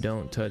 you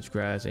don't touch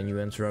grass and you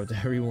interrupt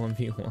every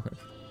 1v1.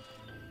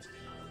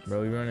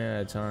 Bro, we running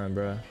out of time,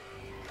 bro.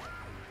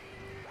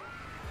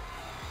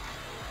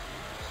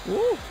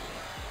 Woo!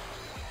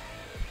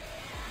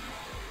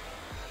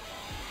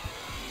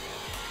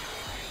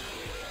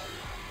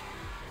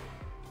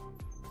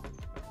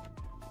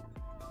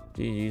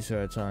 GG's for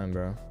our time,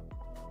 bro.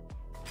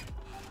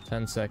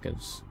 10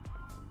 seconds.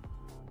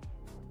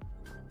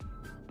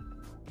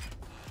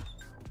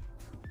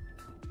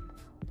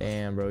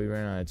 Damn, bro, we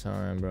ran out of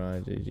time,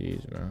 bro.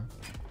 GG's, bro.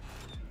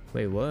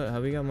 Wait, what? How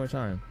we got more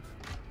time?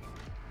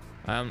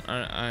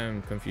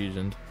 I'm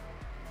confused.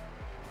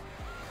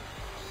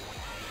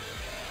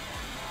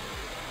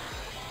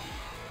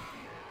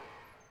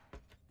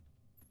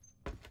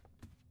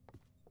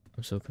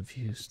 I'm so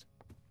confused.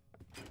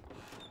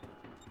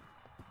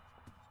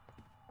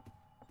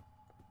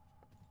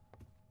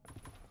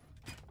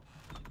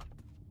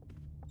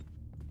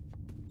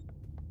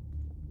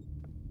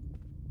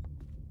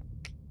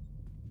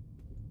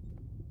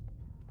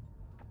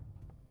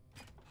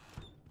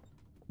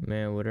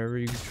 Man, whatever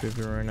you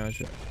tripping right now.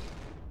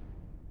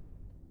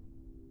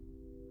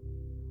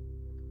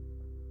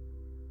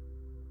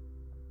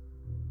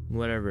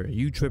 Whatever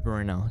you tripping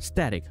right now.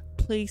 Static.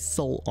 Play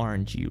Soul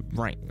RNG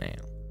right now.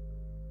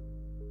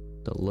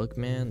 The look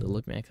man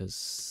could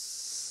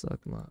suck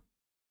my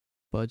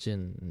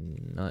budging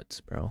nuts,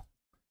 bro.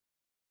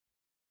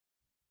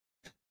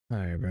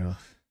 Alright, bro.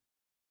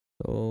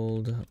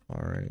 Gold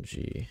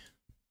RNG.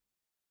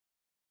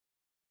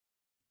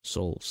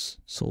 Souls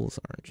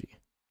RNG.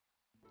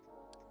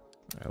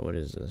 Alright, what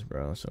is this,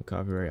 bro? Some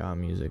copyright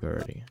on music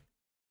already.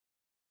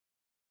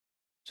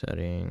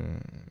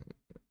 Setting.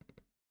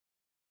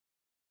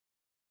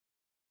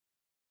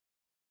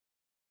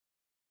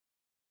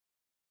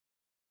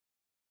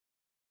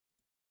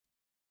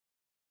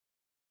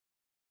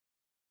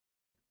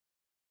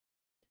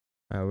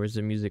 Alright, where's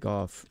the music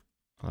off?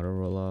 Auto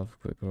roll off,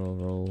 quick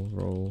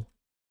roll.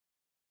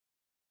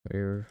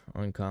 We're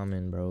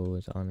uncommon, bro.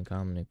 It's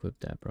uncommon. Equip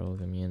that, bro.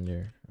 Get me in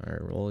there.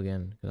 Alright, roll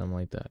again, because I'm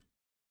like that.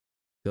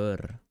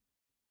 Good.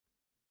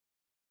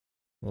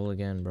 Roll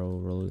again, bro.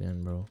 Roll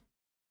again, bro.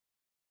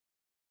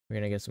 We're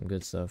gonna get some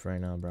good stuff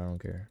right now, bro. I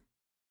don't care.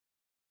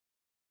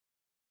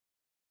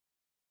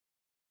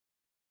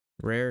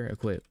 Rare,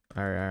 equip.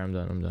 Alright, I'm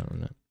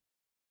done.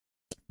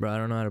 Bro, I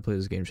don't know how to play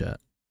this game,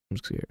 chat. I'm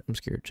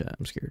scared, chat.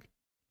 I'm scared.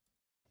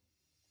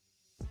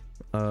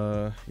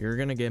 You're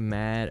gonna get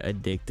mad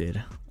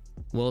addicted.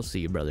 We'll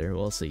see, brother.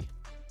 We'll see.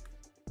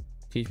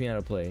 Teach me how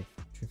to play.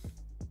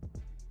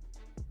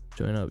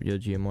 Join up, yo,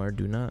 GMR.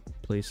 Do not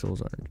play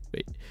Souls RNG.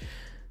 Wait.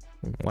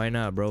 Why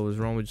not, bro? What's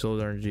wrong with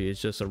Souls RNG?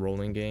 It's just a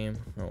rolling game.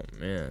 Oh,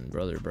 man.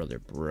 Brother.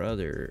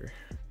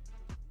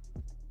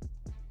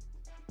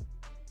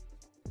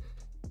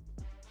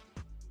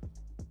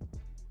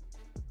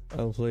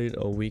 I played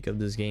a week of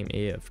this game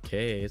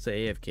AFK. It's an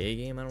AFK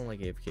game? I don't like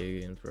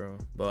AFK games, bro.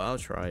 But I'll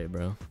try it,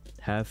 bro.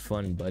 Have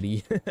fun,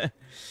 buddy.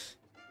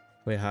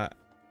 Wait, how?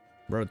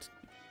 Bro,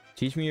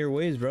 teach me your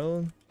ways,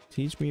 bro.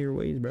 Teach me your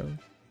ways, bro.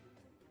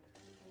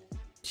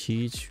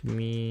 Teach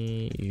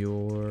me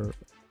your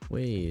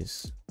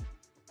ways.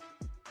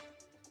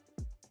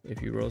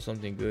 If you roll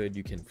something good,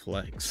 you can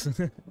flex.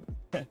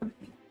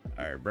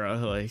 Alright, bro.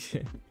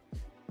 Like,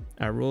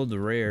 I rolled the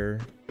rare.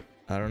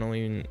 I don't know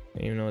even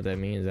know what that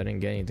means. I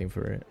didn't get anything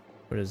for it.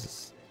 What is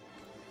this?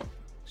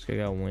 This guy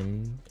got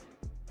wind.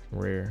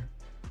 Rare.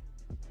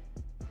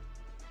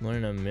 1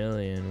 in a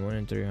million. 1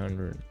 in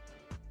 300.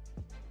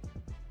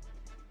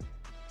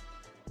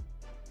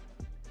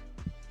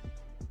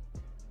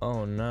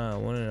 Oh nah,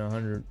 1 in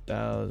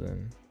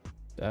 100,000.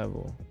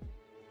 Devil.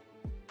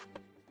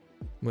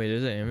 Wait,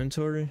 there's an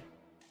inventory?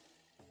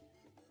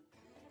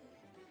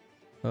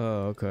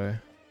 Oh, okay.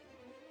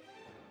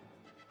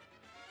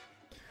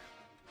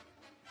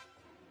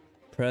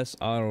 Press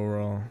auto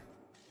roll.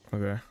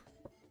 Okay.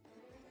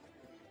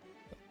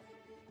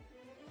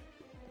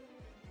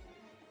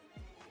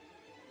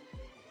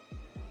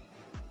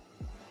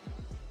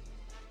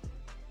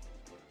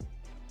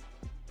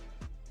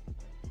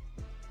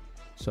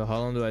 So how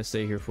long do I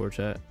stay here for,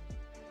 chat?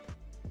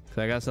 Cause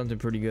I got something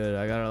pretty good.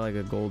 I got like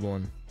a gold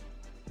one.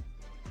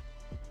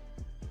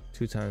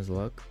 2 times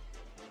luck.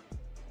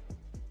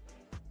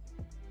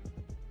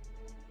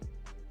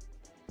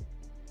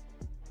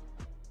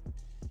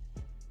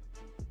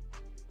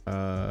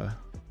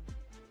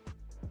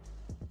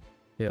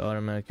 It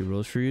automatically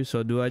rolls for you.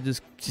 So do I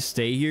just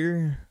stay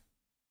here?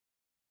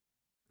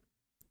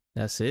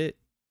 That's it?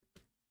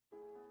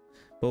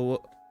 But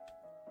what?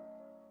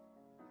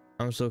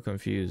 I'm so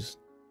confused.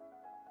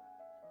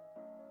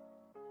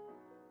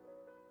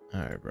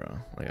 Alright, bro.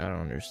 Like, I don't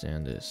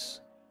understand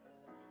this.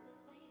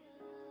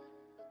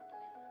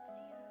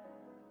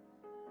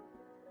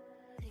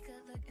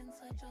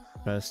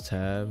 Press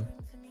tab.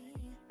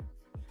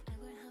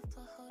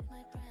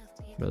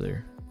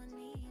 Brother.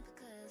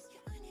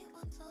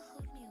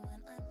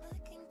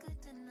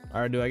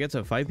 Alright, do I get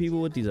to fight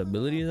people with these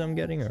abilities I'm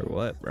getting or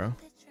what, bro?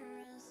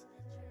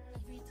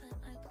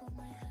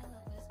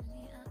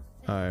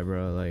 Alright,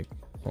 bro, like,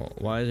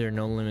 why is there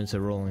no limit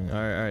to rolling?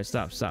 Alright,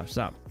 stop.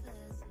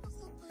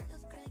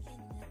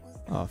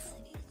 Off.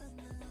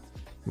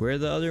 Where are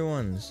the other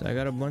ones? I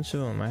got a bunch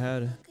of them. I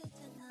had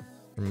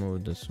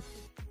removed this one.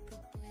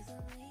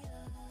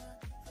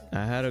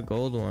 I had a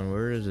gold one.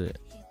 Where is it?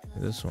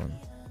 This one.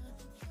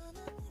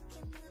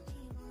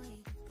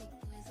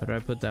 How did I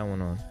put that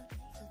one on?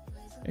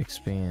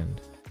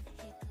 Expand.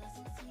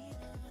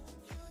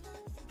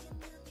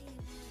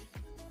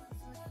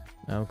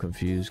 I'm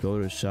confused.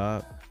 Go to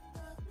shop.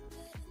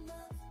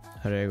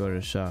 How do I go to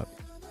shop?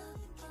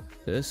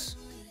 This?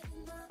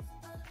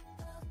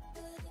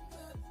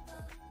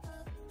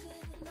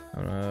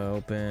 I'm gonna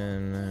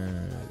open.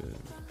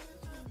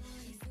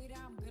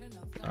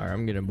 Alright,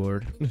 I'm getting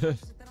bored.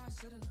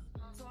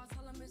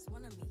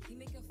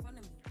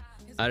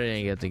 I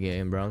didn't get the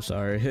game, bro. I'm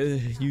sorry.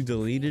 You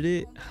deleted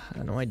it?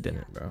 No, I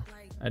didn't, bro.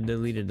 I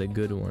deleted the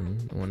good one.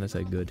 The one that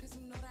said good.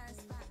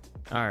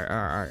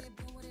 Alright.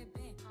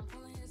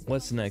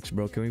 What's next,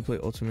 bro? Can we play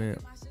Ultimate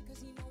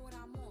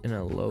in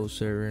a low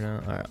server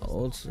now? Alright,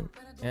 Ultimate.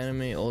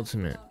 Anime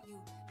Ultimate.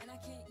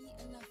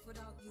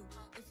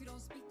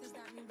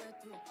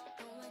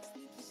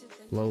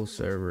 Low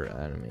server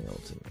Anime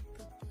Ultimate.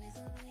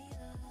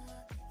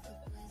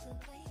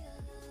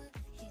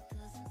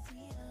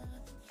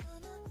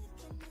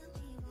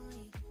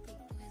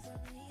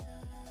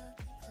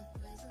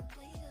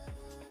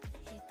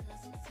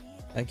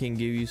 I can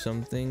give you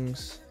some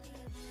things.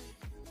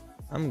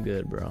 I'm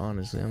good, bro.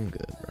 Honestly, I'm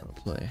good, bro.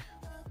 Play.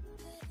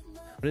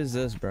 What is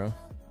this, bro?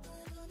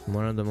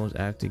 One of the most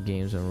active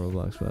games on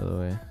Roblox, by the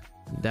way.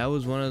 That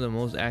was one of the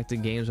most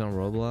active games on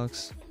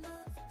Roblox.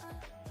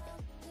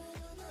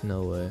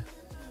 No way.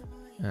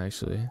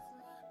 Actually.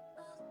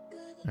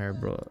 Alright,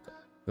 bro.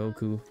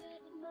 Goku.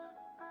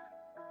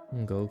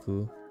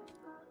 Goku.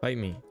 Fight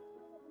me.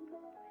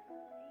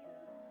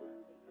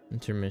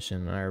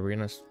 Intermission. Alright, we're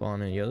gonna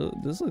spawn in. Yo,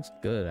 this looks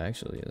good,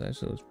 actually. It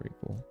actually looks pretty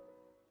cool.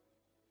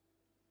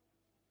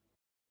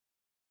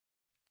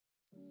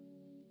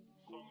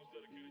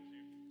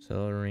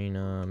 Cell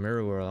Arena.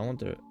 Mirror World. I want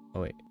the...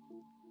 Oh, wait.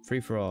 Free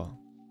for all.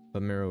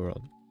 But Mirror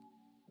World.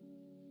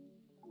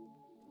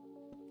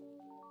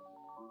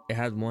 It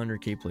has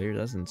 100k players.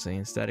 That's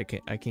insane.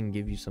 Static. I can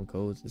give you some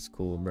codes. It's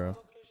cool, bro.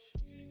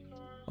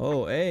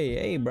 Oh,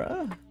 hey,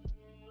 bro.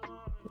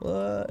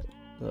 What?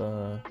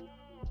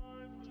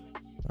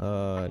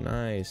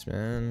 Nice,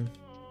 man.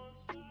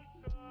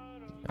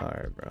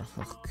 Alright, bro.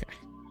 Okay.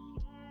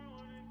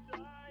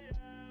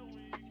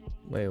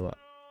 Wait, what?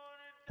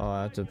 Oh,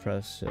 I have to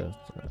press shift.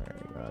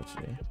 Alright,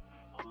 gotcha.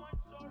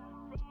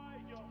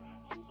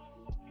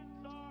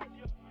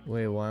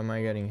 Wait, why am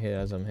I getting hit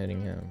as I'm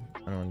hitting him?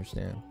 I don't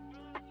understand.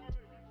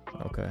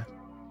 Okay.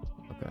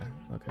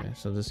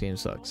 So this game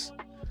sucks.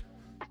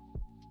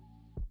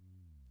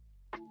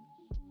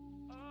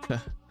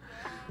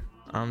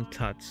 I'm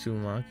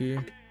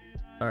Tatsumaki.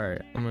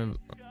 Alright,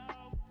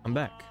 I'm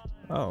back.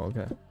 Oh,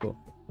 okay, cool.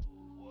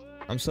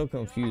 I'm so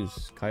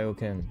confused.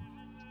 Kaioken.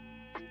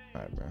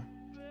 Alright, bro.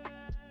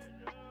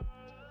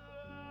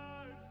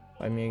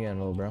 Fight me again,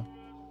 little bro.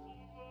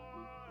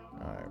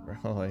 Alright,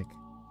 bro. Like.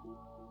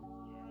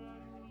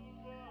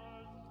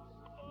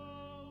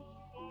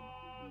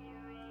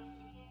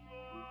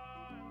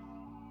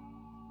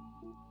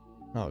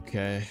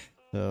 Okay,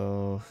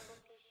 so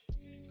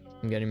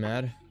I'm getting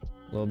mad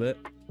a little bit.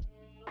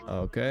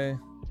 Okay.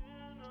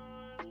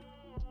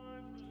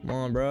 Come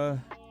on, bruh.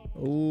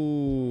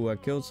 Ooh, I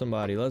killed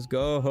somebody. Let's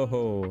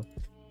go.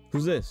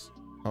 Who's this?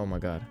 Oh my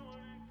god.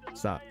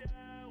 Stop.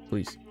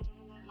 Please.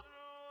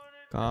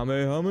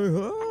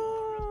 Kamehameha.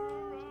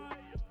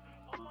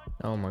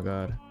 Oh my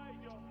god.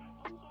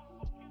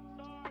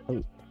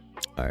 Oh.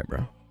 Alright,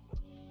 bro.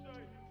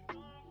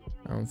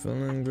 I'm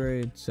feeling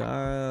great.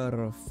 Tired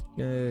of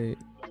gay.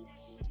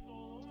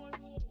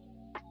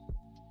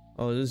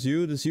 Oh, this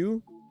you? This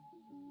you?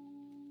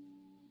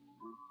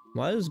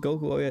 Why does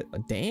Goku always...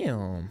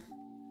 Damn.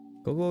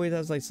 Goku always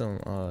has like some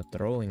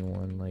throwing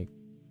one. Like,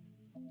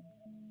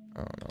 I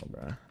don't know,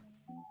 bro.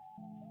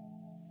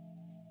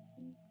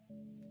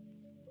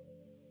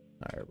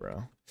 Alright,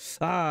 bro.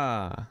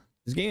 Ah,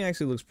 this game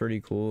actually looks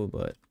pretty cool,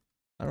 but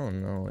I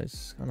don't know.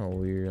 It's kind of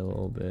weird a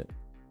little bit.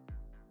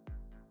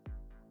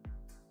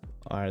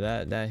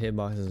 Alright, that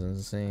hitbox is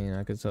insane.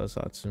 I could tell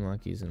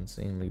Satsumaki's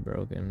insanely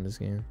broken in this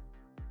game.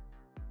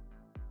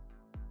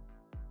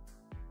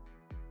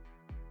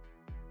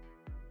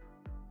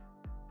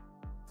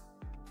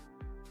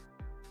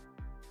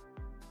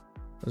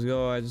 Let's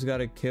go. I just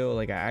gotta kill,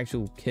 like an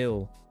actual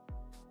kill.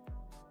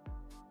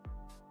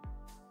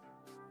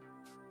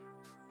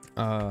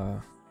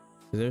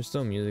 Is there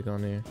still music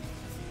on there?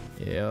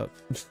 Yep.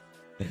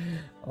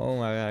 Oh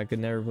my god, I could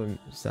never put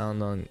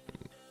sound on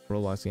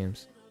Roblox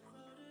games.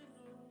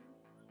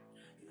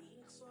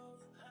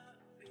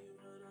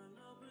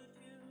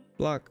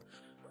 Block.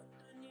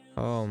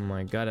 Oh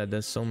my god, that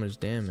does so much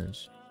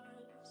damage.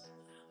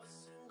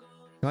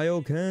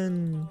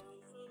 Kaioken.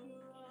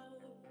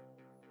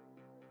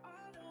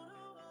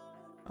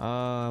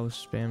 I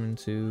was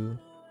spamming too.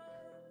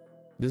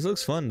 This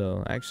looks fun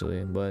though,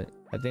 actually, but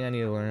I think I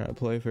need to learn how to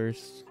play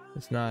first.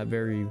 It's not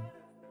very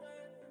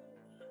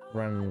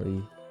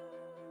friendly.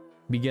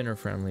 Beginner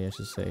friendly, I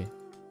should say.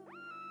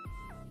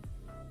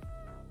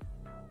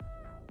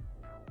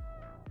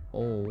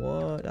 Oh,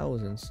 what? That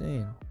was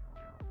insane.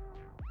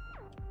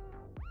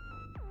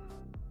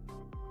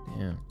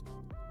 Damn.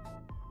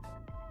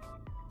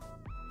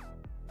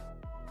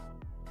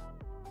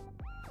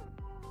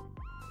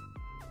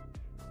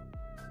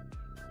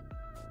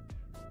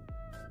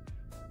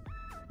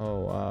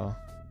 Oh, wow.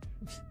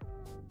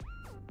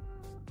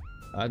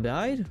 I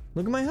died?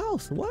 Look at my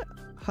health. What?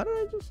 How did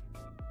I just...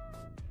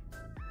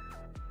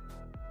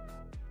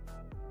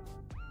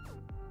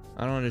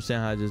 I don't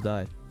understand how I just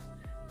died.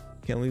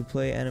 Can we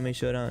play Anime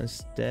Showdown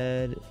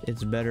instead?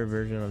 It's a better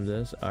version of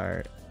this.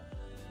 Alright.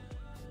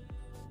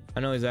 I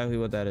know exactly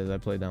what that is. I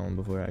played that one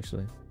before,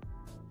 actually.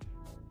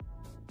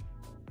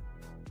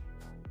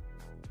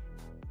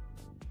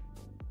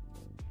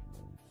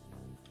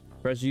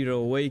 Press you to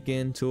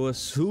awaken to a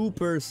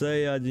Super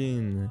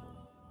Saiyajin.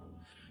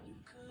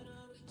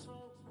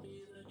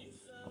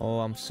 Oh,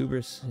 I'm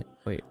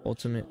wait,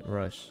 Ultimate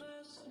Rush.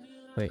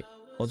 Wait,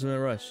 Ultimate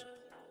Rush.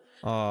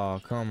 Oh,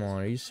 come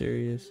on. Are you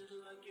serious?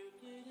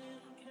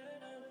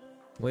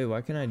 Wait, why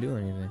can't I do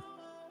anything?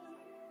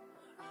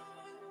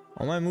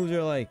 All my moves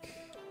are like...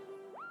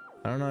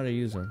 I don't know how to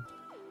use them.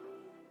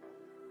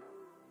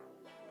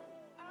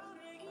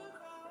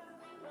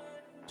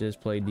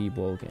 Just play Deep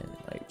Woken.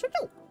 Like...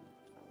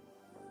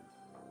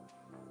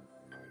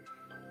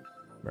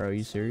 Bro, are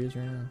you serious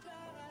right now?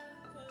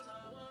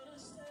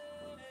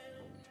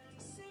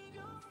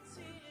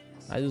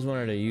 I just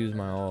wanted to use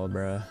my all,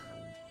 bruh.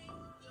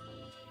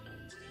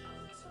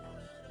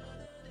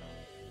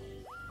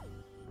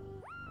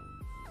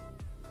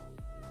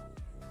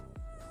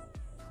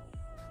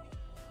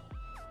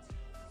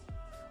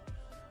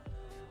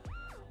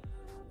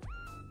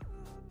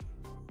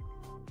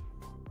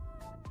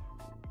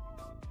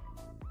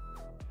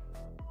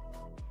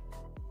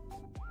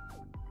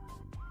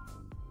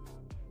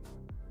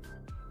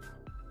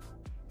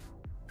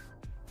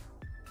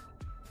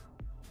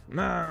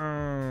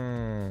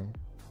 No.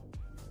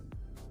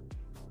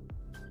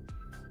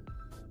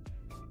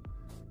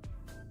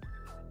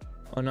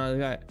 Oh no, the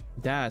guy,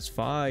 that's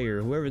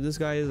fire. Whoever this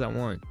guy is, I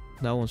want.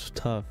 That one's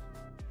tough.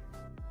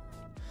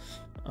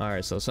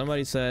 Alright, so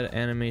somebody said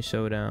Anime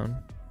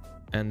Showdown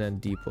and then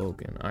Deep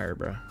Woken. Alright,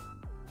 bro.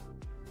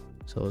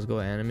 So let's go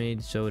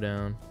Anime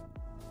Showdown.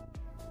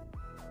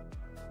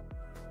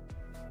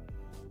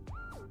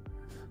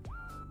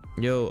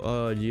 Yo,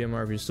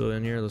 GMR, if you're still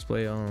in here, let's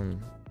play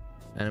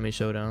Anime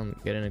Showdown.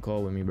 Get in a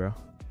call with me, bro.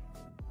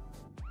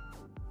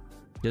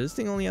 Yeah, this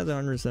thing only has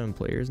 107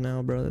 players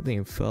now, bro. That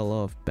thing fell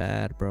off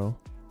bad, bro.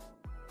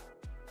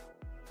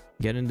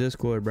 Get in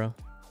Discord, bro.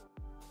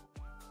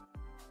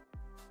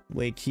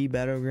 Wait, Key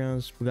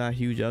Battlegrounds, we got a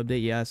huge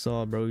update. Yeah, I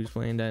saw, bro. He was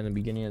playing that in the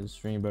beginning of the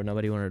stream, bro.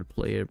 Nobody wanted to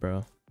play it,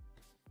 bro.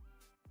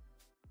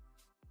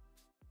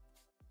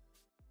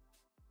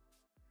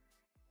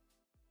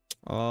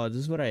 Oh, this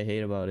is what I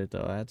hate about it,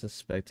 though. I had to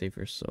spectate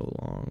for so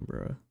long,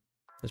 bro.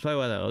 That's probably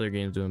why that other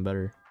game's doing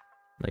better.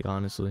 Like,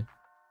 honestly.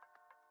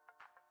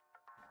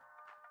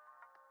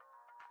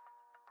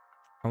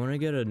 I want to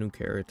get a new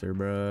character,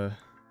 bro.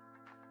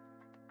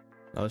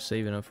 I was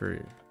saving up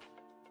for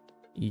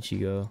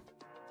Ichigo.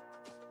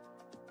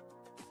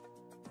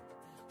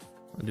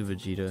 I'll do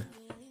Vegeta.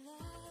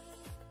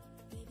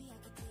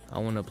 I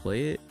want to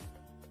play it.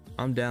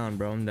 I'm down,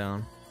 bro. I'm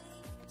down.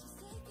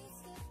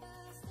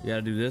 You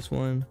gotta do this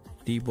one.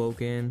 Deep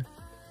Woken.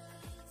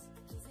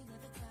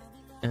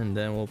 And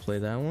then we'll play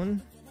that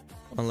one.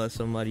 Unless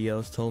somebody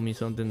else told me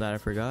something that I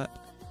forgot.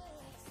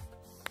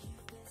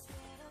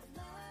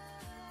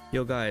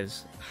 Yo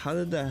guys, how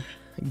did that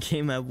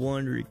game have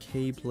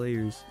 100k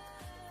players?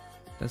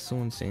 That's so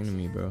insane to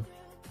me, bro.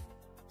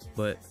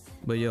 But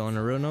yo, on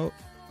a real note,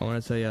 I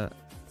wanna tell y'all,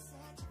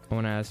 I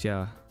wanna ask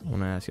y'all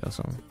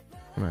something.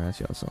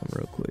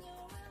 Real quick.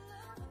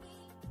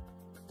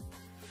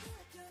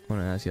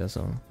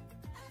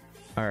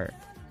 Alright.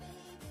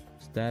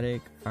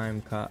 Static,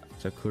 I'm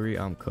Sakuri,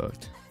 I'm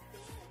cooked.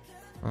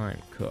 I'm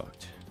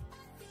cooked.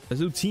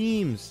 Let's do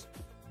teams.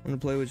 I'm gonna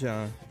play with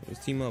y'all.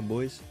 Let's team up,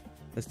 boys.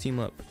 Let's team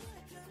up.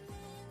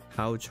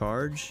 How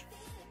charge?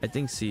 I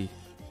think C.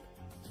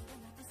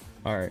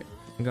 Alright.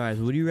 Guys,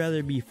 would you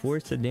rather be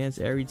forced to dance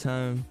every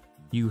time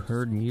you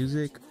heard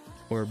music,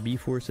 or be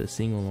forced to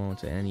sing along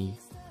to any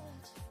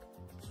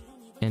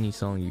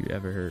song you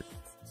ever heard?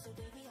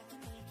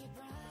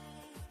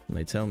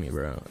 Like, tell me,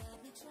 bro.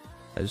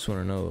 I just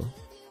want to know.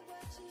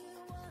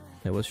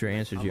 Hey, what's your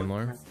answer,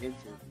 GMR?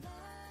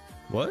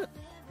 What?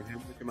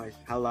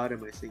 How loud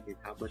am I singing?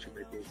 How much am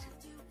I dancing?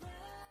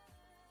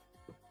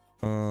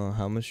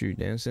 How much are you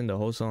dancing the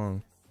whole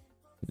song?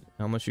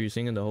 How much are you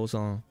singing the whole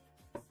song?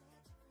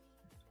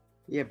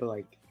 Yeah, but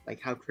like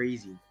how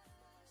crazy?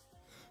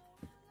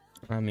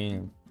 I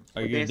mean,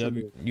 are you a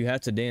W? You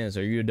have to dance.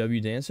 Are you a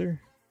W dancer?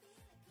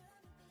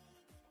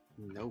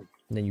 No.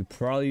 Then you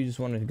probably just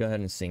want to go ahead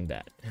and sing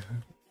that.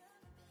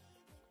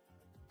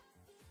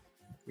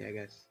 Yeah, I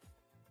guess.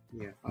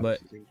 Yeah. But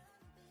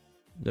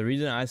the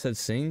reason I said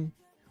sing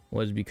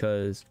was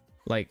because,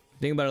 like,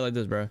 think about it like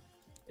this, bro.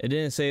 It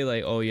didn't say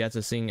like, oh, you have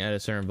to sing at a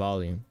certain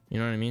volume. You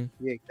know what I mean?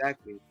 Yeah,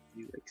 exactly.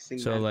 You like sing.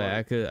 So like,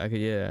 I could,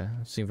 yeah,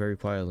 sing very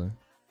quietly.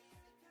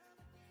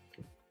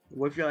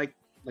 What if you're like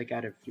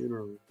at a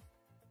funeral,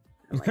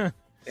 and, like,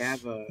 they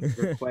have a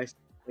request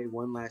to play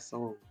one last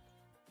song,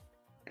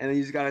 and then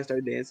you just gotta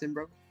start dancing,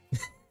 bro?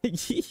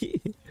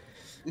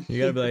 You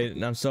gotta be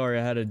like, I'm sorry,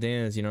 I had to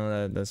dance. You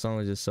know that song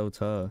was just so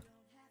tough.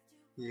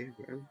 Yeah,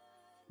 bro.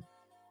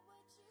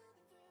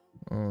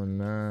 Oh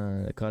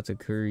nah, the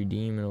Katakuri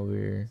demon over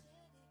here.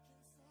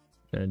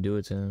 Gonna do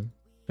it to him.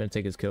 Gonna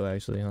take his kill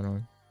actually. Hold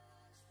on.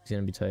 He's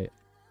gonna be tight.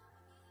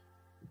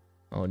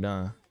 Oh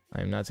nah,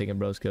 I am not taking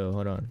bro's kill.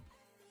 Hold on.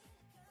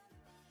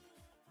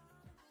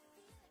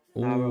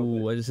 Nah, bro,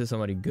 Ooh, but I just hit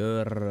somebody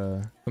good.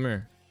 Come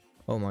here.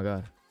 Oh my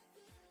god.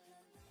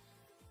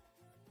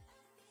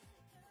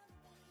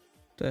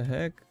 The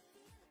heck?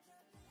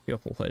 Yo,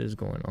 what is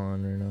going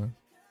on right now?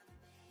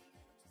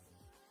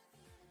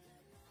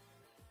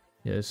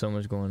 Yeah, there's so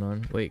much going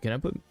on. Wait, can I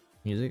put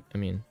music? I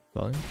mean,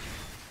 volume?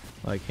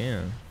 Oh, I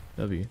can.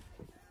 W.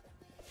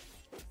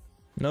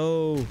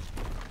 No!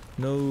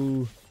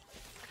 No!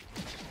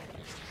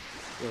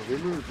 yo,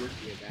 remove this.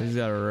 Yeah, This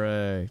got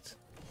wrecked.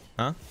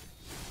 Huh?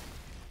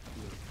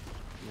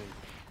 no.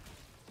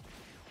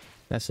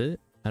 That's it?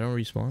 I don't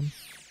respawn?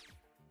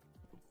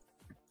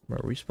 Bro,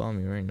 respawn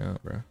me right now,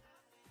 bro.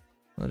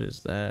 What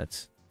is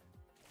that?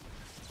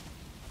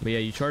 But yeah,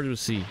 you charge with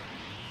C.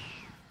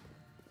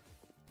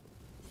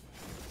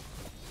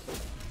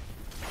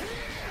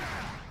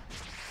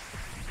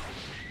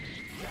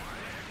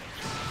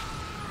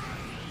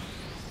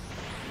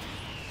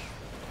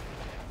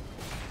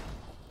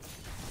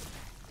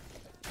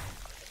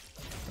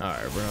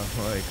 Alright, bro.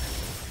 Like,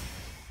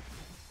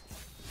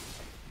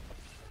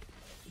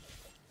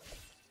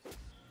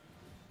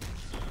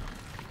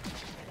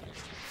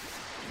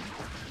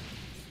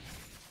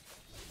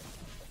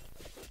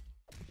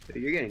 So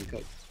you're getting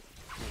cooked.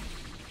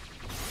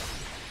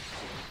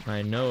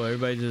 I know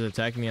everybody just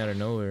attacked me out of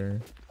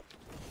nowhere.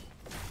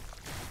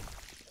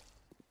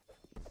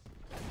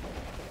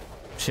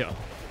 Chill.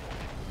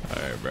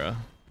 Alright, bro.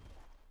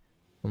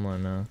 Come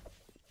on now.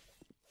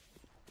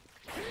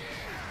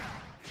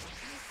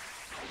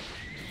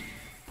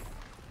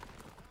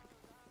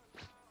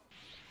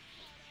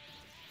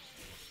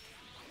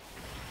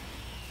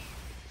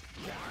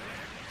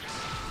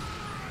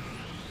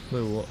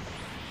 Wait, what?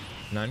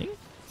 Nani?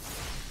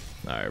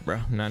 Alright, bro.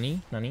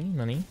 Nani?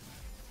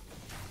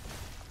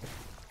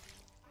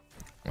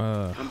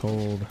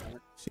 Hold.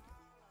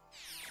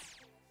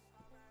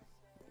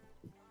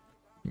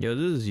 Yo,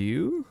 this is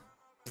you?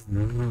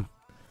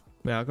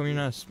 Wait, how come you're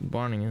not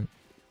spawning in?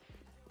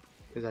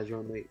 Because I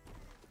joined late.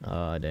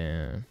 Oh,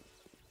 damn.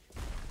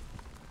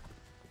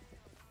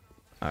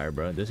 Alright,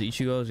 bro. This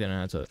Ichigo's gonna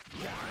have to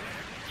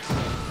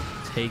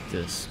take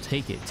this.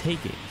 Take it.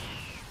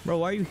 Bro,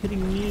 why are you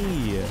hitting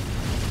me?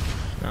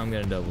 Now I'm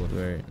gonna double it,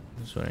 right?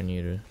 That's what I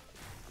needed.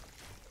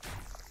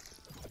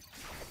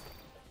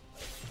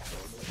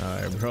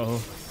 Alright, bro.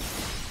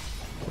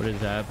 What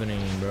is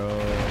happening, bro?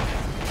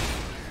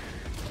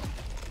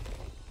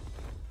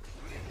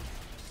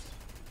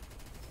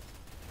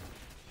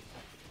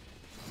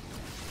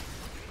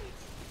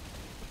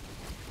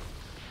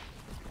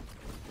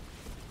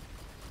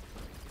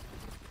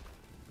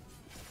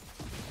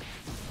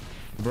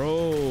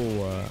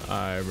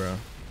 Alright, bro.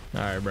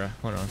 Alright, bro.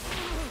 Hold on.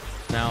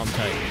 Now I'm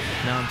tight,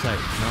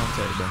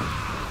 bro.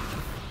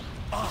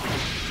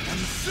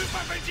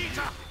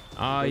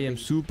 I am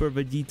Super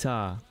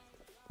Vegeta.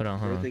 Hold on.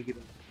 Bro, think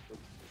about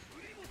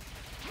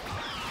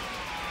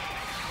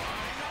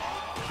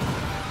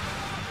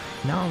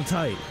Now I'm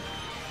tight.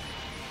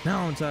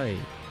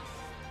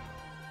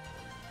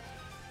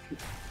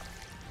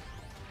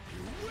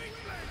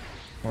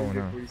 Oh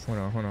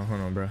no.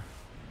 Hold on, bro.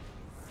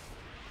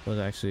 I was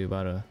actually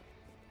about to.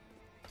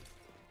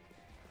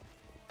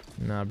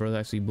 Nah, bro's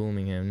actually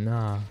booming him.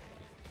 Nah,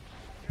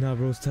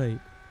 bro's tight.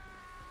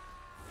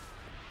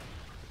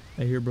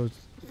 I hear bro's.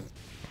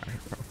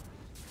 Alright, bro.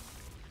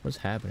 What's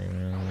happening,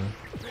 man?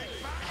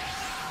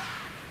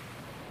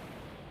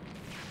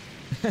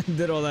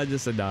 Did all that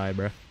just to die,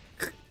 bro.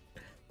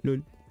 Lol.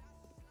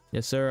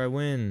 Yes, sir, I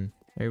win.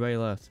 Everybody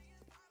left.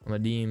 I'm a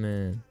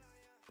demon.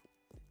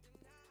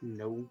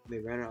 no, they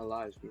ran out of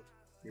lives, bro.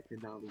 They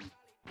did not lead.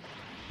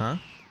 Huh?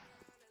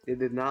 They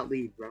did not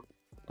lead, bro.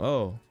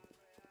 Oh.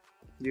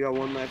 You got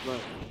one life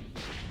left.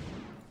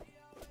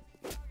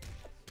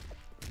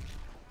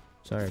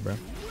 Sorry, bro.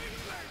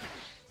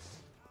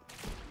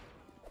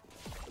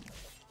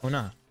 Oh,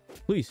 nah.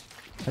 Please.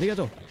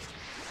 Arigato.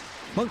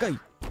 Bankai.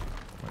 Oh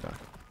my god.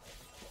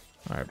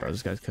 Alright, bro.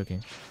 This guy's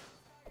cooking.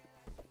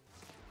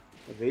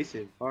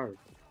 Evasive, hard.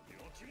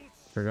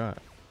 Forgot.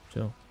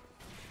 Chill.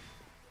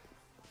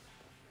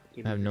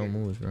 I have no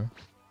moves, bro.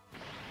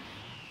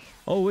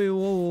 Oh, wait,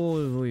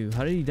 wait.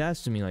 How did he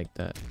dash to me like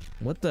that?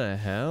 What the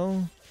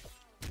hell?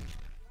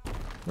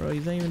 Bro,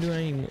 he's not even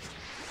doing any.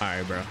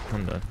 Alright, bro.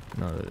 I'm done.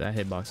 No, that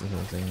hitbox is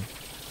insane.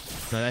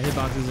 No, that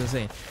hitbox is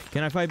insane.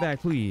 Can I fight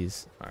back,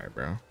 please? Alright,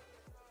 bro.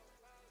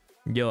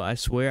 Yo, I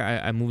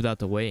swear I moved out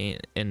the way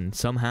and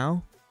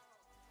somehow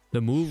the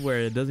move where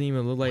it doesn't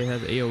even look like it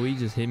has AoE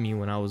just hit me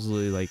when I was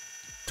literally like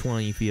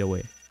 20 feet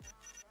away.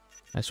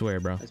 I swear,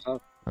 bro. That's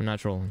tough. I'm not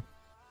trolling.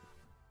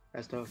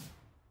 That's tough.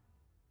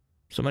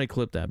 Somebody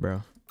clip that,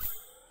 bro.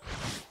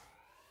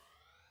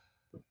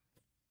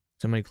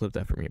 Somebody clip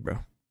that for me, bro.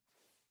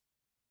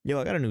 Yo,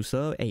 I got a new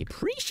sub. Hey,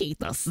 appreciate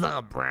the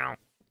sub, bro.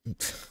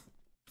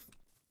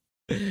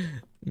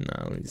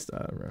 Nah, let me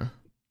stop, bro.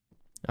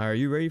 Are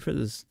you ready for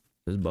this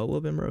butt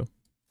whooping, bro?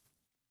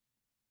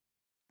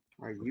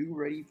 Are you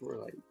ready for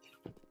like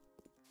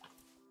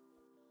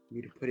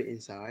me to put it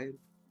inside?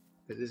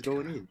 Cause it's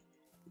going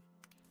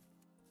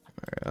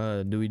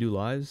in. Do we do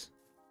lives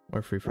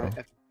or free for all?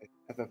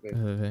 FFA.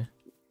 FFA.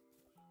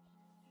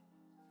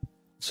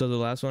 So the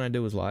last one I did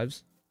was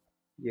lives?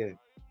 Yeah.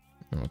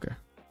 Okay.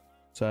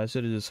 So I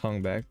should have just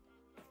hung back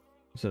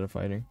instead of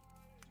fighting.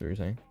 That's what you're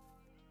saying?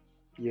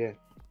 Yeah.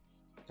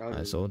 That was I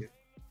really sold. good.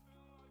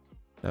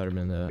 That would have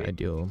been the Wait.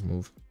 ideal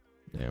move.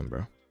 Damn,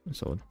 bro. I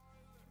sold.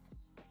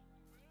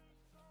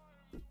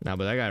 Nah,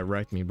 but that guy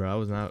wrecked me, bro. I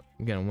was not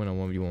gonna win a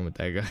 1v1 with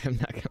that guy. I'm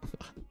not gonna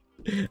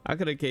lie. I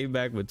could have came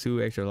back with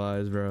 2 extra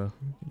lives, bro.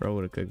 Bro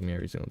would have cooked me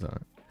every single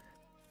time.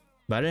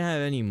 But I didn't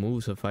have any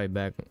moves to fight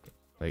back,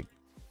 like,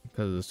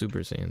 because of the Super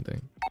Saiyan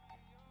thing.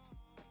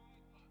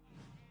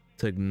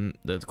 Took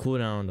the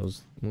cooldown on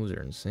those moves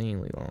are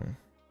insanely long.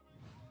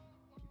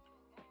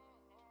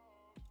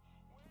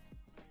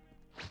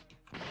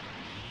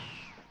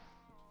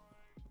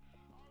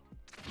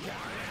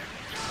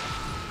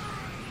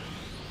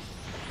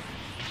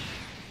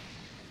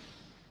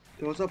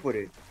 So what's up with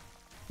it?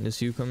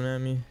 This you coming at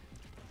me?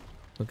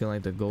 Looking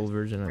like the gold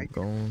version of Right.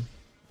 Gold.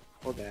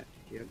 Hold that.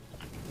 Yep.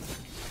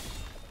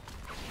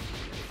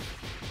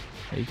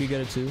 Hey, you could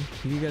get it too.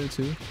 You could get it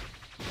too.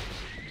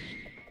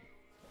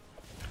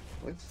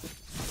 What?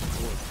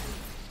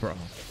 Bro.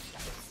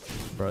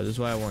 Bro, this is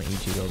why I want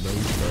Ichigo, bro.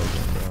 He's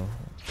broken, bro.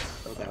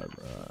 Hold that.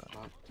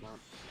 Bro. Mop.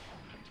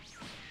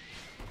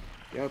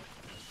 Yep.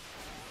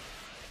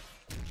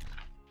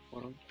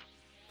 Hold on.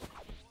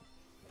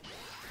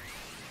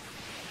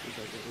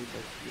 Reach.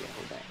 Yeah,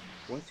 hold that.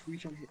 What's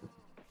reach on hit?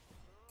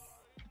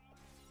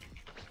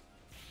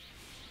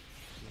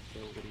 So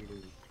what are you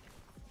doing?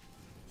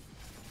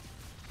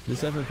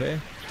 This FFA?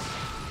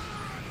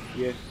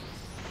 Yeah.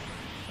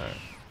 Alright.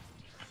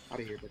 Out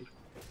of here, buddy.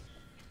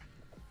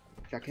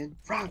 Jack in.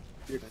 Frog!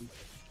 You're done.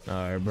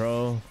 Alright,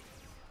 bro.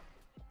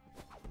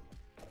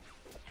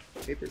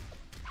 Paper.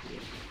 Yeah.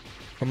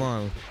 Come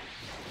on.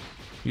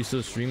 You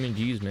still streaming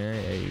G's,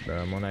 man? Hey,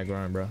 bro. I'm on that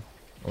grind, bro.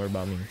 Don't worry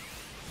about me.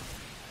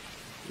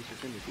 You should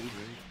send the G's,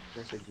 man.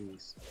 That's a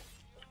G's.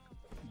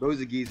 Bro's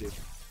a geezer.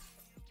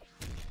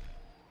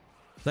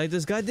 Like,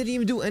 this guy didn't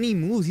even do any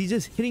moves. He's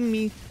just hitting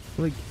me,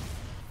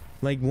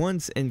 like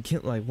once and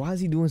kill. Like, why is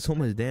he doing so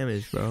much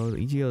damage, bro?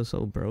 Ichigo is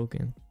so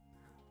broken.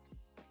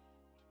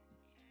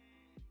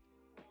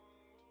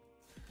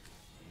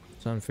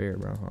 It's unfair,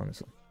 bro,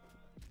 honestly.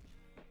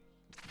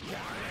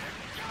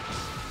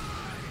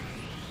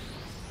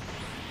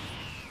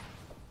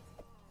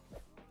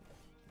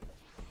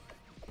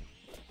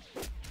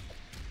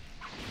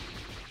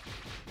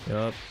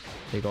 Yup.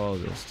 Take all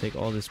of this. Take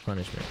all this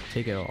punishment.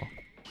 Take it all.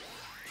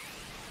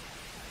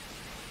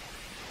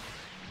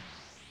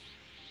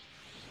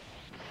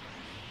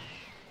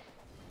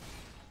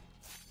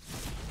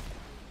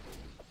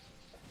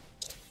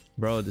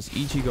 Bro, this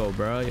Ichigo,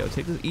 bro. Yo,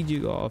 take this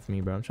Ichigo off me,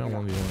 bro. I'm trying to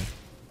 1v1.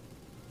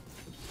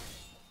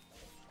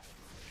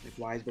 Like,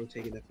 why is bro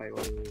taking the fight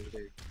all the way over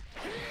there?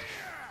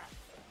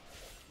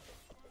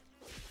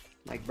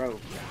 Like, bro.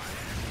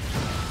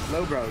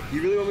 No, bro. Do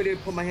you really want me to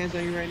put my hands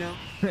on you right now?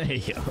 Hey,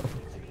 yo.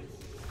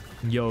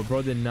 Yo,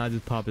 bro did not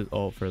just pop his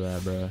ult for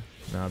that, bro.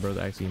 Nah, bro's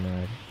actually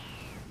mad.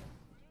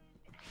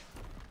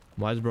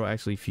 Why is bro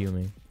actually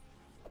fuming?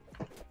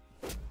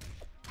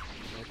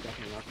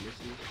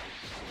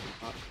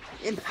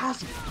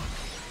 Impossible.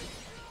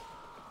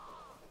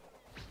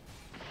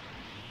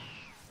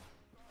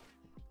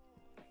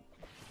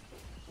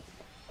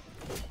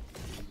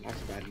 That's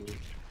a bad move.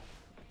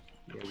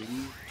 Yeah, we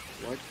need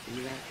what? Give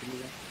me that. Give me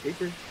that.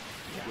 Paper.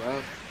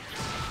 Yup.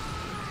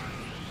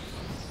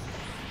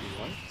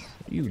 What?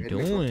 What you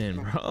doing,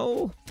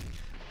 bro?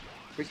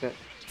 Fix that.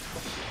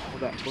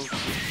 Hold that. Boom.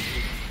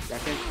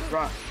 Back in.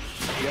 Drop.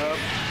 Yup.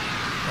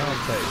 I'm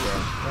tight, bro.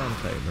 I'm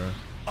tight, bro.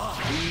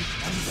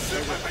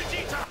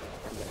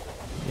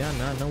 Yeah,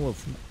 not know what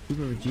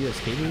Super Vegeta's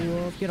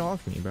capable of. Get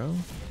off me, bro.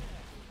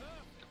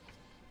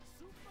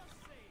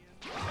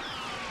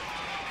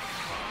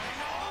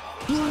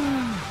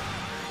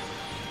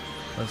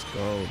 Let's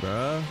go,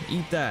 bro.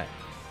 Eat that,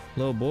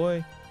 little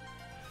boy.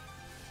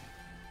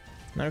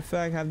 Matter of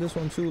fact, have this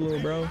one too, little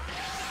bro.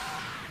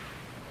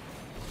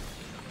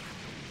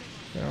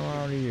 Get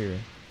out of here.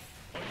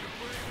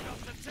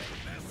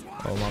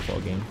 Oh, my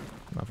fault, gang.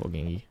 My fault,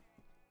 gangy.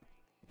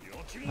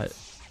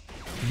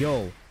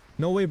 Yo,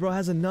 no way, bro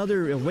has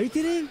another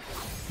awakening.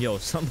 Yo,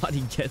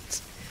 somebody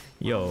gets.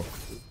 Yo,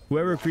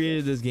 whoever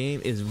created this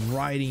game is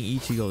riding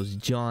Ichigo's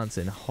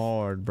Johnson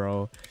hard,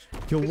 bro.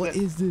 Yo, what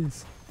is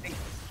this?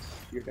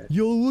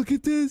 Yo, look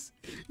at this.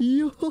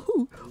 Yo,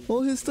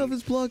 all his stuff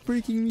is block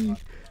breaking me.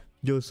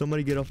 Yo,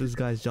 somebody get off this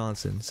guy's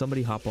Johnson.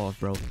 Somebody hop off,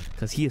 bro,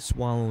 because he is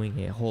swallowing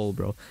it whole,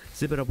 bro.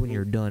 Zip it up when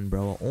you're done,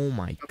 bro. Oh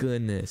my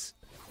goodness.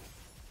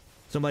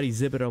 Somebody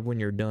zip it up when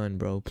you're done,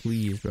 bro.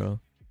 Please, bro.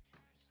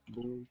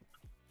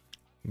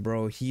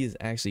 Bro, he is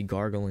actually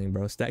gargling,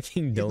 bro.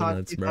 Stacking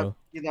donuts, bro.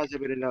 He's not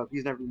zipping it up.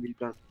 He's never gonna be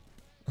done.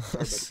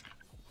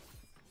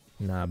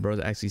 Nah, bro's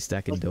actually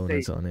stacking What's the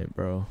donuts taste? on it,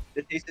 bro.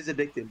 The taste is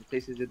addictive. The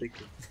taste is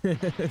addictive.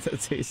 The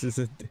taste is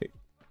a dick.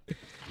 This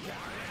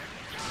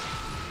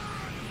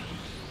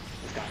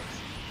guy's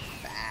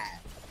bad.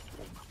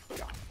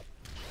 God.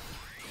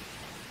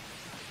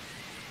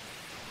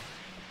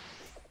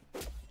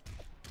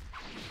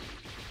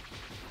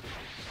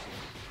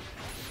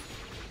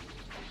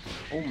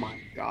 Oh my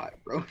god,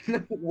 bro.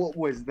 What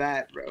was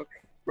that, bro?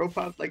 Bro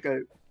popped like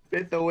a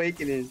fifth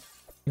awakening.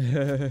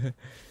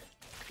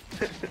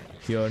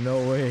 Yo,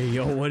 no way.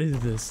 Yo, what is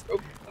this? Bro,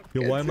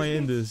 Yo, why am I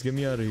in this? Get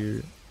me out of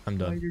here. I'm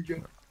Nah, done. you're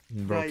joking.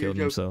 Bro Nah, you're killed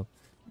joking. himself.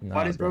 Why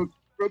Nah, does bro.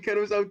 bro killed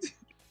himself too?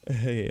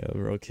 Yeah,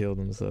 bro killed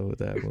himself with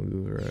that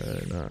move,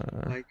 bro.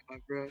 Nah. My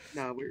god, bro.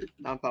 Nah, we're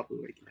not proper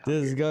waking out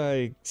This here.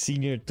 guy,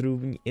 senior, threw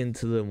me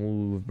into the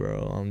move, bro.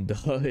 I'm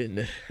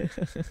done.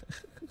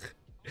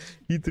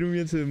 He threw me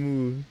into the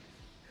move.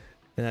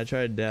 And I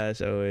tried to dash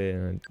away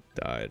and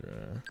I died,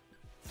 bro.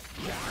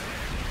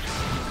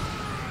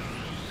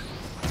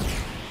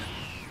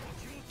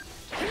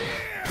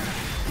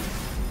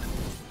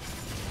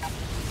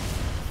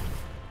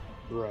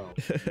 Bro,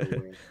 no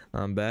way.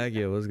 I'm back.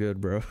 Yeah, what's good,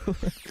 bro?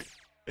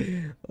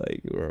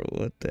 Like, bro,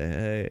 what the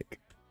heck?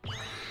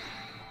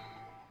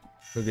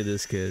 Look at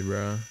this kid,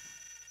 bro.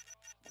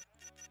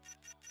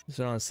 That's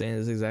what I'm saying.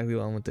 This is exactly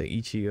what I want to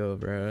Ichigo,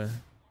 bro.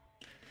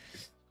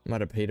 I'm about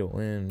to pay to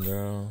win,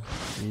 bro.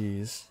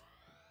 Jeez.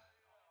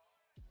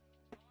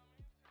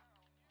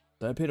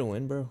 Did I pay to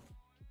win, bro?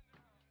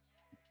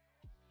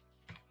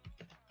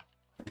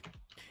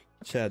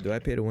 Chat, do I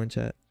pay to win,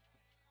 chat?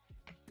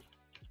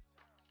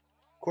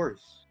 Of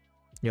course.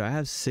 Yo, I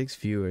have 6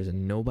 viewers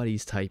and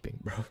nobody's typing,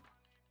 bro.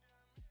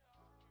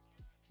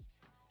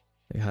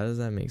 Like, how does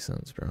that make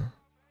sense, bro?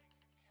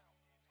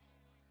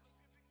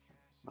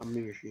 I'm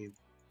in your stream.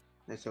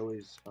 That's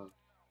always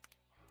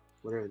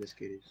whatever this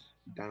kid is.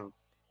 Down.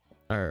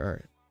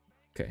 Alright.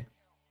 Okay.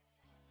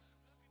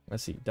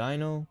 Let's see.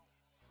 Dino.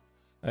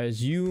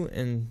 As you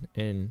and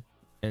Dino,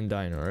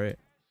 right?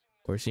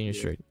 Or Senior Yeah.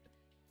 Straight.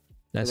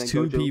 That's then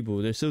 2 Gojo.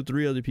 people. There's still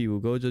 3 other people.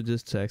 Gojo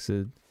just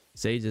texted.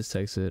 Zay just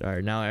texted.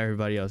 Alright, now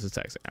everybody else is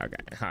texting. Okay.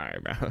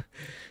 Alright, bro.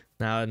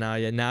 Now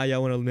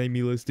y'all wanna make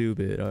me look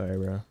stupid. Alright,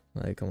 bro.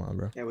 Like, come on,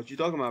 bro. Yeah, what you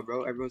talking about,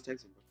 bro? Everyone's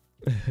texting,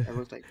 bro.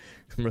 Everyone's texting.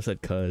 Bro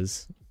said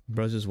cuz.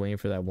 Bro's just waiting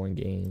for that one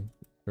game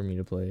for me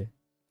to play.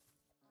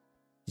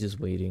 He's just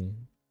waiting.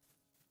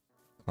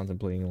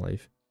 Contemplating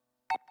life.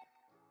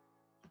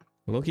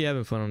 Low-key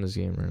having fun on this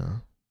game right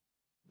now.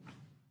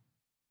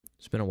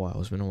 It's been a while.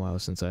 It's been a while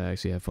since I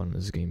actually had fun in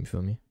this game, you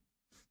feel me?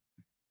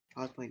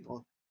 I was playing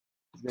all.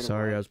 It's been a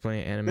Sorry, while. I was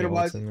playing been a Anime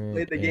while since Ultimate you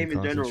played the and game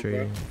in general, bro.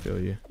 concentrating. Feel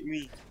you.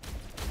 Me.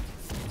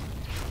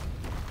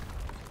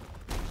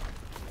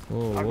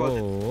 Whoa, I'll go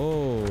whoa,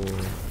 whoa.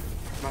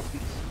 My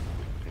piece.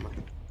 Come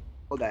on.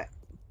 Hold that.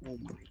 Oh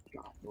my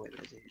god. No way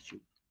that doesn't hit you.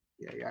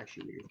 Yeah, you're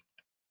actually weird.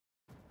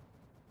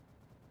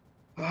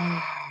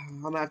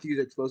 I'm gonna have to use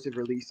explosive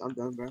release. I'm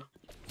done, bro.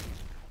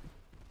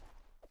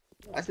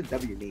 That's a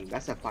W name.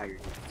 That's a fire name.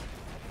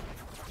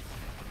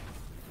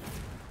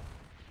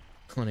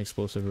 Come on,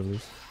 explosive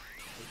release.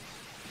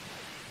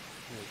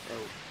 No, bro.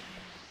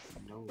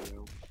 No,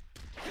 bro.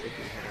 Shake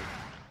your head.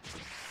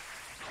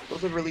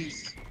 Explosive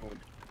release. Oh my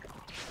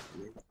god.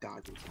 Yeah,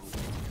 dodge it. Oh my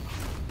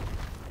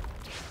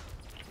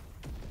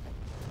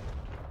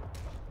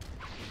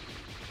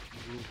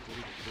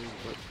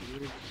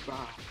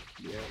god.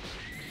 Yeah.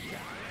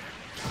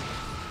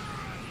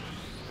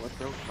 What,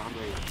 bro? Bomb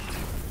raid.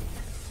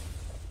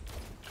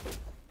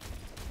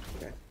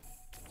 Okay.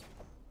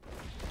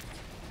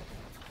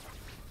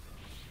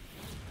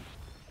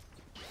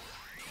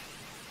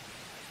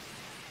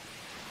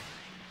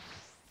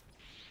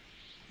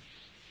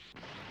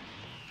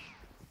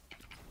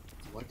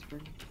 What, bro?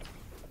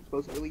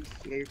 Explosive release.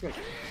 Yeah, you're good.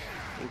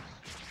 Thanks.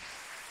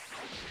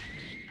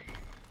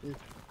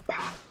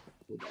 Bah!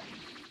 Hold that.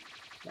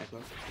 Back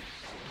up.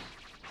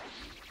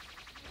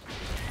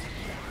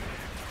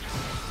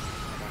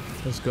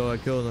 Let's go. I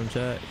killed him,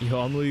 chat. Yo,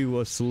 I'm leaving you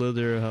a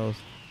slither of health.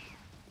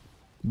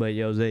 But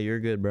yo, Zay, you're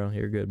good, bro.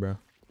 You're good, bro.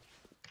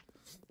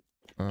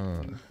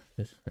 Are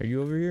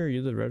you over here? Are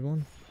you the red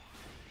one?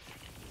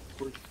 Of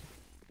course.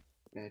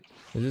 Yeah.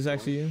 Is this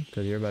actually you?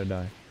 Cause you're about to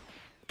die.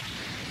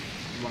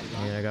 I'm about to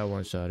die. Yeah, I got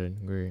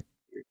one-shotted. Great.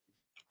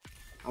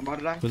 I'm about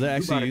to die. Was that You about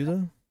actually to you die.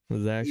 though?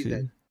 Was that He's actually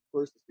dead.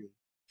 Close to me.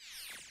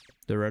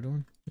 the red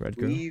one? Red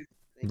girl? Leave.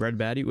 Red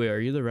baddie? Wait, are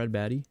you the red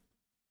baddie?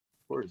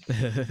 Of course.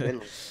 Been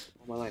like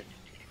all my life.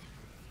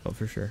 Oh,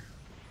 for sure.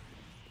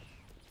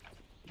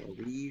 Yeah,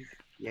 leave.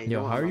 Yeah,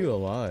 Yo, know how I'm are you not-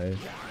 alive?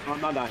 No,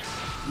 I'm not dying.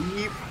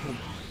 Leave. Oh my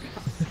god.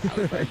 I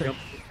was like, jump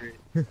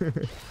over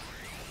it.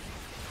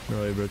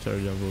 No way, bro. Try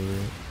to jump over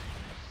it.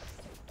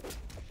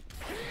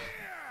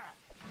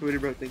 Who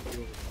did bro think you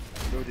were?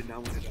 Bro did not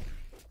want to die.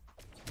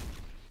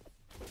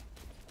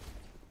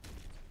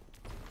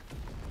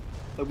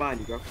 Look behind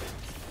you, bro.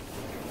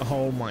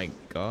 Oh my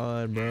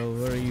god, bro.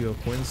 What are you, a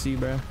Quincy,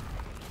 bro?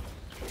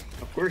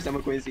 Of course I'm a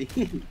Quincy.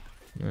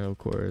 Yeah, of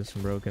course.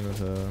 Broken as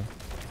hell.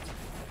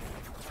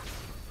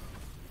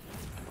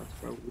 What,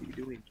 bro? What are you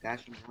doing?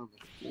 Dashing around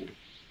like a fool.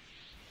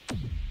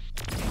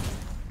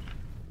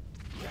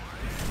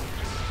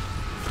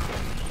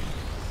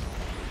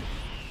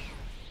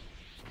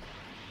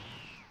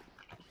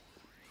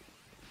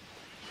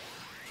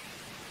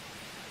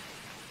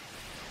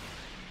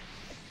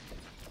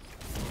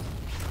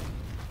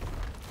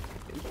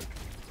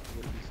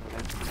 Wouldn't be so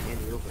nice to hand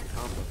it over a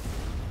combo.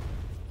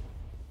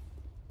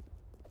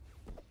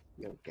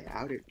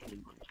 doubt it. Oh my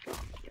god,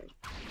 bro.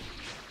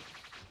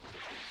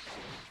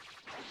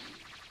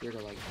 You're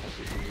gonna like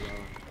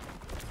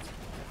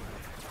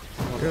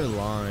You're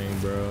lying,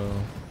 bro.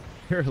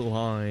 You're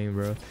lying,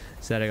 bro.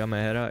 Said I got my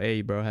head out.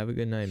 Hey, bro, have a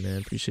good night,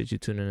 man. Appreciate you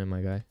tuning in,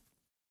 my guy.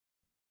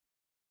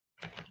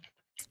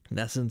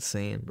 That's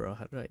insane, bro.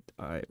 How did I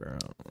die, bro?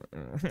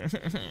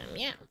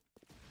 Yeah.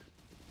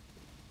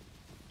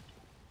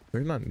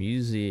 Where's my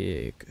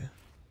music?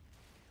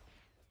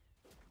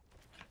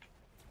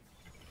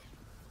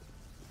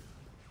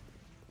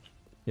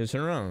 Yo,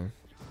 turn around.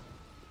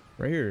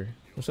 Right here.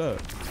 What's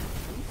up?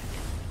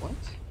 What?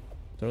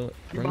 Throw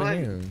run the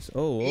hands.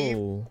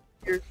 Oh.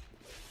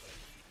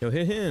 Yo,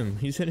 hit him.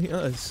 He's hitting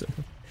us.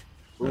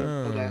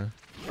 Okay.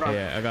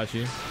 Yeah, I got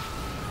you.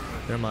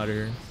 Get him out of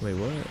here. Wait,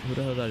 what? Who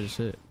the hell did I just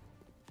hit?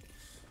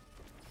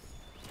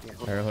 Yeah,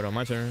 Alright, hold on.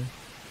 My turn.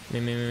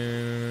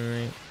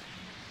 Me.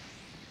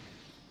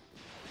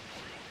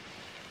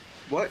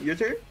 What? Your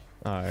turn?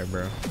 Alright,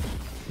 bro.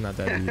 Not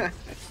that deep.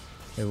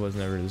 It was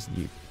never this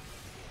deep.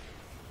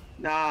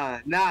 Nah,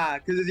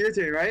 cause it's your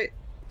turn, right?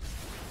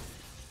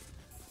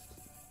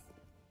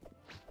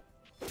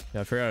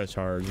 Yeah, I forgot to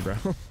charge, bro.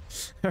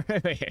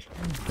 Wait.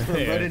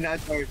 Bro did not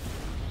charge.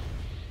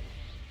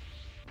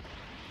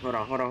 Hold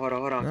on.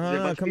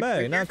 No, come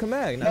back. Now come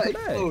back. Now come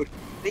back.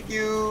 Thank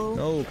you.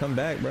 No, come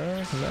back,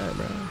 bro. Come back,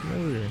 bro. Come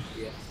over here.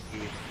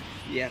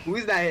 Yeah.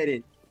 Who's that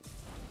hitting?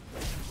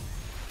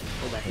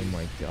 Oh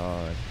my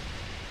god.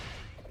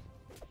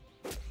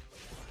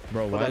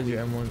 Bro, why did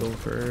your M1 go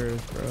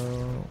first,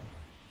 bro?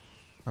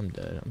 I'm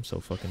dead. I'm so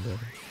fucking dead.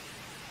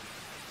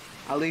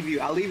 I'll leave you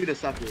to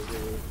suffer.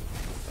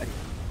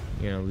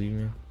 You gonna leave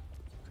me?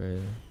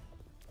 Crazy.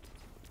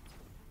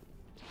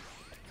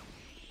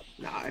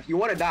 Nah, if you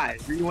want to die,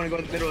 if you want to go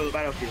in the middle of the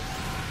battlefield.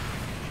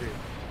 Sure.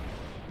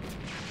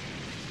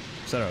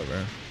 Shut up,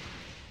 bro.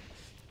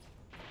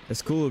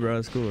 It's cool, bro.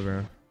 It's cool,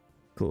 bro.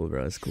 Cool,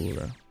 bro. It's cool,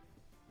 bro.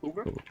 Cool,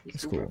 bro?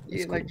 It's cool.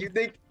 Yeah, like you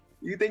think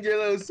your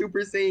little Super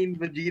Saiyan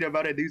Vegeta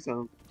about to do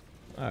something.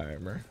 Alright,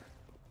 bro.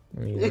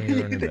 Let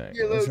me run it back.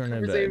 Let's run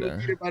it back,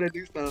 Vegeta about to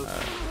do something.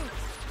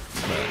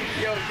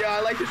 Yo,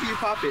 I like to see you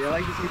pop it.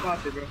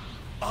 Bro.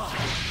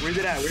 Where's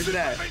it at?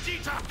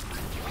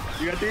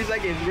 You got 3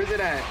 seconds. Where's it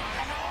at?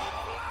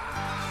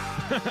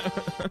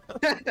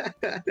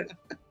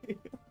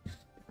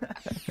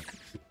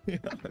 Yeah,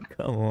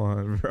 come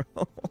on, bro.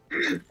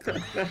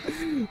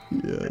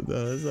 Yeah,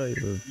 that's not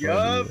even funny.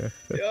 Yup.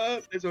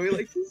 That's what we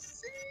like to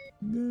see.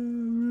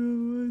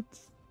 No, bro,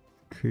 what's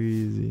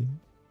crazy?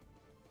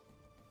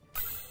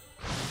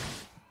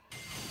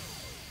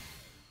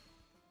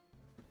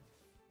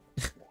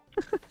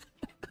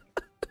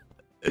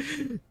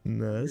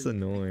 No, that's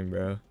annoying,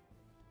 bro.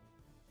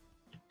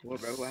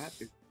 What, bro? What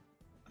happened?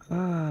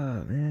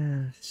 Ah,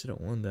 man, should have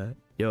won that.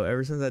 Yo,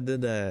 ever since I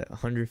did that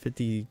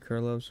 150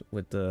 curl-ups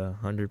with the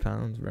 100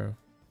 pounds, bro.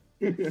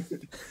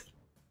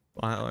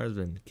 Wyler's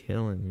been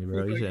killing me,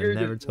 bro. You should have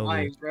never told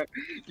me. Bro.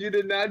 You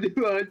did not do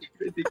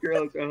 150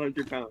 curls at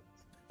 100 pounds.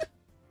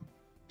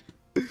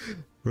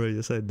 Bro,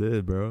 yes I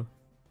did, bro.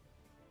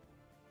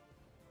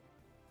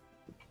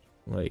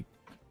 Like,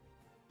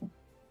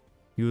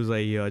 he was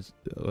like, yo,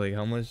 like,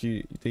 how much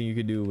you think you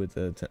could do with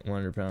the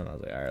 100 pound? I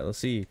was like, all right, let's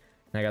see.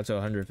 And I got to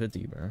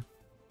 150, bro.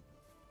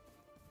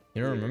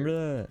 You don't remember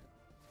that?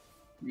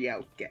 Yeah,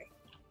 okay.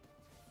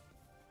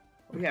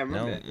 Oh, yeah, I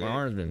remember that. My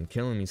arm's been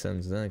killing me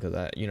since then, because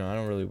I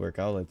don't really work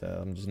out like that.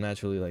 I'm just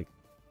naturally, like,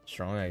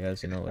 strong, I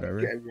guess,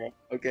 whatever.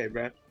 Okay,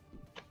 bro.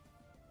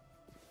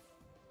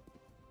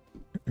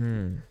 You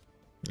know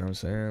what I'm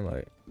saying?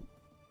 Like,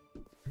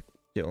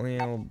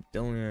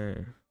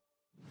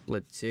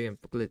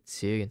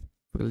 chicken.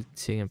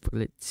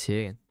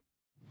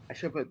 I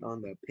should put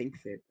on the pink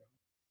fit.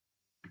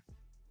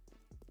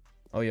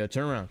 Oh, yeah,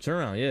 turn around,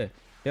 yeah.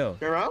 Yo.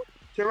 Turn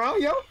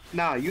around, yo.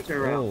 Nah, you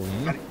turn around.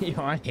 Oh,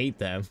 yo, I hate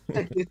them.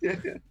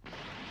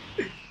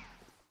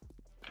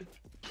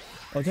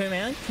 Oh, turn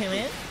around.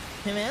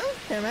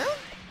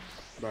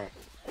 Bro.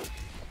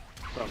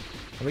 How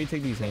about you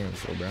take these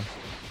hands, bro?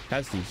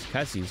 Pass these.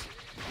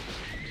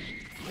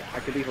 I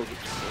could be holding.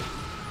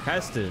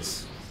 Pass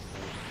this.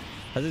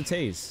 How's it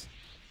taste?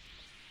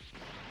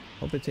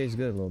 Hope it tastes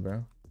good, little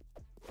bro.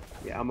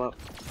 Yeah, I'm up.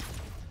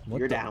 What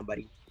You're down,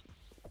 buddy.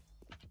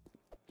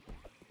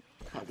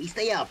 Oh, we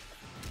stay up.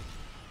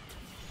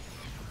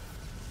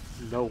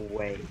 No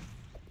way.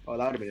 Oh,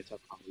 that would have been a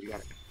tough combo. You got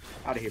it.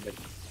 Out of here, buddy.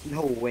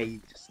 No way. You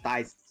just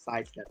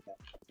sidestepped that.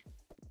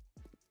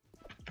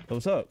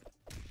 What's up?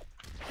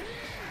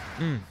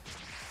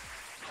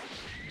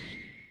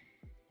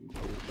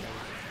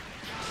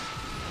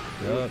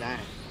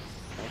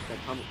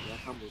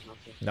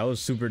 That was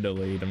super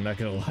delayed. I'm not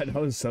gonna lie. That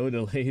was so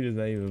delayed. It's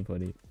not even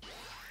funny.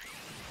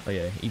 Oh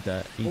yeah, eat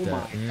that. Eat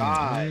that. My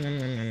God.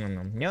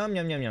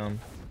 Yum.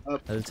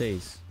 How's it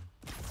taste?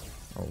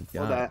 Oh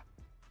god.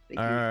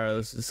 Alright,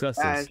 let's discuss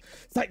this.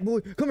 Fight boy,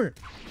 come here.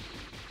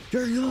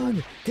 You're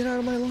done. Get out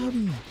of my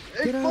lobby.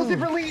 Get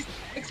Explosive out. release.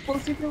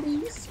 Explosive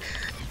release.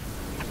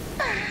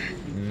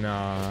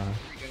 Nah.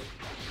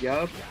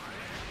 Yup.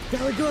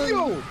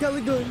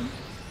 Galagun.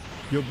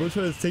 Yo, bro,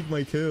 trying to take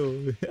my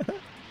kill.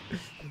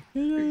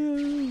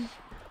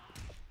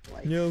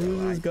 Like, Yo, bro,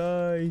 who's this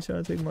guy? He's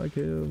trying to take my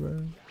kill,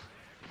 bro.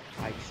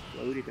 I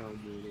exploded on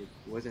you and it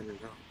wasn't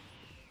enough.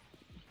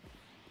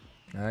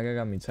 That guy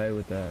got me tight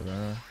with that,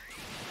 bro.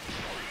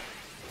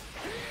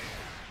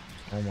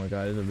 Oh my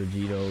god, there's a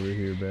Vegeta over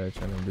here, bro,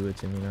 trying to do it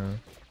to me now.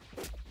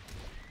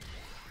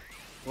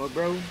 What,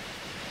 bro?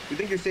 You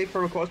think you're safe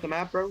from across the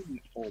map, bro?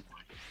 Oh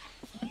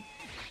my.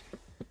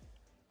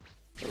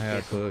 I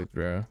got cooked,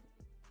 bro.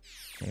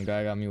 Some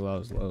guy got me while I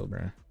was low,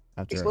 bro.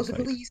 After Explosive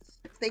release.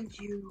 Thank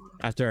you.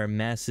 After a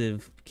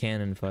massive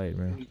cannon fight,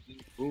 bro.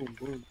 Boom,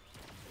 boom.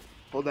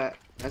 Hold that.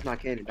 That's not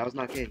cannon. That was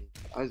not cannon.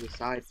 That was a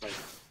side fight.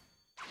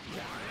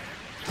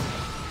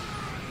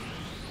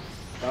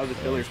 That was a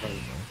filler fight.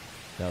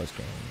 That was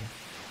cannon.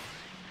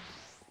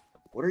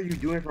 What are you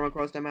doing from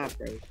across the map,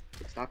 bro?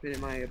 Stop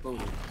hitting my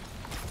opponent.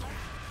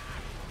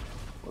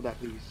 Hold that,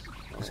 please.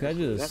 This guy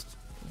just...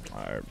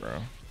 Alright,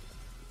 bro.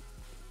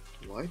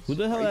 What? Who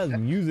the hell has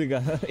music?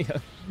 I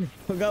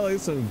got like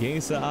some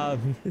gangsta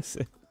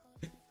music.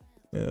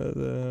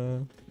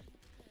 There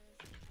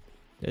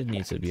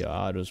needs to be an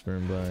auto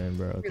sprint button,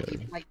 bro. Okay.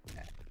 Really like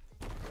that.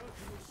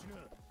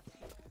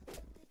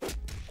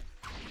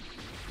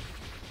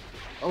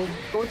 Oh,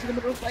 go into the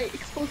middle of the fight.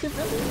 Explosive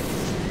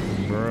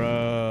release.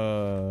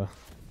 Bruh.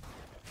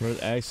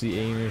 Bro's actually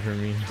aiming for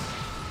me.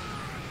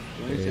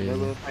 Go into the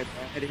middle of the fight,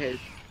 bro. Head to head.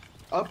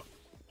 Up.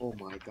 Oh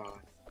my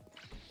god.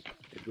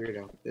 This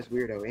weirdo. This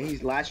weirdo. And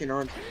he's latching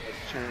on to it.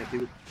 He's trying to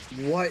do.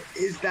 What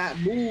is that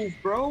move,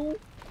 bro?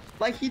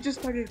 Like, he just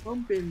started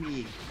bumping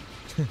me.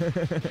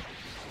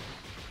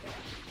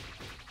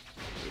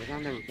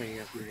 I'm never playing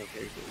against female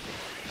characters.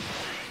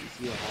 You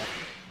see what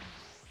happens.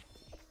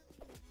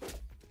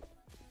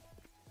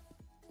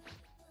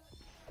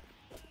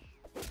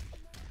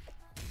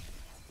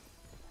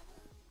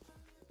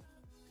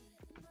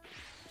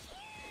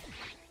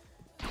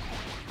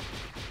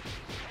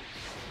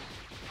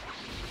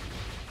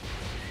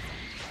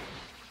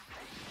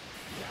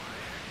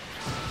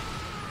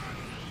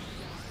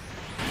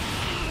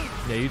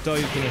 Yeah, you thought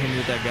you was gonna hit me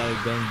with that guy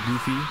gun,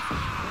 Goofy.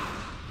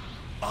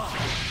 I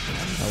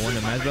won the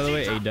match, by the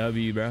way.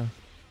 AW, bro.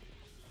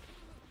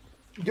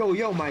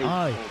 Yo, my.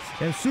 I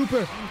am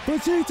super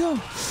potato.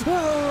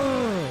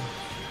 Ah!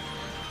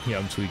 Yeah,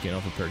 I'm tweaking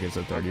off of Perkins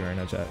at 30 right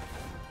now, chat.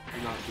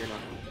 You're not.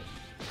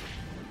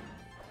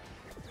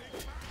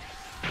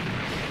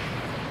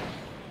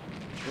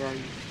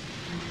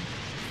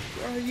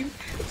 Where are you?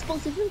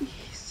 Explosive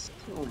release.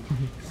 Oh my.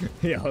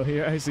 Yo,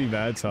 you're actually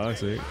bad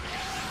toxic.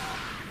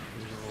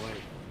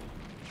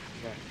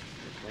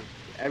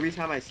 Every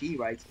time I see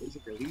you, I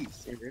explosive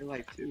release in real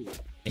life too.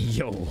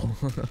 Yo,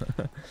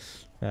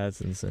 that's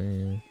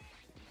insane.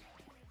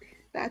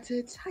 That's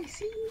it. I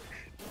see you.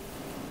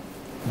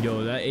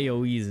 Yo, that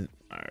AOE is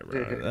alright,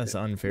 bro. That's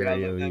unfair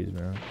AOEs,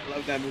 bro. I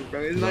love that move,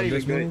 bro. It's You not love even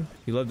this good. move?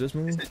 You love this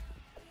move? That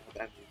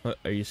move. What?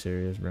 Are you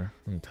serious, bro?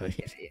 I'm tight.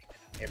 Yeah.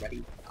 Hey,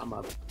 buddy. I'm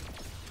up.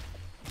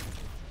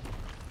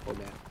 Hold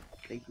that.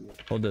 Thank you.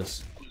 Hold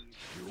this.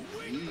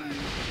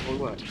 Hold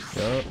what?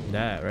 Yup,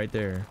 that right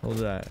there. Hold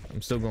that.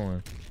 I'm still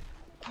going.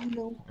 Oh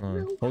no.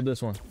 No. Hold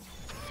this one.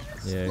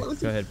 Yeah, go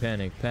ahead.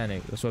 Panic.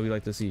 That's what we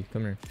like to see.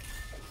 Come here.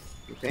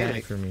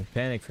 Panic for me.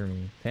 Panic for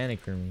me.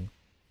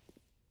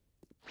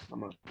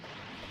 I'm up.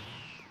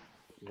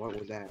 What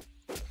was that?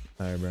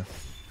 Alright, bro.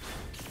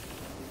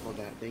 Hold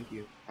that. Thank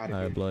you.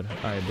 Alright, blood. Oh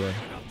my god.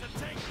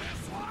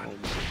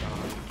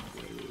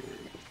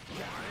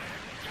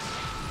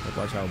 Like,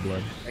 watch out,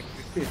 blood.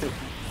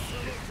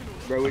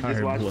 Bro, we just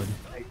Iron watched. blood.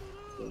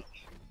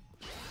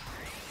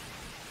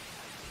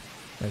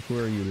 Like, who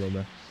are you, little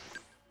bro?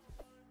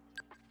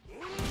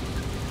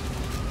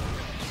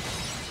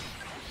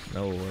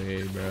 No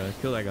way, bro.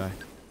 Kill that guy.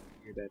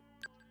 You're dead.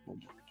 Oh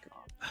my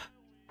god.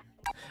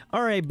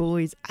 Alright,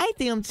 boys, I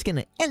think I'm just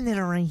gonna end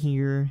it right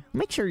here.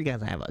 Make sure you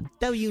guys have a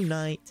W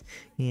night,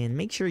 and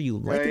make sure you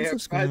like and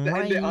subscribe. Bro, to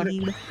end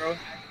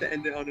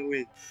it on a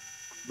win.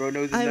 Bro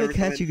knows it's I will never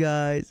catch coming. you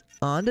guys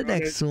on the Bro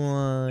next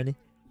one.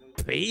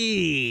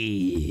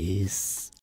 Peace.